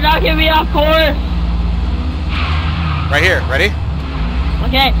 You're not getting me off course. Right here, ready?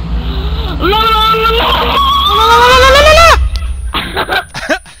 Okay.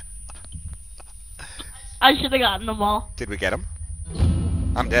 I should have gotten them all. Did we get him?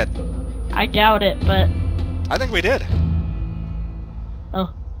 I'm dead. I doubt it, but... I think we did.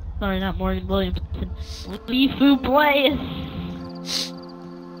 Oh, sorry, not Morgan Williamson. Lee Fu Blaze!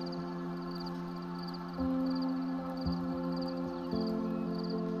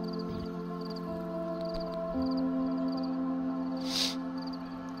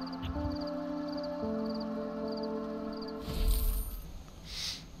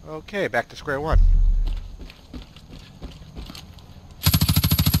 Okay, back to square one.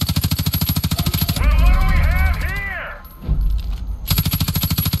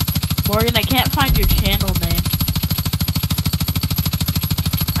 Morgan, I can't find your channel name.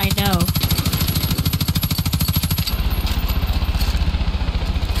 I know.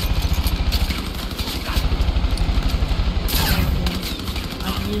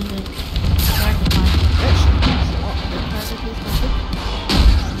 I'm using. Trying to find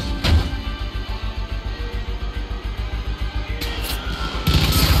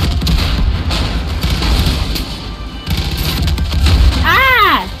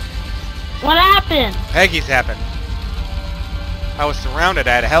What happened? Peggy's happened. I was surrounded.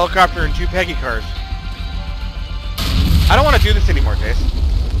 I had a helicopter and 2 Peggy cars. I don't want to do this anymore, Chase.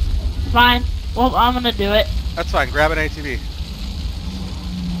 Fine. Well, I'm gonna do it. That's fine. Grab an ATV.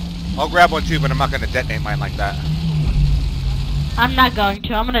 I'll grab one too, but I'm not going to detonate mine like that. I'm not going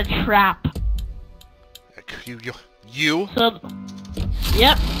to. I'm gonna trap. You? So,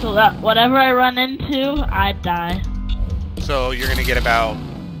 yep. So that whatever I run into, I die. So you're going to get about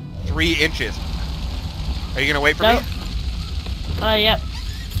 3 inches. Are you going to wait for me? Yep.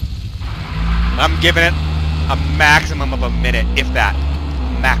 I'm giving it a maximum of a minute, if that.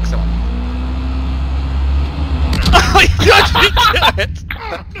 Maximum. Oh, you did it!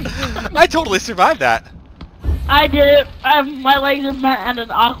 I totally survived that. I did it. My legs are bent at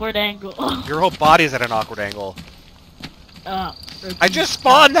an awkward angle. Your whole body's at an awkward angle. I just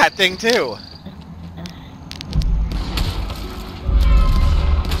spawned that thing too.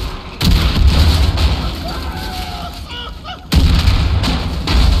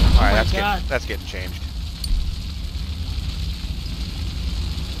 Alright, that's getting changed.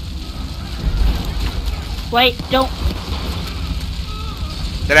 Wait, don't.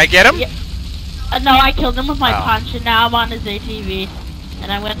 Did I get him? Yeah. No, I killed him with my punch, and now I'm on his ATV.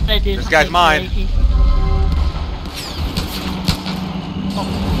 And I went to do this guy's mine. Oh,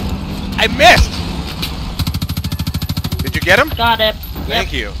 I missed! Did you get him? Got it.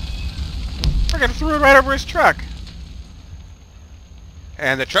 Thank you. Freaking threw it right over his truck.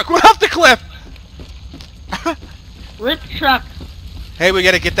 And the truck went off the cliff! Rip truck. Hey, we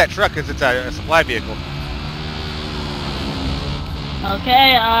gotta get that truck because it's a supply vehicle.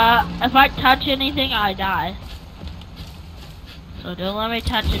 Okay, if I touch anything, I die. So don't let me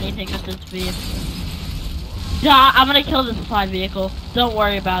touch anything with this vehicle. I'm gonna kill the supply vehicle. Don't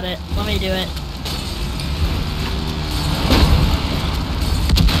worry about it. Let me do it.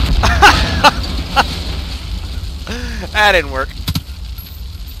 That didn't work.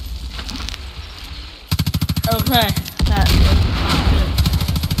 Okay, that was not good.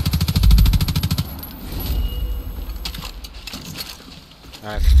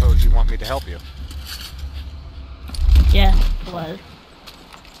 I suppose you want me to help you. Yeah, it was.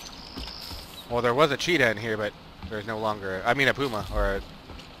 Well, there was a cheetah in here, but there's no longer. I mean, a puma or a. You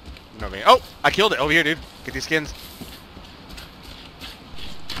know what I mean? Oh, I killed it over here, dude. Get these skins.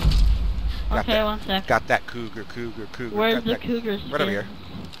 Okay, one sec. Got that cougar. Where's the cougar skin? Right over here.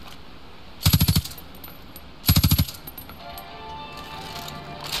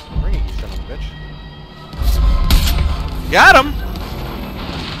 Bring it, you son of a bitch. Got him!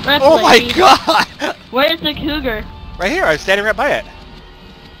 Oh my god! Where's the cougar? Right here, I was standing right by it.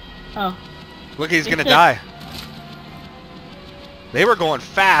 Oh. Look, he's gonna die. They were going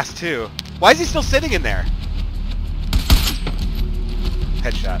fast, too. Why is he still sitting in there?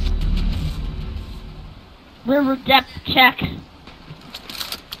 Headshot. River depth check.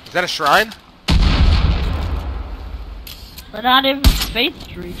 Is that a shrine? We're not in Faith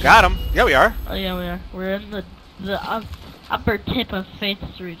Street. Got him. Yeah, we are. Oh yeah, we are. We're in the upper tip of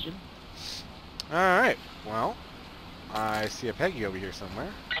Faith's region. Alright. Well, I see a Peggy over here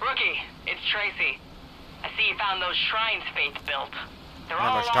somewhere. Rookie, it's Tracy. I see you found those shrines Faith built. They're I don't know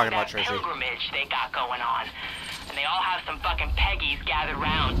all what you're along talking about, that Tracy. pilgrimage they got going on. And they all have some fucking Peggies gathered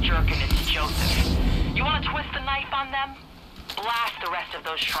around jerking it to Joseph. You wanna twist the knife on them? Blast the rest of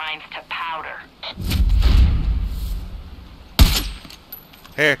those shrines to powder.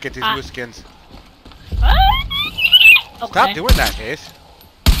 Here, get these blue skins. Okay. Stop doing that, Case.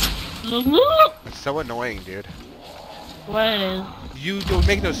 What It's so annoying, dude. it is? You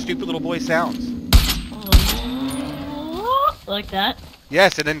make those stupid little boy sounds. Like that?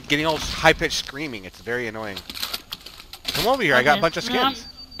 Yes, and then getting all high-pitched screaming. It's very annoying. Come over here, I got a bunch of skins.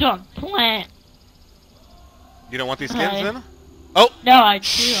 Don't plant. You don't want these skins, then? Oh! No, I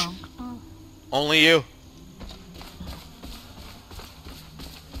do. Oh. Only you.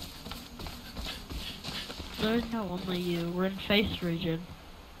 There's no only you. We're in Face region.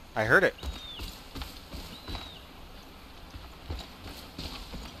 I heard it.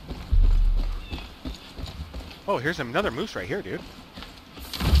 Oh, here's another moose right here, dude.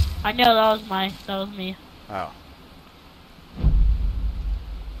 I know that was me. Oh.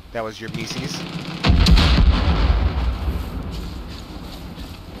 That was your Mises.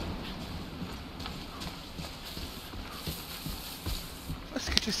 Let's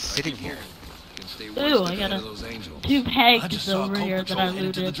get just sitting here. Ooh, I got 2 pegs over here that I to the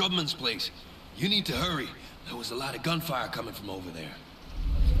looted. Drumman's place. You need to hurry. There was a lot of gunfire coming from over there.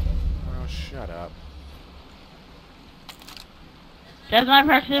 Oh, shut up. That's my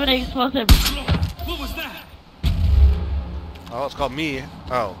proximity explosive. What was that? Oh, it's called me.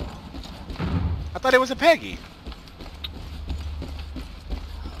 Oh. I thought it was a Peggy.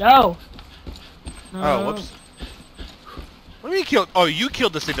 No. Oh, whoops. What do you kill? Oh, you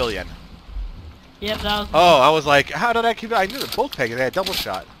killed the civilian. Yep, that was. Oh, I was like, how did I kill? I knew they're both Peggy. They had double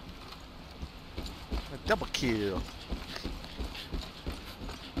shot. A double kill.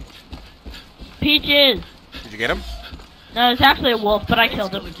 Peaches. Did you get him? No, it's actually a wolf, but I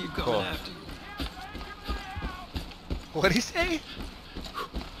killed him. Cool. What'd he say?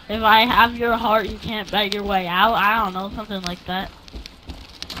 If I have your heart, you can't beg your way out. I don't know, something like that.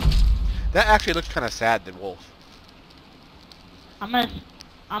 That actually looks kind of sad, the wolf. I'm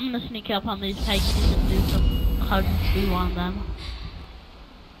gonna sneak up on these peggies and do some kung fu on them.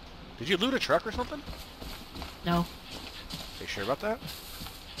 Did you loot a truck or something? No. Are you sure about that?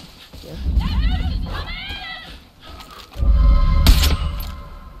 Yes.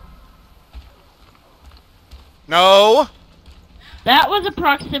 No! That was a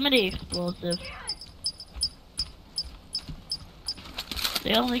proximity explosive.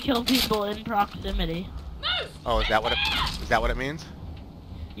 They only kill people in proximity. Oh, is that what it means?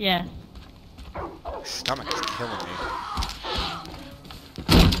 Yeah. My stomach is killing me.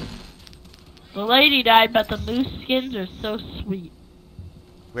 The lady died, but the moose skins are so sweet.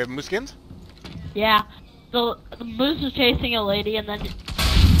 We have moose skins? Yeah. The moose was chasing a lady, and then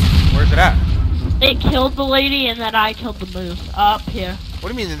Where's it at? it killed the lady, and then I killed the moose. Up here.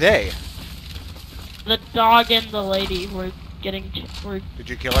 What do you mean they? The dog and the lady were getting... Did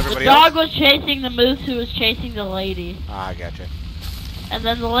you kill everybody The dog else? was chasing the moose who was chasing the lady. Ah, I gotcha. And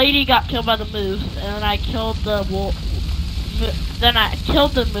then the lady got killed by the moose, and then I killed the wolf. Then I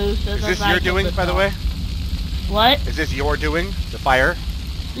killed the moose, and Is then this I your killed doing, the by the dog. way? What? Is this your doing? The fire?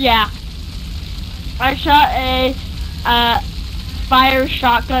 Yeah. I shot a fire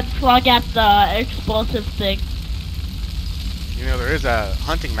shotgun plug at the explosive thing. You know, there is a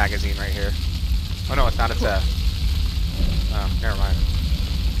hunting magazine right here. Oh, no, it's not. It's a... Oh, never mind.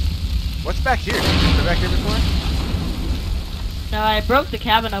 What's back here? Did you go back here before? No, I broke the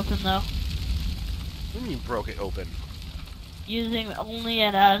cabin open, though. What do you mean you broke it open? Using only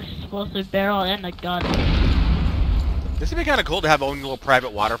an explosive barrel and a gun. This would be kind of cool to have own little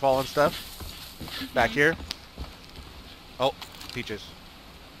private waterfall and stuff. Back here. Oh, peaches.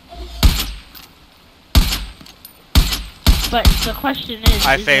 But the question is...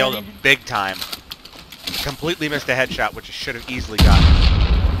 I is there failed anything- big time. Completely missed a headshot, which I should have easily gotten.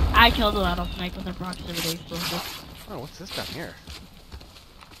 I killed a rattlesnake with a proximity explosive. Oh, what's this down here?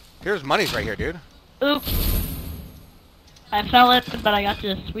 Here's money's right here, dude. Oops. I fell in, but I got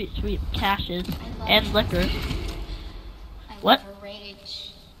the sweet, sweet cashes and liquor. What?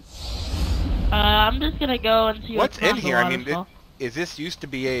 I'm just gonna go and see What's in on the here? I mean, waterfall. is this used to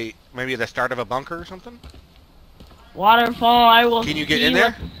be maybe the start of a bunker or something? Waterfall, I will Can you get see in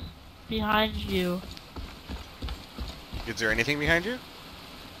there? what's behind you. Is there anything behind you?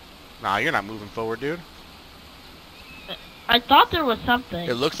 Nah, you're not moving forward, dude. I thought there was something.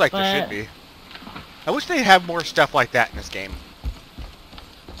 It looks like there should be. I wish they have more stuff like that in this game.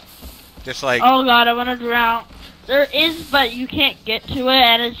 Just like... Oh god, I wanna drown. There is, but you can't get to it,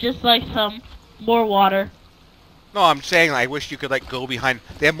 and it's just like some more water. No, I'm saying I wish you could like go behind...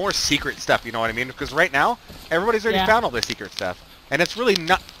 They have more secret stuff, you know what I mean? Because right now, everybody's already found all the secret stuff. And it's really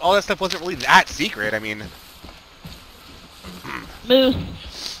not... All that stuff wasn't really that secret, I mean... Moose.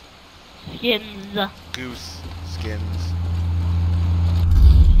 Skins. Goose. Skins.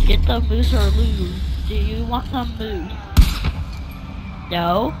 Get the moose or lose. Do you want some moose?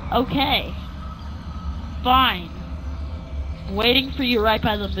 No? Okay. Fine. I'm waiting for you right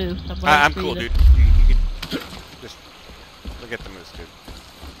by the moose. I'm cool, dude. You can just look at the moose, dude.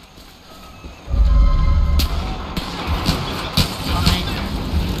 Fine.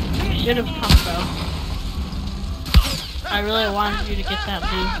 You should have come though. I really wanted you to get that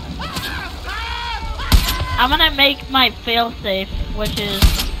moose. I'm gonna make my failsafe, which is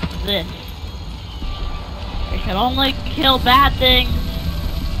this. I can only kill bad things.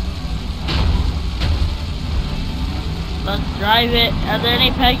 Let's drive it. Are there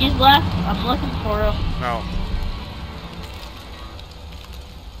any Peggies left? I'm looking for them. No.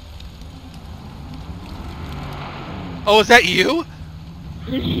 Oh, is that you?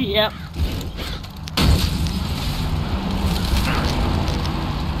 Yep.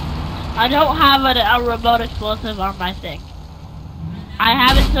 I don't have a remote explosive on my thing. I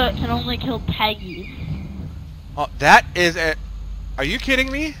have it so it can only kill Peggies. Oh, that is a... Are you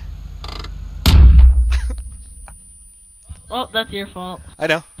kidding me? Oh, that's your fault. I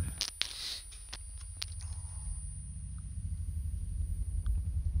know.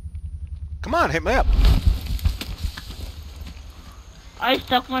 Come on, hit me up. I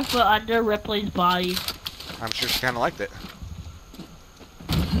stuck my foot under Ripley's body. I'm sure she kind of liked it.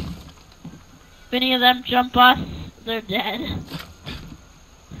 If any of them jump us, they're dead.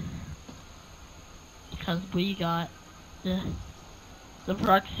 Because we got the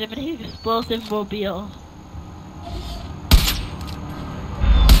proximity explosive mobile.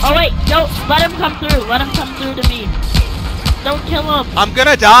 Oh wait, don't let him come through. Let him come through to me. Don't kill him. I'm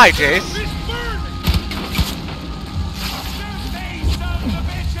gonna die, Jace.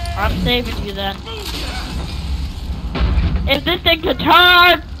 I'm saving you then. If this thing could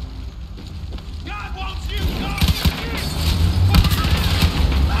turn!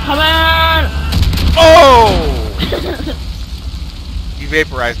 Come on! Oh! You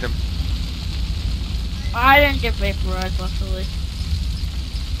vaporized him. I didn't get vaporized, luckily.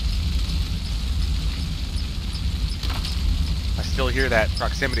 I still hear that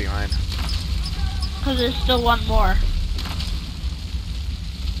proximity line. Because there's still one more.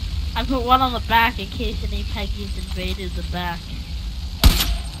 I put one on the back in case any Peggies invaded the back.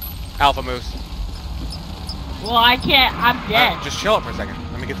 Alpha Moose. Well, I can't. I'm dead. Just chill it for a second.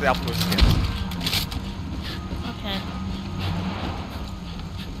 Let me get to the Alpha Moose again. Okay.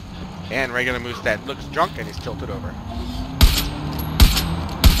 And regular Moose that looks drunk and he's tilted over.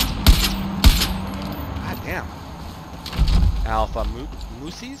 God damn. Alpha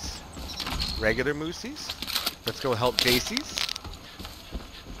Moosies. Regular Moosies. Let's go help Jaycees.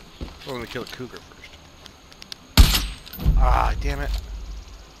 We're gonna kill a cougar first. Ah, damn it.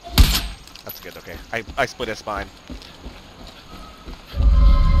 That's good, okay. I split his spine.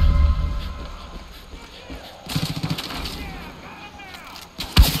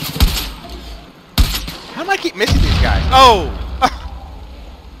 How do I keep missing these guys? Oh!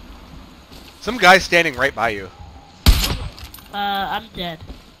 Some guy's standing right by you. I'm dead.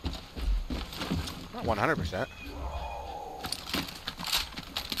 Not 100%.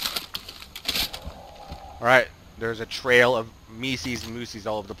 Alright, there's a trail of Meesies and Moosies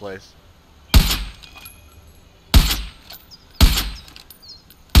all over the place.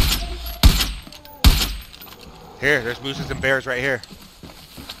 Here, there's mooses and bears right here.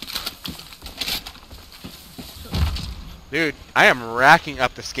 Dude, I am racking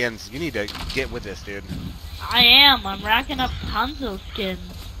up the skins. You need to get with this, dude. I am. I'm racking up tons of skins.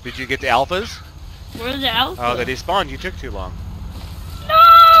 Did you get the alphas? Where's the alpha? Oh, they despawned. You took too long. No!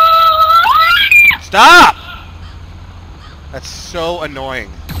 Stop! That's so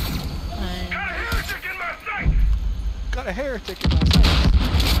annoying. Got a heretic in my sight.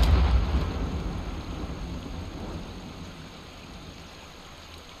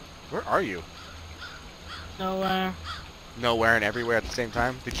 Where are you? Nowhere. Nowhere and everywhere at the same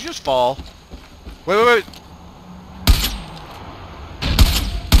time? Did you just fall? Wait.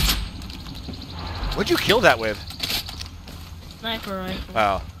 What'd you kill that with? Sniper rifle.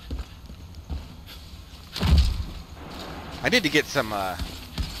 Oh. I need to get some, I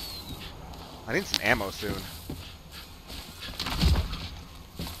need some ammo soon.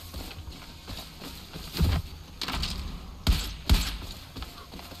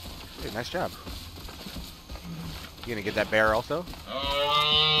 Hey, nice job. You gonna get that bear also?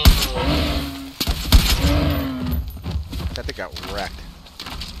 That thing got wrecked.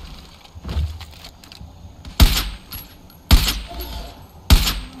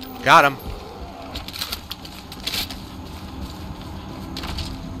 Got him.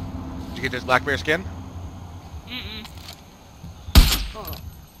 Did you get this black bear skin? Mm-mm. Oh.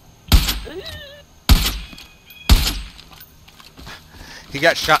 He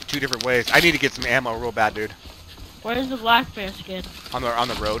got shot 2 different ways. I need to get some ammo real bad, dude. Where's the black bear skin? On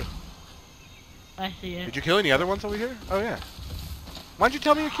the road. I see it. Did you kill any other ones over here? Oh yeah. Why'd you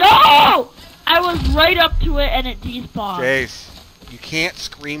tell me you killed? No! I was right up to it and it despawned. Jace, you can't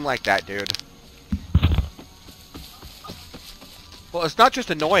scream like that, dude. Well, it's not just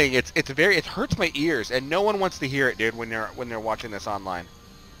annoying. It hurts my ears, and no one wants to hear it, dude. When they're watching this online.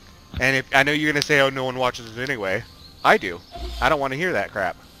 And if I know you're gonna say, "Oh, no one watches it anyway," I do. I don't want to hear that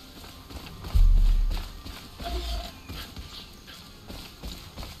crap.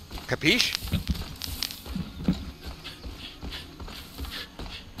 Capiche?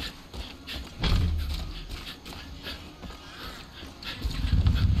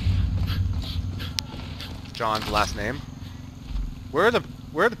 John's last name. Where are the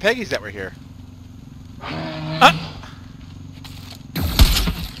Peggies that were here? Ah!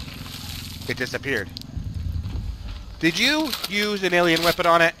 It disappeared. Did you use an alien weapon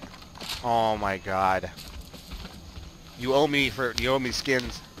on it? Oh my god. You owe me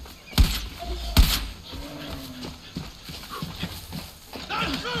skins.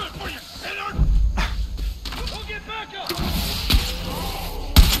 That's good for you, sinner! We'll get back up!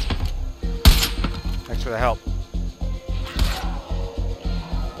 Thanks for the help.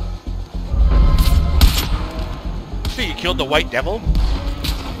 So you killed the White Devil?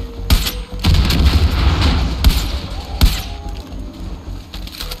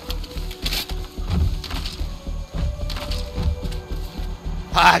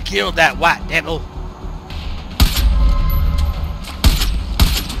 I killed that White Devil.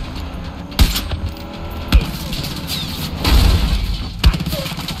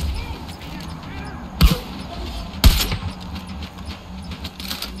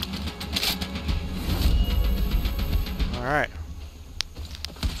 All right.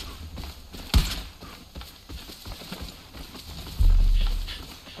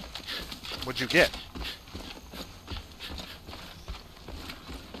 What'd you get?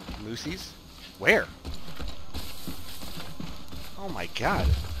 Lucy's? Where? Oh my god.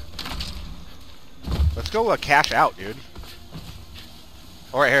 Let's go cash out, dude.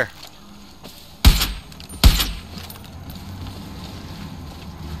 Oh, right here.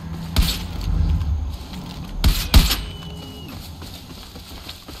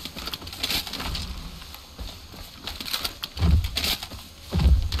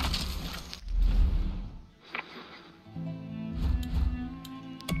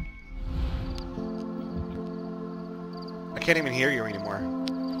 I can't even hear you anymore.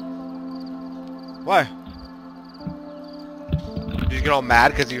 Why? Did you get all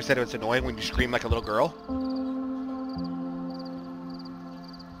mad because you said it was annoying when you scream like a little girl?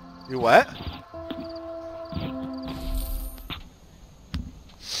 You what?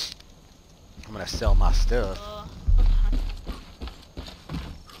 I'm gonna sell my stuff.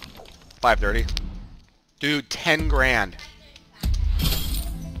 5:30. Dude, 10 grand.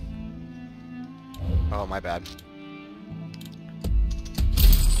 Oh, my bad.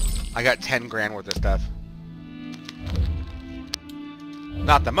 I got 10 grand worth of stuff.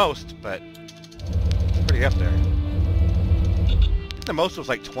 Not the most, but it's pretty up there. I think the most was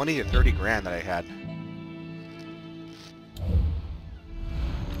like 20 to 30 grand that I had.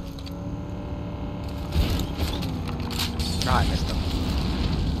 Ah, I missed him.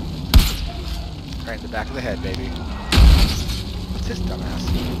 Right in the back of the head, baby. What's this dumbass?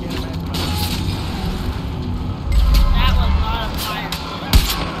 That was not a fire.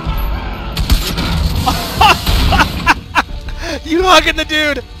 You hugging the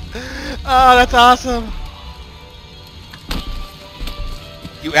dude! Oh, that's awesome.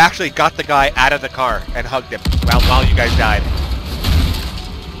 You actually got the guy out of the car and hugged him while you guys died.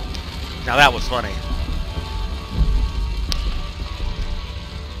 Now that was funny.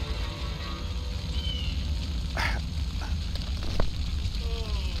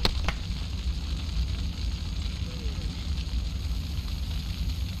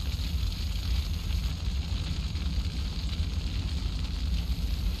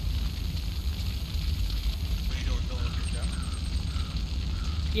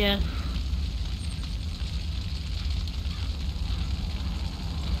 Yes.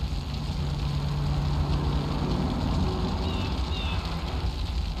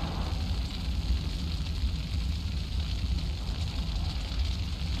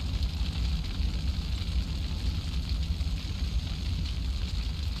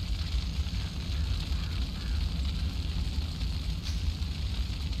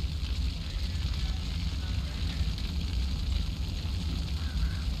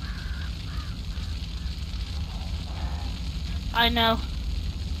 I know.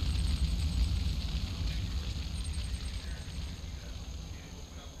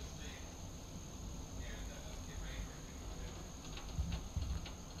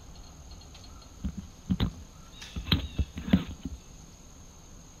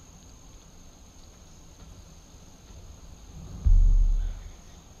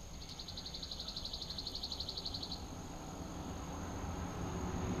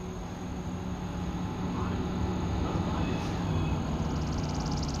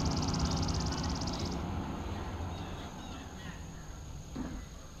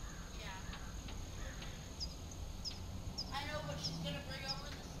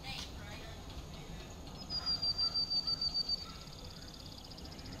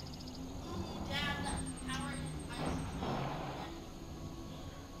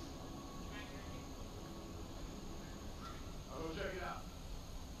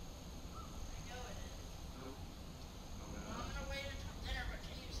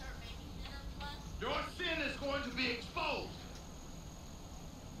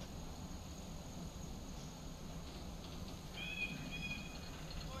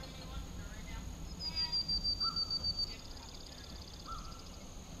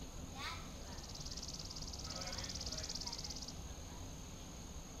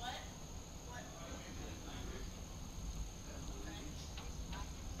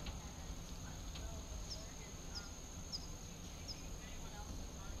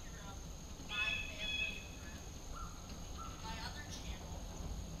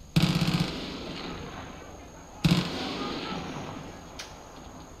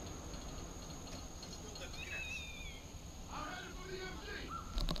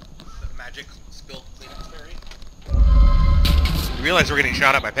 magic spill cleanup fairy. You realize we're getting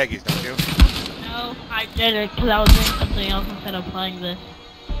shot at by Peggy's, don't you? No, I did it because I was doing something else instead of playing this.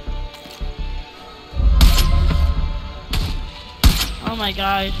 Oh my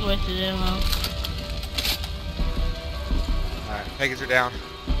gosh, wasted ammo. Alright, Peggy's are down.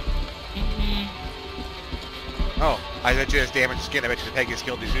 Mm-hmm. Oh, I bet you it's damaged skin. I bet you the Peggy's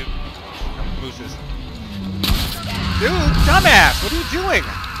killed these mooses. Dude, dumbass! What are you doing?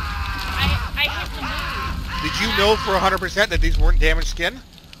 I hit the moose. Did you know for 100% that these weren't damaged skin?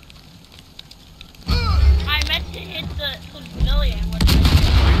 I meant to hit the civilian. What did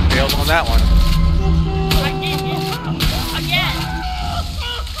I You failed on that one. do? I did hit him again. It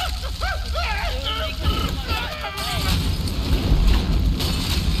was because someone got in the way.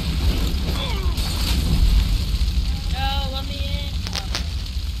 No, let me in.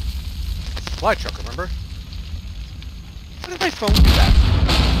 Supply truck, remember? How did my phone do that?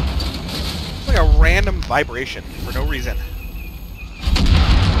 It's like a random vibration for no reason.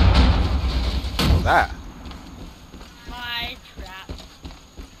 What was that? My trap.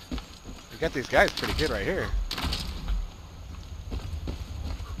 We got these guys pretty good right here.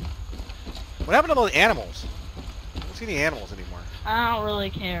 What happened to all the animals? I don't see any animals anymore. I don't really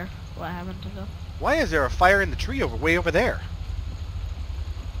care what happened to them. Why is there a fire in the tree way over there?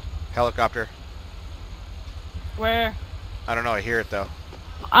 Helicopter. Where? I don't know, I hear it though.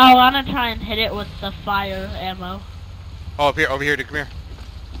 I want to try and hit it with the fire ammo. Oh, up here, over here, dude, come here.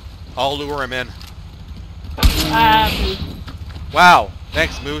 I'll lure him in. Moose. Wow,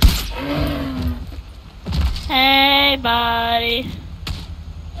 thanks, Moose. Hey, buddy.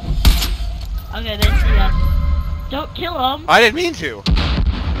 Okay, they see us. Don't kill him. I didn't mean to.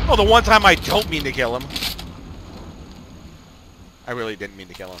 Oh, the one time I don't mean to kill him. I really didn't mean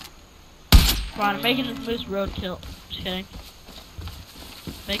to kill him. Come on, I'm making this moose roadkill. Just kidding.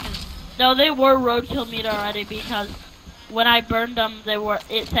 No, they were roadkill meat already because when I burned them,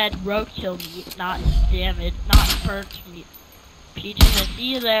 it said roadkill meat, not damaged, not burnt meat. Peaches, I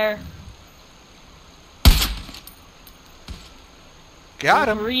see you there. Got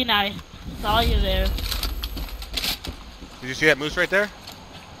him. Green, I saw you there. Did you see that moose right there?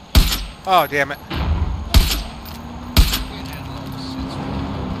 Oh, damn it.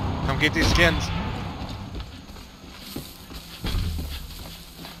 Come get these skins.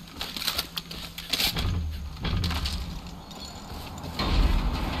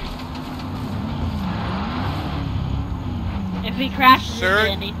 If he crashes Sir,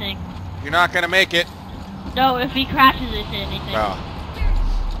 into anything. You're not gonna make it. No, if he crashes into anything. Oh.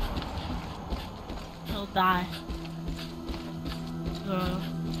 He'll die.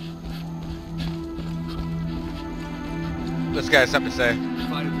 This guy has something to say. The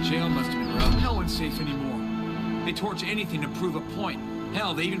fight at the jail must have been rough. No one's safe anymore. They torch anything to prove a point.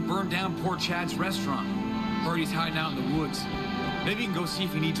 Hell, they even burned down poor Chad's restaurant. Heard he's hiding out in the woods. Maybe you can go see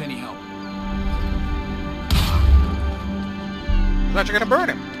if he needs any help. I thought you were gonna burn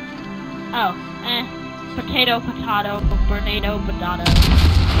him. Oh, Potato, potato, burnado, potato.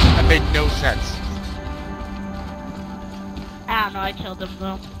 That made no sense. I don't know, I killed him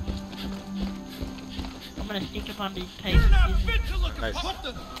though. I'm gonna sneak up on these pigs. Nice.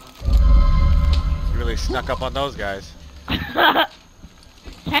 You really snuck up on those guys.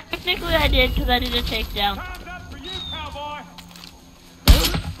 Technically I did, because I did a takedown.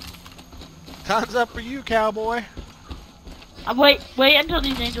 Time's up for you, cowboy. Wait until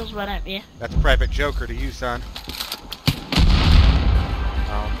these angels run at me. That's Private Joker to you, son.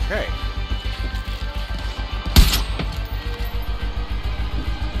 Okay.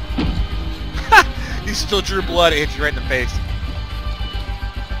 You still drew blood, it hit you right in the face.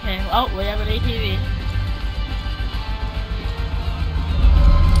 Okay, well, we have an ATV.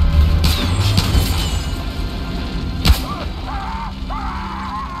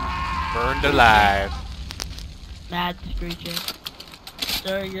 Burned alive. Mad Screecher.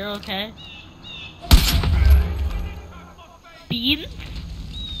 Sir, you're okay? Beans?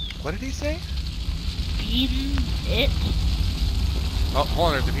 What did he say? Beans it? Oh, hold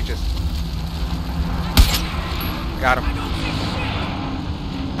on, there's the peaches. Got him.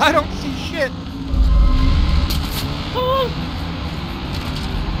 I don't see shit. Oh.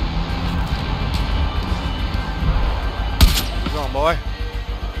 What's going, boy?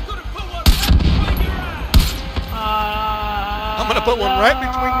 I'm gonna put one right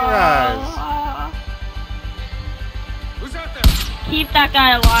between your eyes. Who's out there? Keep that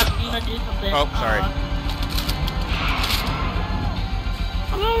guy alive. I'm gonna do something. Oh, sorry.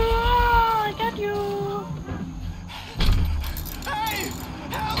 Oh, I got you. Hey!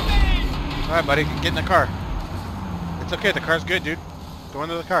 Help me! Alright, buddy, get in the car. It's okay, the car's good, dude. Go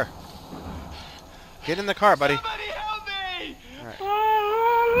into the car. Get in the car, buddy. Somebody help me!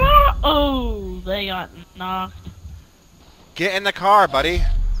 Oh, they got knocked. Get in the car, buddy.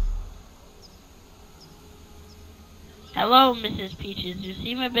 Hello, Mrs. Peaches. You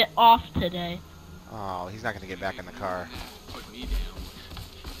seem a bit off today. Oh, he's not gonna get back in the car. Put me down.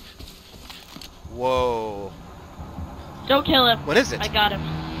 Whoa. Don't kill him. What is it? I got him.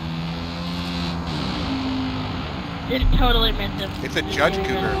 Didn't totally miss him. It's a judge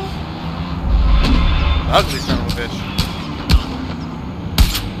cougar. Ugly son of a bitch.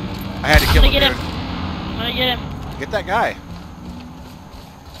 I had to kill him, I'm dude. gonna get him. Get that guy.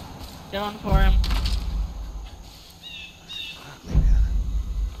 Going for him. Ugly, man.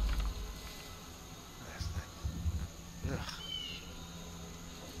 Ugh.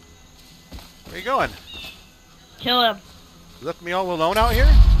 Where you going? Kill him. You left me all alone out here?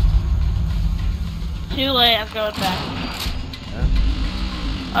 Too late. I'm going back. Yeah.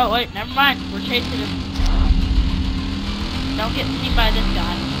 Oh wait, never mind. We're chasing him. Don't get seen by this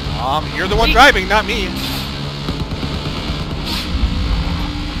guy. You're the one driving, not me.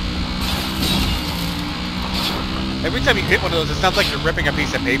 Every time you hit one of those, it sounds like you're ripping a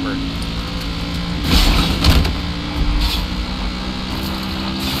piece of paper.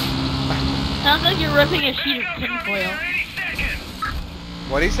 Sounds like you're ripping a sheet of tinfoil.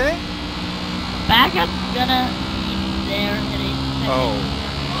 What'd he say? Backup's gonna be there in a second. Oh.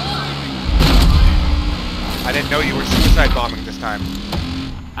 I didn't know you were suicide bombing this time.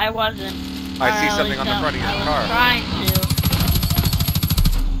 I wasn't. I see something on the front of your car. I was trying to.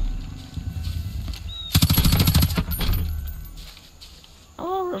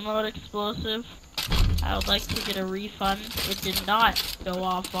 Oh, remote explosive. I would like to get a refund. It did not go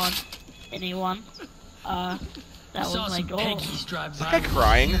off on anyone. That was my goal. Peggies drive Is by that guy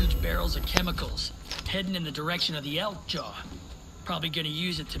crying? with huge barrels of chemicals, heading in the direction of the elk jaw. Probably gonna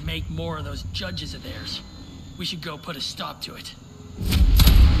use it to make more of those judges of theirs. We should go put a stop to it.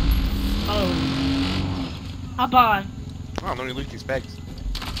 Oh. Hop on. Oh, let me loot these pegs.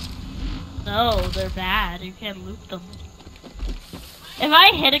 No, they're bad. You can't loot them. If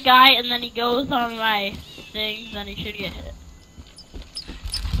I hit a guy and then he goes on my things, then he should get hit.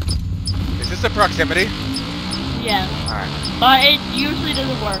 Is this a proximity? Yeah. Alright. But it usually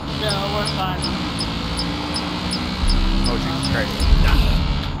doesn't work, so we're fine. Oh, Jesus Christ.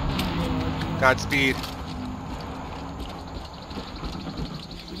 Godspeed.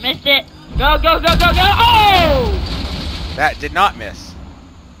 Missed it. Go, go, go, go, go! Oh! That did not miss.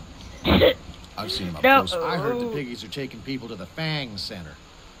 I've seen them up No. close. I heard the piggies are taking people to the Fang Center.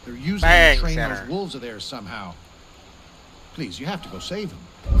 They're using Fang them to train Center. those wolves of theirs somehow. Please, you have to go save them.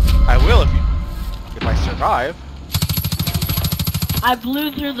 I will if I survive. I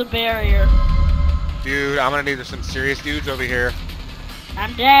blew through the barrier. Dude, I'm gonna need some serious dudes over here.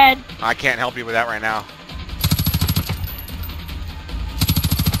 I'm dead. I can't help you with that right now.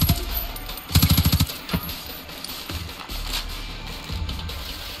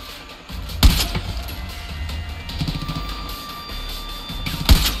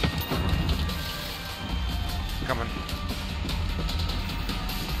 Coming.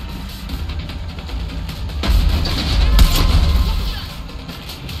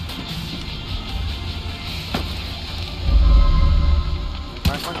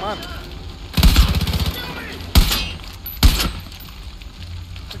 Come on.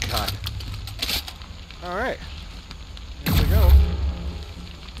 Good God. Alright. Here we go.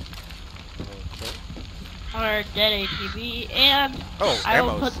 Okay. Or dead ATV, and Oh, I will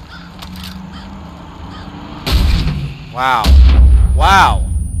ammos. put. Wow. Wow.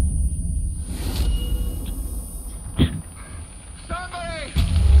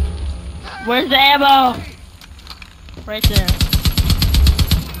 Where's the ammo? Right there.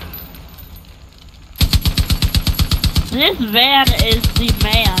 This van is the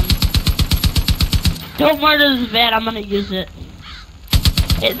man. Don't murder this van, I'm gonna use it.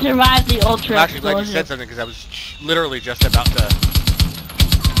 It survived the ultra I'm actually glad you explosion. said something because I was literally just about to.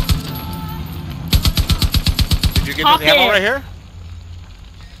 Did you get Hop this ammo in. right here?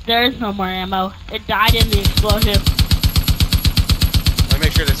 There is no more ammo. It died in the explosion. Let me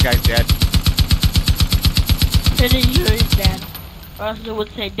make sure this guy's dead. Pretty sure he's dead. Or else it would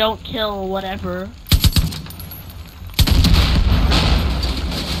say don't kill whatever.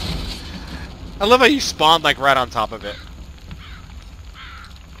 I love how you spawned like right on top of it.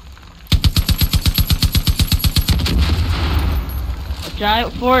 A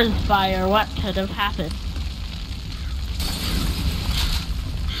giant forest fire, what could have happened?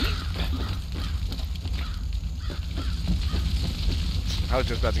 I was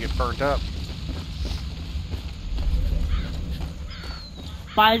just about to get burnt up.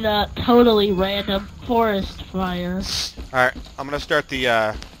 by the totally random forest fire. Alright, I'm gonna start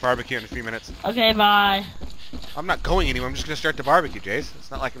the barbecue in a few minutes. Okay, bye. I'm not going anywhere, I'm just gonna start the barbecue, Jace.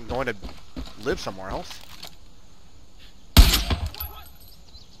 It's not like I'm going to live somewhere else.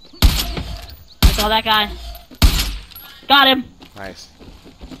 I saw that guy. Got him. Nice.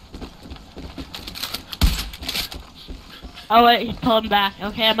 Oh wait, he's pulling back.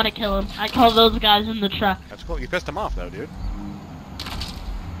 Okay, I'm gonna kill him. I call those guys in the truck. That's cool. You pissed him off though, dude.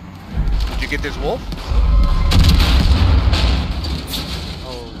 Did you get this wolf?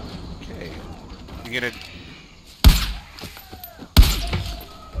 Okay. You gonna...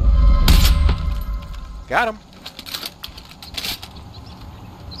 Got him.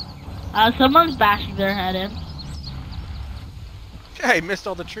 Someone's bashing their head in. Yeah, he missed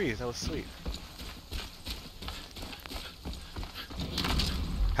all the trees. That was sweet.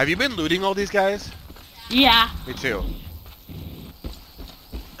 Have you been looting all these guys? Yeah. Me too.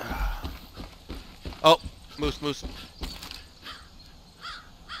 Oh, moose.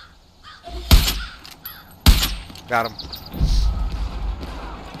 Got him.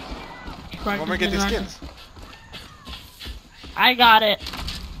 I'm gonna get these skins. I got it.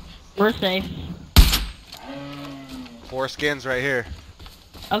 We're safe. 4 skins right here.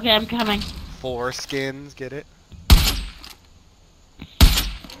 Okay, I'm coming. 4 skins, get it?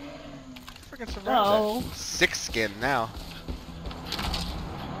 Freaking surprised. Oh. 6 skin now.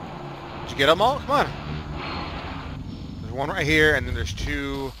 Did you get them all? Come on. There's 1 right here, and then there's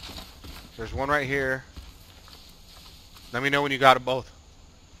 2. There's 1 right here. Let me know when you got them both.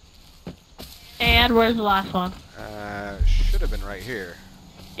 And where's the last one? Should have been right here.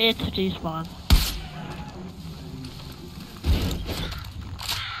 It's despawn.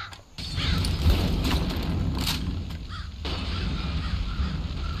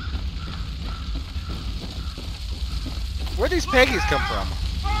 Where'd these Peggies come from?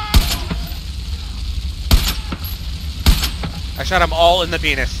 I shot them all in the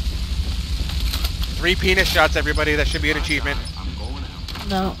penis. 3 penis shots, everybody. That should be an achievement.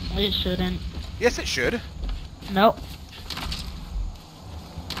 No, it shouldn't. Yes, it should. Nope.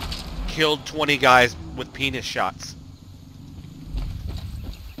 Killed 20 guys with penis shots.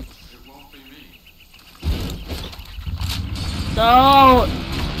 No.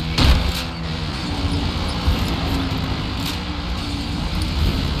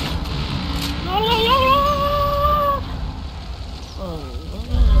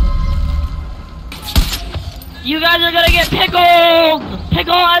 You guys are gonna get pickled!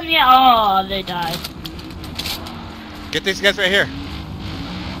 Pickle on the... Oh, they died. Get these guys right here.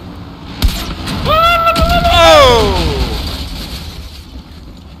 Oh!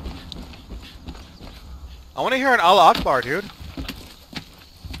 I want to hear an Allah Akbar, dude.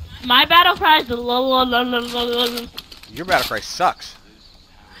 My battle cry is the Your battle cry sucks.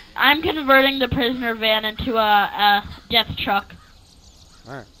 I'm converting the prisoner van into a death truck.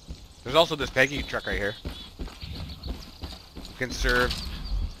 Alright. There's also this Peggy truck right here. Can serve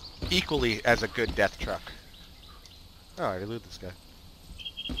equally as a good death truck. Oh, I already looted this guy.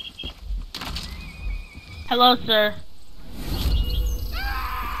 Hello, sir.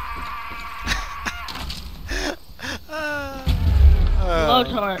 Hello,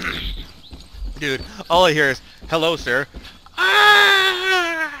 torch. Dude, all I hear is, hello, sir.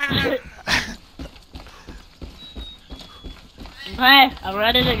 Okay, I'm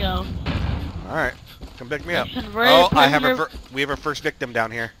ready to go. Alright, come pick me up. Oh, we have our first victim down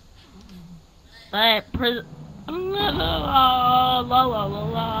here. Alright, let's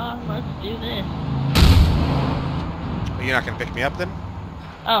do this. You're not gonna pick me up then?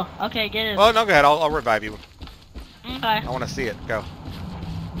 Oh, okay, get it. Oh, no, go ahead, I'll revive you. Okay. I want to see it, go.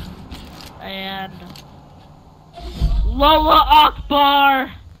 And... Lola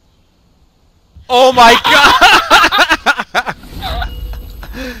Akbar! Oh my god!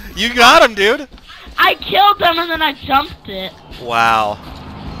 You got him, dude! I killed him and then I jumped it. Wow.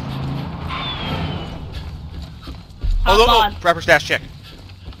 Oh, Prepper stash check.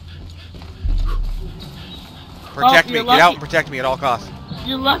 Protect me. Get out and protect me at all costs.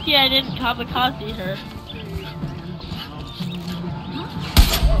 You're lucky I didn't kamikaze her.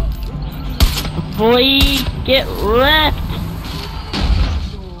 Boy, get ripped!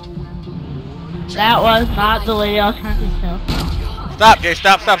 That was not the lady I was trying to kill. Stop, Jay,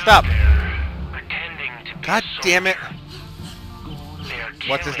 stop. God damn it.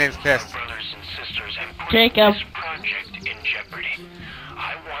 What's his name's pissed? Jacob.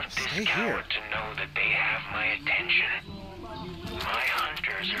 Stay here.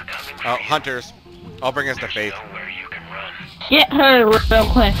 Oh, hunters. I'll bring us to Faith. Get her real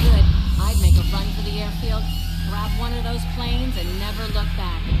quick. Good. I'd make a run for the airfield, grab one of those planes, and never look look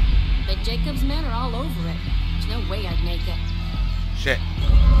back. But Jacob's men are all over it. There's no way I'd make it. Shit.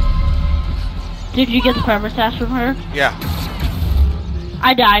 Did you get the permastash from her? Yeah.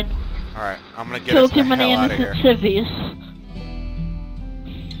 I died. Alright, I'm gonna get Killed us the too many hell out of here. innocent civvies.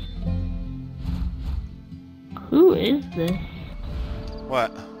 Who is this?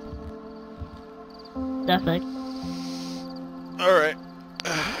 What? Nothing. Alright.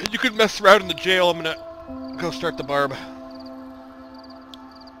 You can mess around in the jail. I'm gonna go start the barb.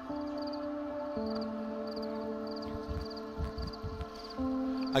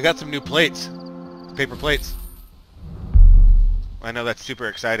 I got some new plates. Paper plates. I know that's super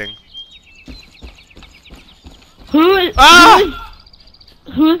exciting. Who's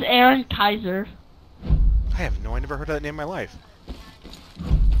Aaron Kaiser? I have no, I never heard of that name in my life.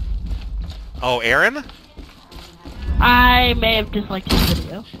 Oh, Aaron? I may have disliked his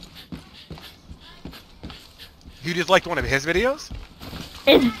video. You disliked one of his videos?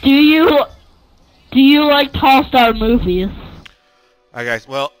 Do you like Tall Star movies? Alright guys,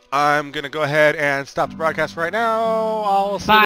 well, I'm gonna go ahead and stop the broadcast right now. I'll see you